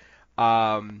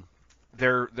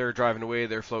 They're driving away,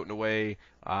 they're floating away,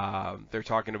 they're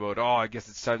talking about, I guess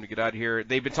it's time to get out of here.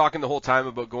 They've been talking the whole time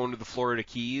about going to the Florida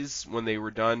Keys when they were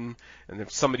done, and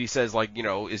if somebody says, like,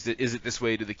 is it this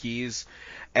way to the Keys?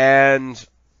 And,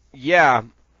 yeah,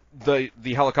 the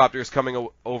helicopter is coming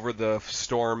over the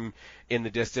storm in the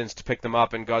distance to pick them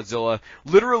up, and Godzilla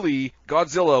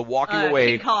walking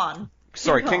away. King Kong.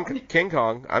 Sorry, King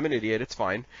Kong. I'm an idiot, it's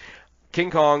fine. King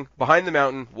Kong, behind the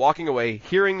mountain, walking away,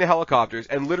 hearing the helicopters,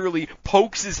 and literally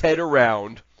pokes his head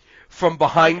around from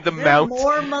behind the mountain.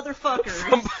 More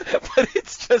motherfuckers. But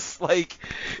it's just like,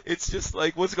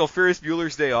 what's it called, Ferris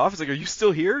Bueller's Day Off? It's like, are you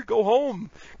still here? Go home.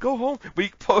 But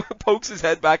he pokes his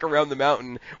head back around the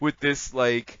mountain with this,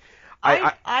 like,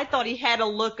 I thought he had a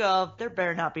look of, there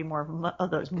better not be more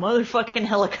of those motherfucking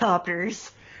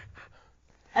helicopters.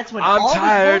 That's when all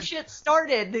this bullshit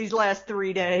started these last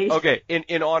 3 days. Okay,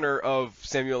 in honor of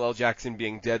Samuel L. Jackson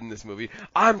being dead in this movie,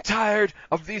 I'm tired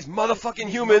of these motherfucking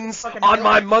humans on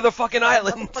my motherfucking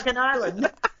island. Motherfucking island.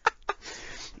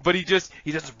 But he just.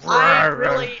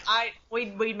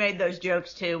 We made those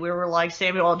jokes too. We were like,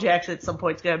 Samuel L. Jackson at some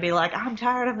point's gonna be like, I'm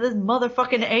tired of this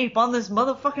motherfucking ape on this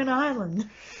motherfucking island.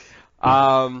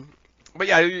 But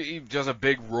yeah, he does a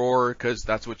big roar because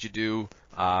that's what you do.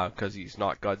 Because he's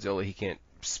not Godzilla, he can't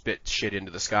spit shit into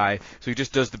the sky. So he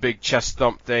just does the big chest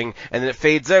thump thing, and then it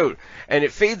fades out. And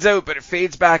it fades out, but it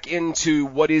fades back into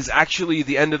what is actually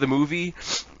the end of the movie,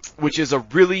 which is a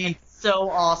really so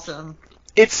awesome.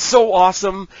 It's so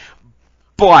awesome,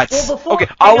 but okay,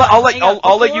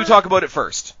 I'll let you talk about it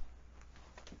first.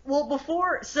 Well,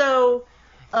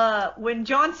 when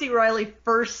John C. Reilly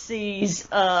first sees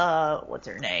what's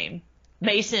her name,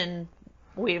 Mason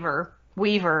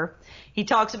Weaver, he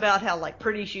talks about how like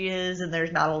pretty she is and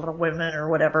there's not a lot of women or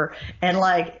whatever, and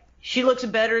like she looks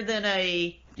better than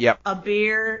a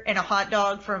beer and a hot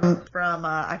dog from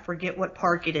I forget what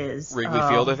park it is. Wrigley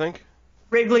Field, I think.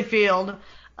 Wrigley Field.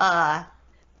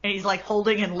 And he's like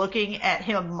holding and looking at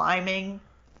him miming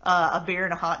a beer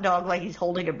and a hot dog, like he's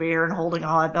holding a beer and holding a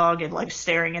hot dog and like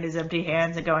staring at his empty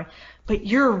hands and going, but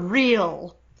you're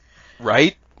real.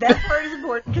 Right? That part is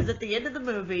important because at the end of the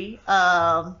movie,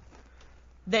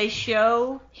 they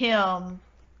show him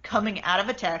coming out of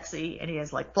a taxi and he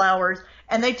has like flowers.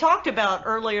 And they talked about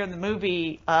earlier in the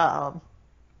movie,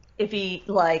 if he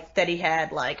like that he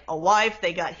had like a wife,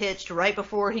 they got hitched right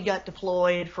before he got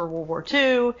deployed for World War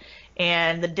II,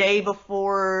 and the day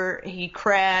before he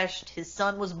crashed, his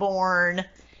son was born,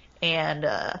 and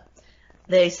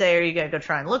they say, "Are you gonna go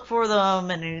try and look for them?"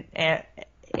 And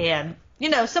you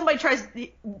know, somebody tries.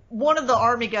 One of the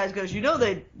army guys goes, "You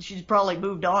know, she's probably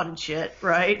moved on and shit,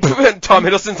 right?" Tom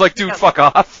Hiddleston's like, "Dude, fuck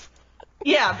off."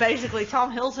 Yeah, basically,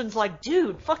 Tom Hiddleston's like,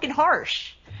 "Dude, fucking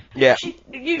harsh." Yeah.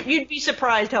 You'd be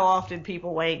surprised how often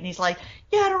people wait, and he's like,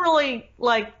 "Yeah, I don't really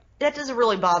like that. Doesn't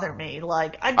really bother me.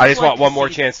 Like, I just want one more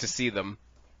chance to see them.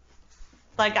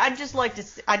 Like, I just like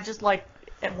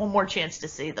one more chance to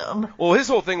see them." Well, his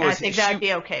whole thing was, and I think I'd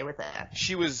be okay with that.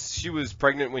 She was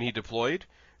pregnant when he deployed,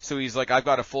 so he's like, "I've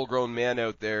got a full-grown man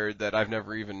out there that I've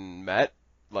never even met,"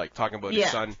 like talking about his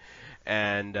son,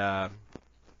 and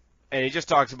he just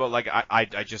talks about like,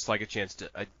 I just like a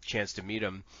chance to meet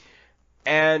him.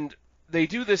 And they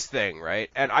do this thing, right?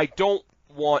 And I don't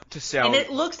want to sound... And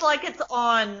it looks like it's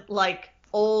on, like,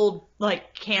 old,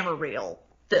 like, camera reel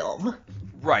film.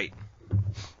 Right.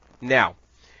 Now,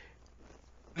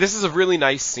 this is a really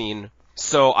nice scene,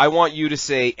 so I want you to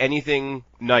say anything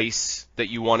nice that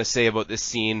you want to say about this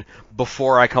scene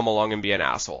before I come along and be an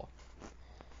asshole.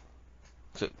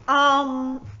 So,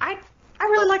 I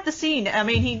really like the scene. I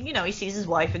mean, he sees his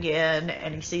wife again,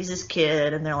 and he sees his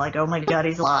kid, and they're like, "Oh my God,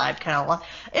 he's alive!" Kind of like,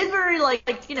 it's very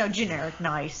like generic,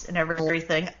 nice, and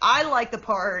everything. I like the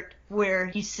part where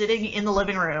he's sitting in the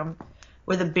living room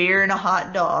with a beer and a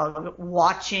hot dog,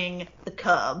 watching the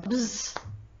Cubs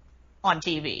on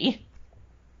TV.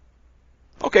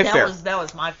 Okay, fair. That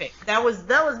was my favorite. That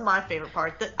was my favorite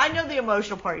part. I know the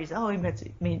emotional part. He's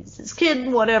he meets his kid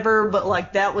and whatever, but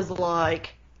like that was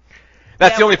like.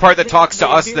 That's the only part that talks to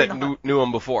us that knew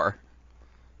him before.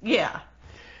 Yeah.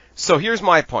 So here's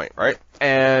my point, right?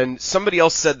 And somebody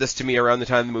else said this to me around the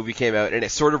time the movie came out, and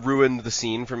it sort of ruined the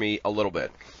scene for me a little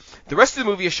bit. The rest of the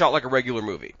movie is shot like a regular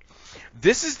movie.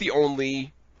 This is the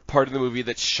only part of the movie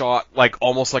that's shot like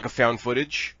almost like a found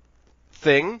footage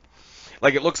thing.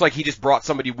 Like it looks like he just brought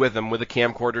somebody with him with a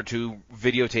camcorder to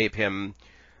videotape him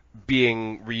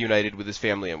being reunited with his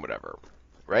family and whatever.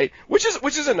 Right? Which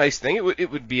is a nice thing. It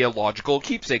would be a logical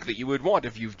keepsake that you would want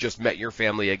if you've just met your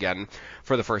family again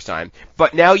for the first time.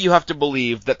 But now you have to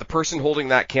believe that the person holding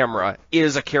that camera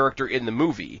is a character in the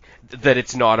movie, that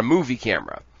it's not a movie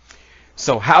camera.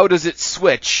 So how does it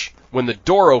switch when the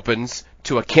door opens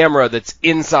to a camera that's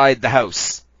inside the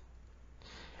house?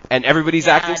 And everybody's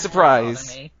acting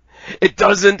surprised. It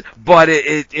doesn't, but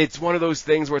it's one of those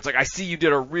things where it's like, I see you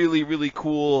did a really, really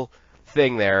cool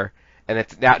thing there. And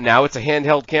now it's a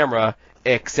handheld camera,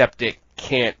 except it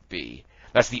can't be.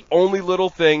 That's the only little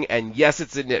thing, and yes,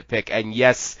 it's a nitpick, and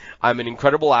yes, I'm an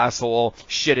incredible asshole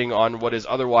shitting on what is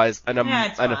otherwise an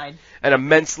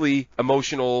immensely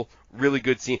emotional, really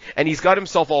good scene. And he's got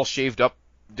himself all shaved up,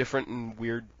 different and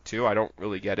weird, too. I don't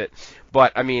really get it.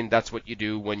 But, I mean, that's what you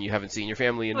do when you haven't seen your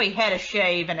family. Well, he had a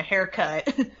shave and a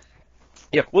haircut.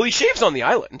 Yeah, well, he shaves on the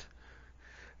island.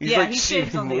 He's he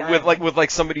shaves on the with island. with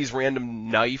somebody's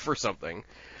random knife or something.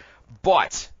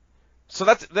 But So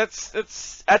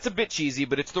that's a bit cheesy,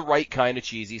 but it's the right kind of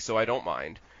cheesy, so I don't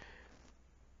mind.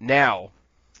 Now,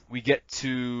 we get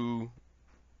to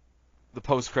the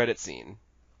post-credit scene.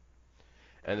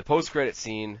 And the post-credit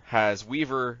scene has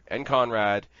Weaver and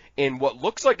Conrad in what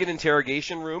looks like an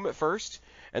interrogation room at first,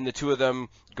 and the two of them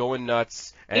going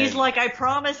nuts. And he's like, I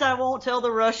promise I won't tell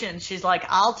the Russians. She's like,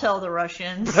 I'll tell the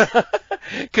Russians.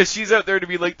 Because she's out there to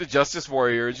be like the justice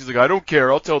warrior, and she's like, I don't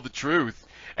care, I'll tell the truth.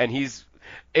 And he's...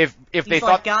 If they he's thought,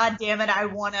 like, God damn it, I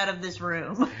want out of this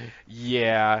room.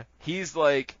 Yeah, he's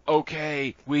like,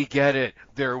 okay, we get it.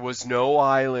 There was no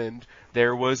island.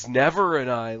 There was never an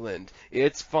island.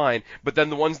 It's fine. But then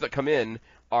the ones that come in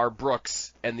are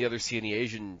Brooks and the other Sienna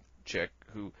Asian chick,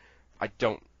 who I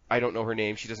don't know her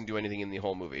name. She doesn't do anything in the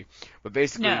whole movie. But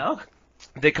basically, No.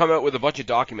 They come out with a bunch of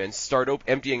documents, start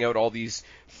emptying out all these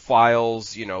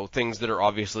files, things that are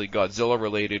obviously Godzilla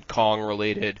related, Kong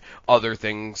related, other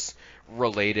things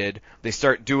related. They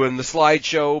start doing the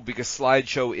slideshow because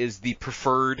slideshow is the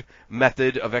preferred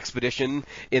method of exposition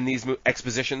in these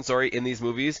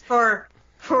movies. For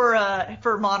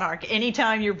Monarch,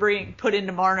 anytime you're put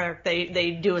into Monarch,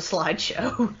 they do a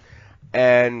slideshow.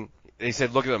 And they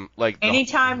said, look at them, like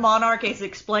anytime Monarch is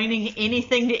explaining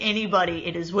anything to anybody,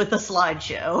 it is with a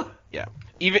slideshow. Yeah.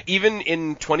 Even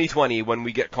in 2020, when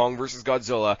we get Kong versus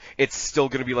Godzilla, it's still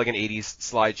going to be like an 80s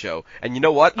slideshow. And you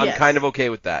know what? I'm kind of okay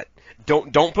with that.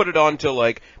 Don't put it onto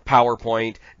like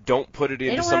PowerPoint. Don't put it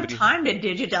into somebody. They don't have time to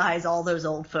digitize all those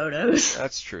old photos.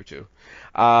 That's true too.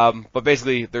 But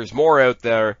basically, there's more out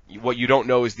there. What you don't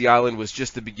know is the island was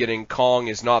just the beginning. Kong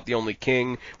is not the only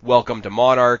king. Welcome to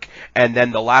Monarch. And then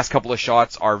the last couple of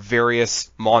shots are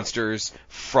various monsters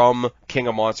from King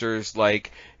of Monsters,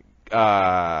 like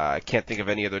I can't think of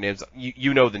any other names.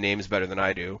 You know the names better than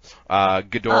I do.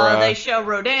 Ghidorah. They show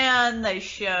Rodan. They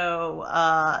show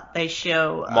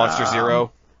Monster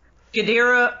Zero.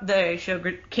 Ghidorah. They show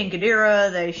King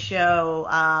Ghidorah. They show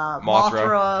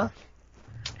Mothra.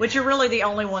 Which are really the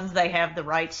only ones they have the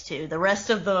rights to. The rest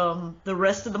of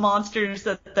the monsters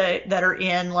that are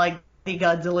in like the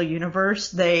Godzilla universe,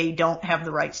 they don't have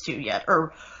the rights to yet,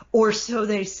 or so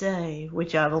they say,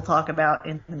 which I will talk about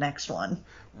in the next one.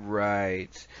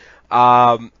 Right.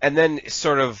 And then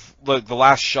sort of the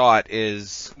last shot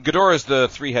is Ghidorah's the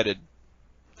three-headed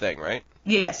thing, right?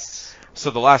 Yes.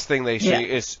 So the last thing they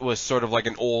see was sort of like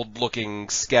an old-looking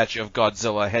sketch of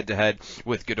Godzilla head-to-head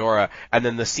with Ghidorah, and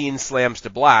then the scene slams to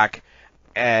black,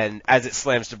 and as it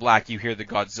slams to black, you hear the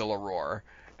Godzilla roar.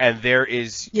 And there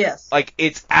is, like,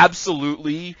 it's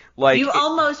absolutely, like... You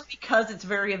almost, because it's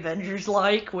very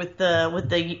Avengers-like with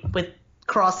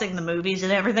crossing the movies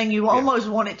and everything, you almost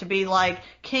want it to be like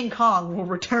King Kong will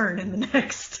return in the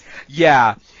next...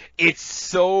 Yeah, it's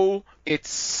so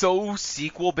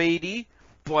sequel baity,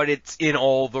 but it's in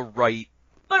all the right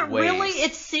But ways. Really,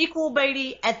 it's sequel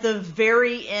baity at the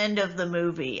very end of the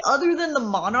movie. Other than the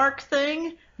Monarch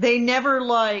thing, they never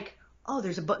like,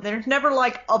 there's never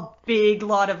like a big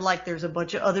lot of like, there's a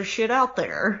bunch of other shit out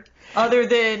there. Other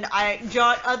than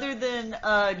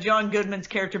John Goodman's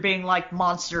character being like,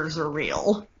 monsters are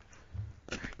real.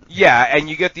 Yeah, and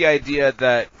you get the idea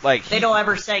that like they don't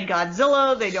ever say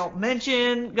Godzilla. They don't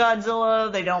mention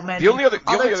Godzilla. They don't mention. The only other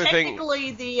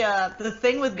technically, the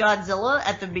thing with Godzilla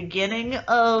at the beginning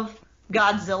of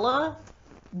Godzilla,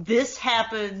 this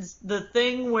happens. The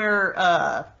thing where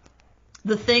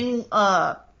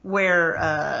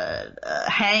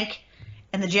Hank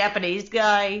and the Japanese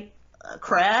guy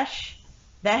crash.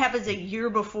 That happens a year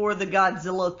before the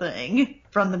Godzilla thing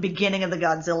from the beginning of the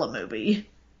Godzilla movie.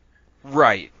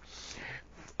 Right.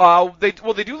 They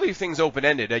do leave things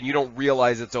open-ended, and you don't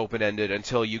realize it's open-ended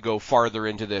until you go farther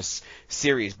into this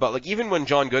series. But like even when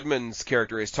John Goodman's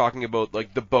character is talking about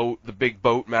like the big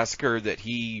boat massacre that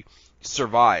he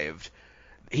survived,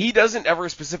 he doesn't ever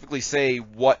specifically say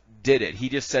what did it. He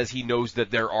just says he knows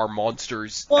that there are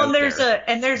monsters. Well, there's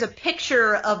a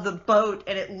picture of the boat,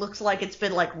 and it looks like it's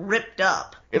been like ripped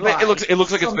up. It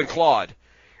looks like it's been clawed.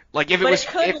 Like if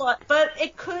but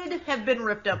it could have been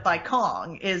ripped up by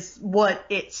Kong, is what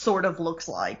it sort of looks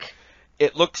like.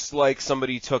 It looks like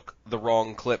somebody took the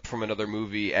wrong clip from another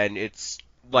movie, and it's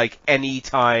like any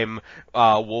time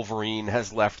Wolverine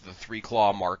has left the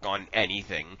 3-claw mark on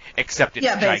anything, except it's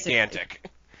gigantic.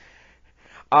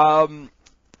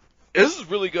 This is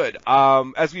really good.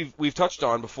 As we've touched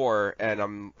on before,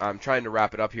 and I'm trying to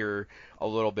wrap it up here a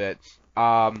little bit.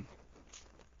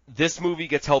 This movie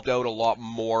gets helped out a lot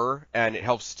more, and it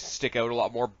helps stick out a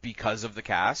lot more because of the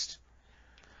cast.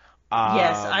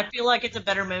 Yes, I feel like it's a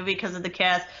better movie because of the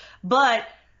cast. But,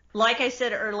 like I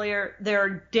said earlier,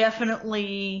 there's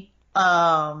definitely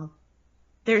some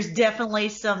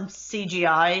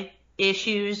CGI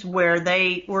issues where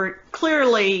they were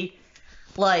clearly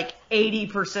like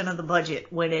 80% of the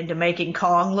budget went into making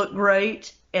Kong look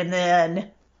great, and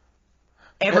then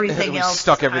everything else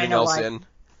stuck everything else like, in.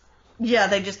 Yeah,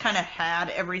 they just kind of had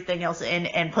everything else in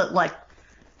and put like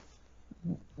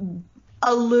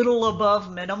a little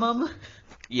above minimum.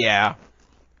 Yeah.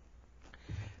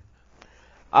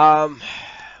 I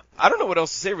don't know what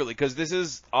else to say really, because this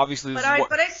is obviously. But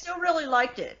I still really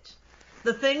liked it.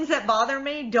 The things that bother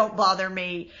me don't bother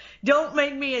me. Don't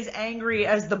make me as angry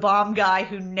as the bomb guy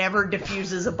who never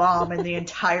defuses a bomb in the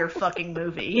entire fucking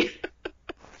movie.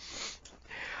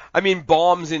 I mean,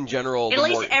 bombs in general. At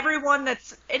least everyone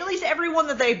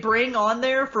that they bring on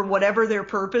there for whatever their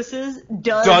purpose is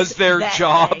does their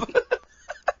job.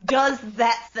 Does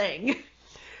that thing.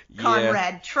 Yeah.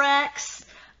 Conrad tracks.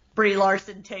 Brie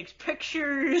Larson takes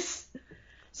pictures.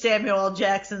 Samuel L.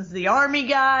 Jackson's the army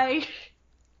guy.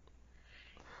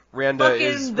 Randa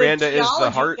is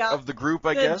the heart of the group,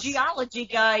 I guess. The geology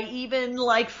guy even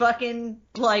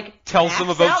tells them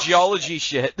about geology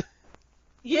shit.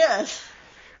 Yes.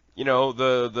 You know,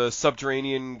 the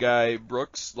subterranean guy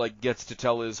Brooks gets to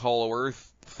tell his Hollow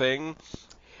Earth thing.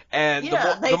 And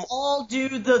they all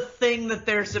do the thing that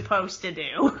they're supposed to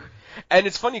do. And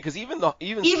it's funny because even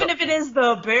if it is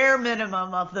the bare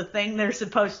minimum of the thing they're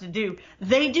supposed to do,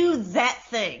 they do that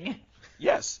thing.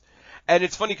 Yes. And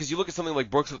it's funny because you look at something like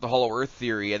Brooks with the Hollow Earth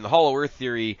theory, and the Hollow Earth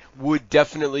theory would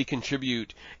definitely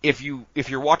contribute if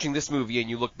you're watching this movie and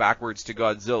you look backwards to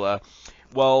Godzilla.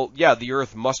 Well, yeah, the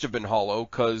Earth must have been hollow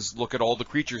because look at all the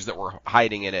creatures that were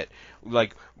hiding in it,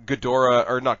 like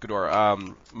Muto.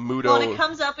 Well, and it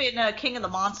comes up in King of the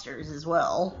Monsters as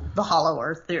well, the Hollow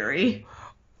Earth theory.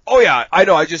 Oh yeah, I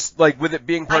know. I just with it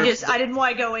being part I didn't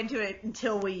want to go into it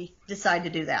until we decide to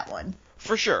do that one.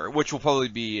 For sure, which will probably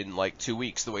be in 2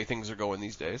 weeks, the way things are going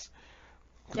these days.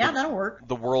 Yeah, that'll work.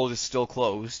 The world is still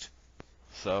closed,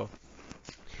 so.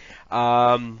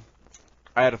 I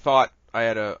had a thought. I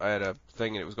had a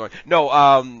thing, and it was going.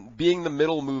 No, being the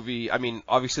middle movie. I mean,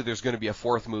 obviously there's going to be a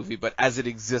fourth movie, but as it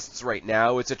exists right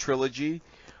now, it's a trilogy.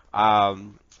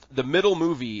 The middle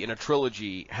movie in a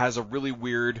trilogy has a really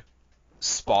weird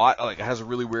spot, it has a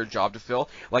really weird job to fill.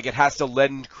 It has to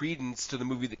lend credence to the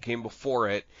movie that came before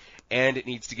it, and it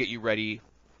needs to get you ready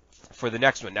for the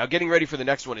next one. Now, getting ready for the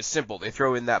next one is simple. They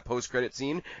throw in that post-credit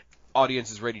scene, audience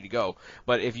is ready to go.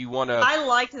 But if you want to... I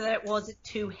liked that it wasn't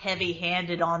too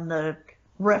heavy-handed on the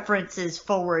references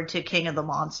forward to King of the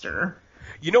Monster.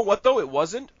 You know what, though? It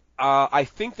wasn't. I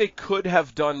think they could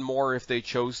have done more if they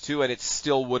chose to, and it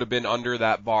still would have been under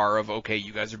that bar of, okay,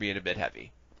 you guys are being a bit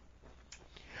heavy.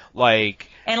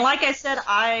 And like I said,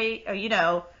 I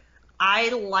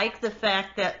like the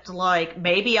fact that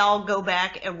maybe I'll go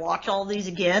back and watch all these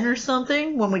again or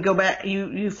something. When we go back,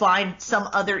 you find some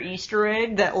other Easter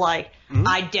egg that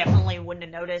I definitely wouldn't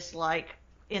have noticed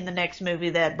in the next movie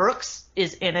that Brooks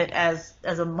is in it as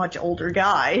a much older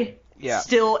guy. Yeah.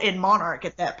 Still in Monarch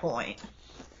at that point.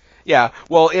 Yeah,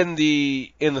 well, in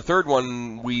the third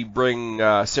one, we bring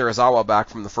Serizawa back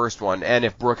from the first one, and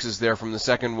if Brooks is there from the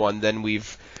second one, then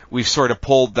we've sort of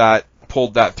pulled that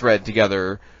thread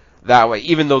together that way.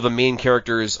 Even though the main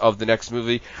characters of the next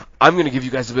movie, I'm going to give you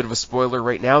guys a bit of a spoiler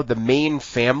right now. The main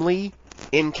family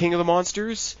in King of the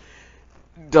Monsters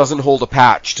doesn't hold a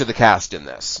patch to the cast in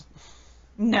this.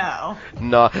 No.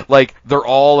 No, they're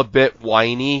all a bit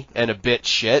whiny and a bit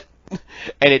shit.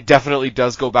 And it definitely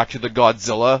does go back to the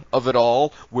Godzilla of it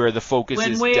all, where the focus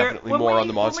is definitely more on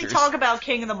the monsters. When we talk about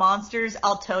King of the Monsters,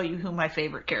 I'll tell you who my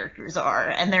favorite characters are,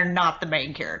 and they're not the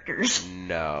main characters.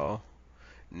 No.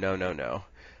 But,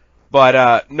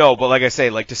 but like I say,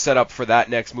 to set up for that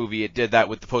next movie, it did that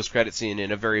with the post-credit scene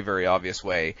in a very, very obvious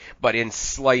way. But in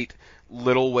slight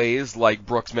little ways, like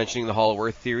Brooks mentioning the Hollow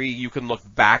Earth theory, you can look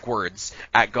backwards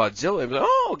at Godzilla and be like,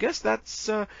 oh, I guess that's...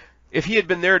 If he had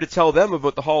been there to tell them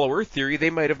about the Hollow Earth theory, they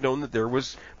might have known that there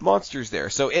was monsters there.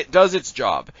 So it does its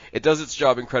job. It does its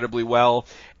job incredibly well.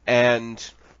 And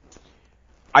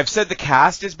I've said the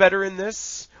cast is better in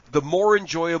this. The more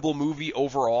enjoyable movie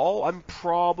overall, I'm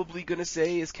probably going to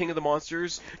say, is King of the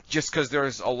Monsters, just because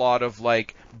there's a lot of,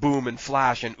 boom and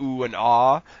flash and ooh and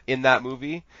ah in that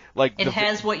movie. It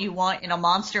has what you want in a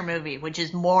monster movie, which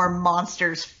is more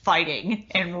monsters fighting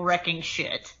and wrecking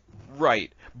shit.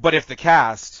 Right. But if this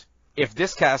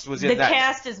cast was in that... The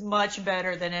cast is much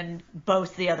better than in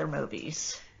both the other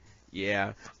movies.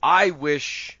 Yeah. I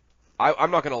wish...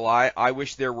 I'm not going to lie. I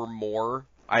wish there were more.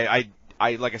 I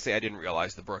like I say, I didn't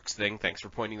realize the Brooks thing. Thanks for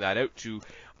pointing that out to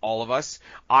all of us.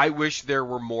 I wish there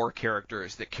were more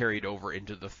characters that carried over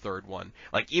into the third one.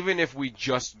 Even if we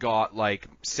just got,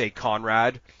 say,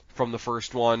 Conrad from the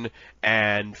first one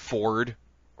and Ford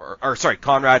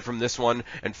Conrad from this one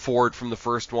and Ford from the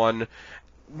first one.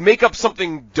 Make up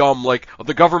something dumb like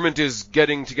the government is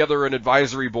getting together an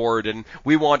advisory board and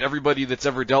we want everybody that's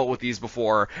ever dealt with these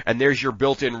before, and there's your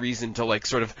built-in reason to like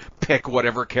sort of pick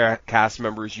whatever cast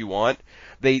members you want.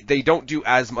 They don't do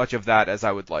as much of that as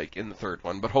I would like in the third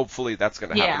one, but hopefully that's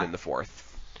going to happen in the fourth.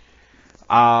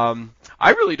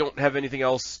 I really don't have anything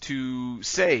else to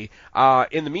say.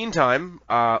 In the meantime,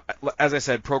 as I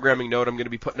said, programming note, I'm going to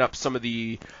be putting up some of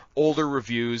the older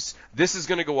reviews. This is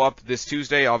going to go up this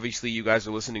Tuesday. Obviously, you guys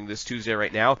are listening this Tuesday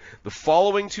right now. The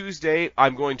following Tuesday,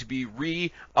 I'm going to be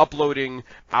re-uploading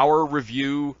our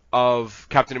review of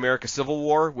Captain America Civil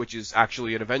War, which is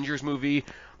actually an Avengers movie.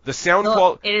 The sound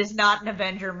quality. It is not an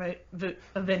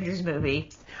Avengers movie.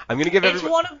 I'm gonna give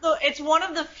everybody. It's one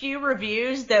of the few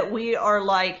reviews that we are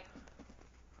like.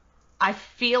 I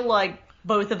feel like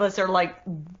both of us are like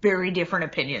very different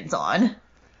opinions on.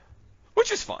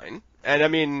 Which is fine,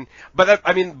 and but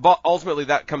ultimately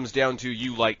that comes down to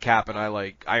you like Cap and I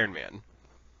like Iron Man.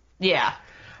 Yeah.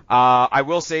 I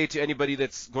will say to anybody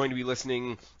that's going to be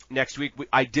listening next week,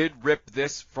 I did rip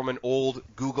this from an old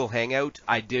Google Hangout.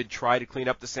 I did try to clean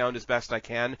up the sound as best I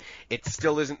can. It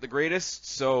still isn't the greatest,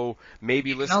 so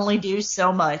maybe listen. You can only do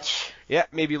so much. Yeah,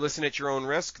 maybe listen at your own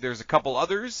risk. There's a couple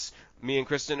others me and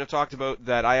Kristen have talked about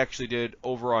that I actually did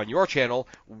over on your channel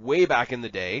way back in the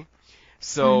day.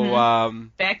 So,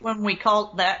 back when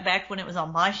it was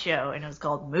on my show and it was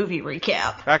called Movie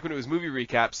Recap. Back when it was Movie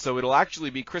Recap, so it'll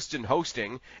actually be Kristen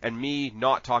hosting and me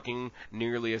not talking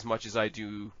nearly as much as I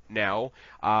do now.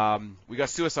 We got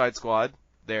Suicide Squad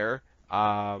there,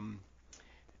 and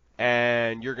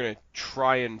you're gonna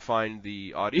try and find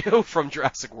the audio from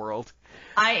Jurassic World.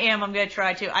 I am. I'm gonna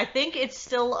try to. I think it's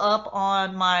still up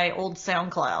on my old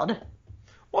SoundCloud.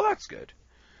 Well, that's good.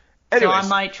 Anyways, so I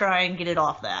might try and get it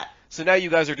off that. So now you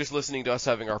guys are just listening to us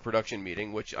having our production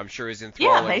meeting, which I'm sure is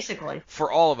enthralling. Yeah, basically.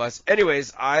 For all of us.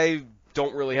 Anyways, I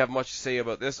don't really have much to say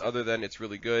about this other than it's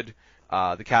really good.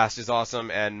 The cast is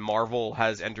awesome, and Marvel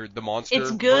has entered the monster.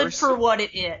 It's good for what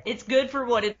it is. It's good for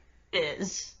what it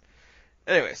is.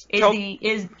 Anyways,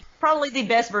 is probably the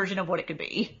best version of what it could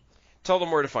be. Tell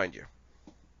them where to find you.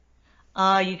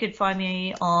 You could find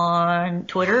me on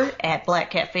Twitter at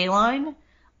BlackCatFeline.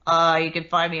 You can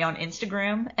find me on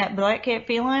Instagram at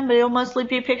BlackCatFeline, but it'll mostly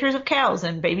be pictures of cows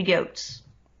and baby goats.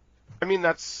 I mean,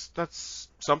 that's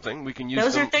something we can use.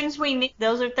 Those are things we need.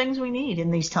 Those are things we need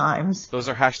in these times. Those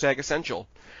are hashtag essential.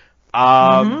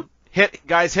 Hit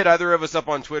either of us up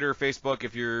on Twitter or Facebook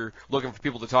if you're looking for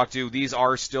people to talk to. These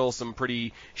are still some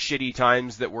pretty shitty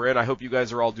times that we're in. I hope you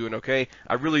guys are all doing okay.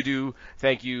 I really do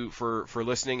thank you for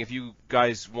listening. If you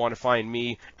guys want to find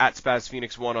me at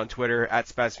SpazPhoenix1 on Twitter, at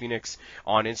SpazPhoenix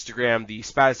on Instagram, the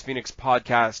Spaz Phoenix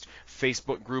Podcast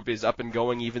Facebook group is up and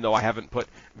going, even though I haven't put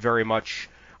very much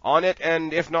on it.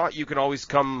 And if not, you can always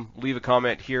come leave a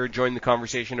comment here, join the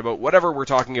conversation about whatever we're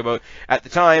talking about at the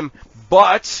time.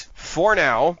 But for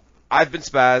now, I've been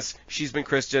Spaz, she's been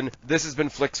Kristen, this has been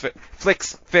Flix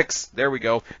Fix, there we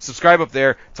go. Subscribe up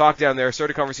there, talk down there,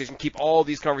 start a conversation, keep all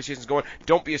these conversations going.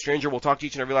 Don't be a stranger, we'll talk to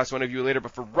each and every last one of you later,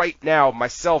 but for right now,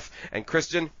 myself and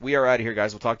Kristen, we are out of here,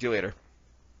 guys. We'll talk to you later.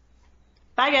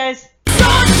 Bye, guys.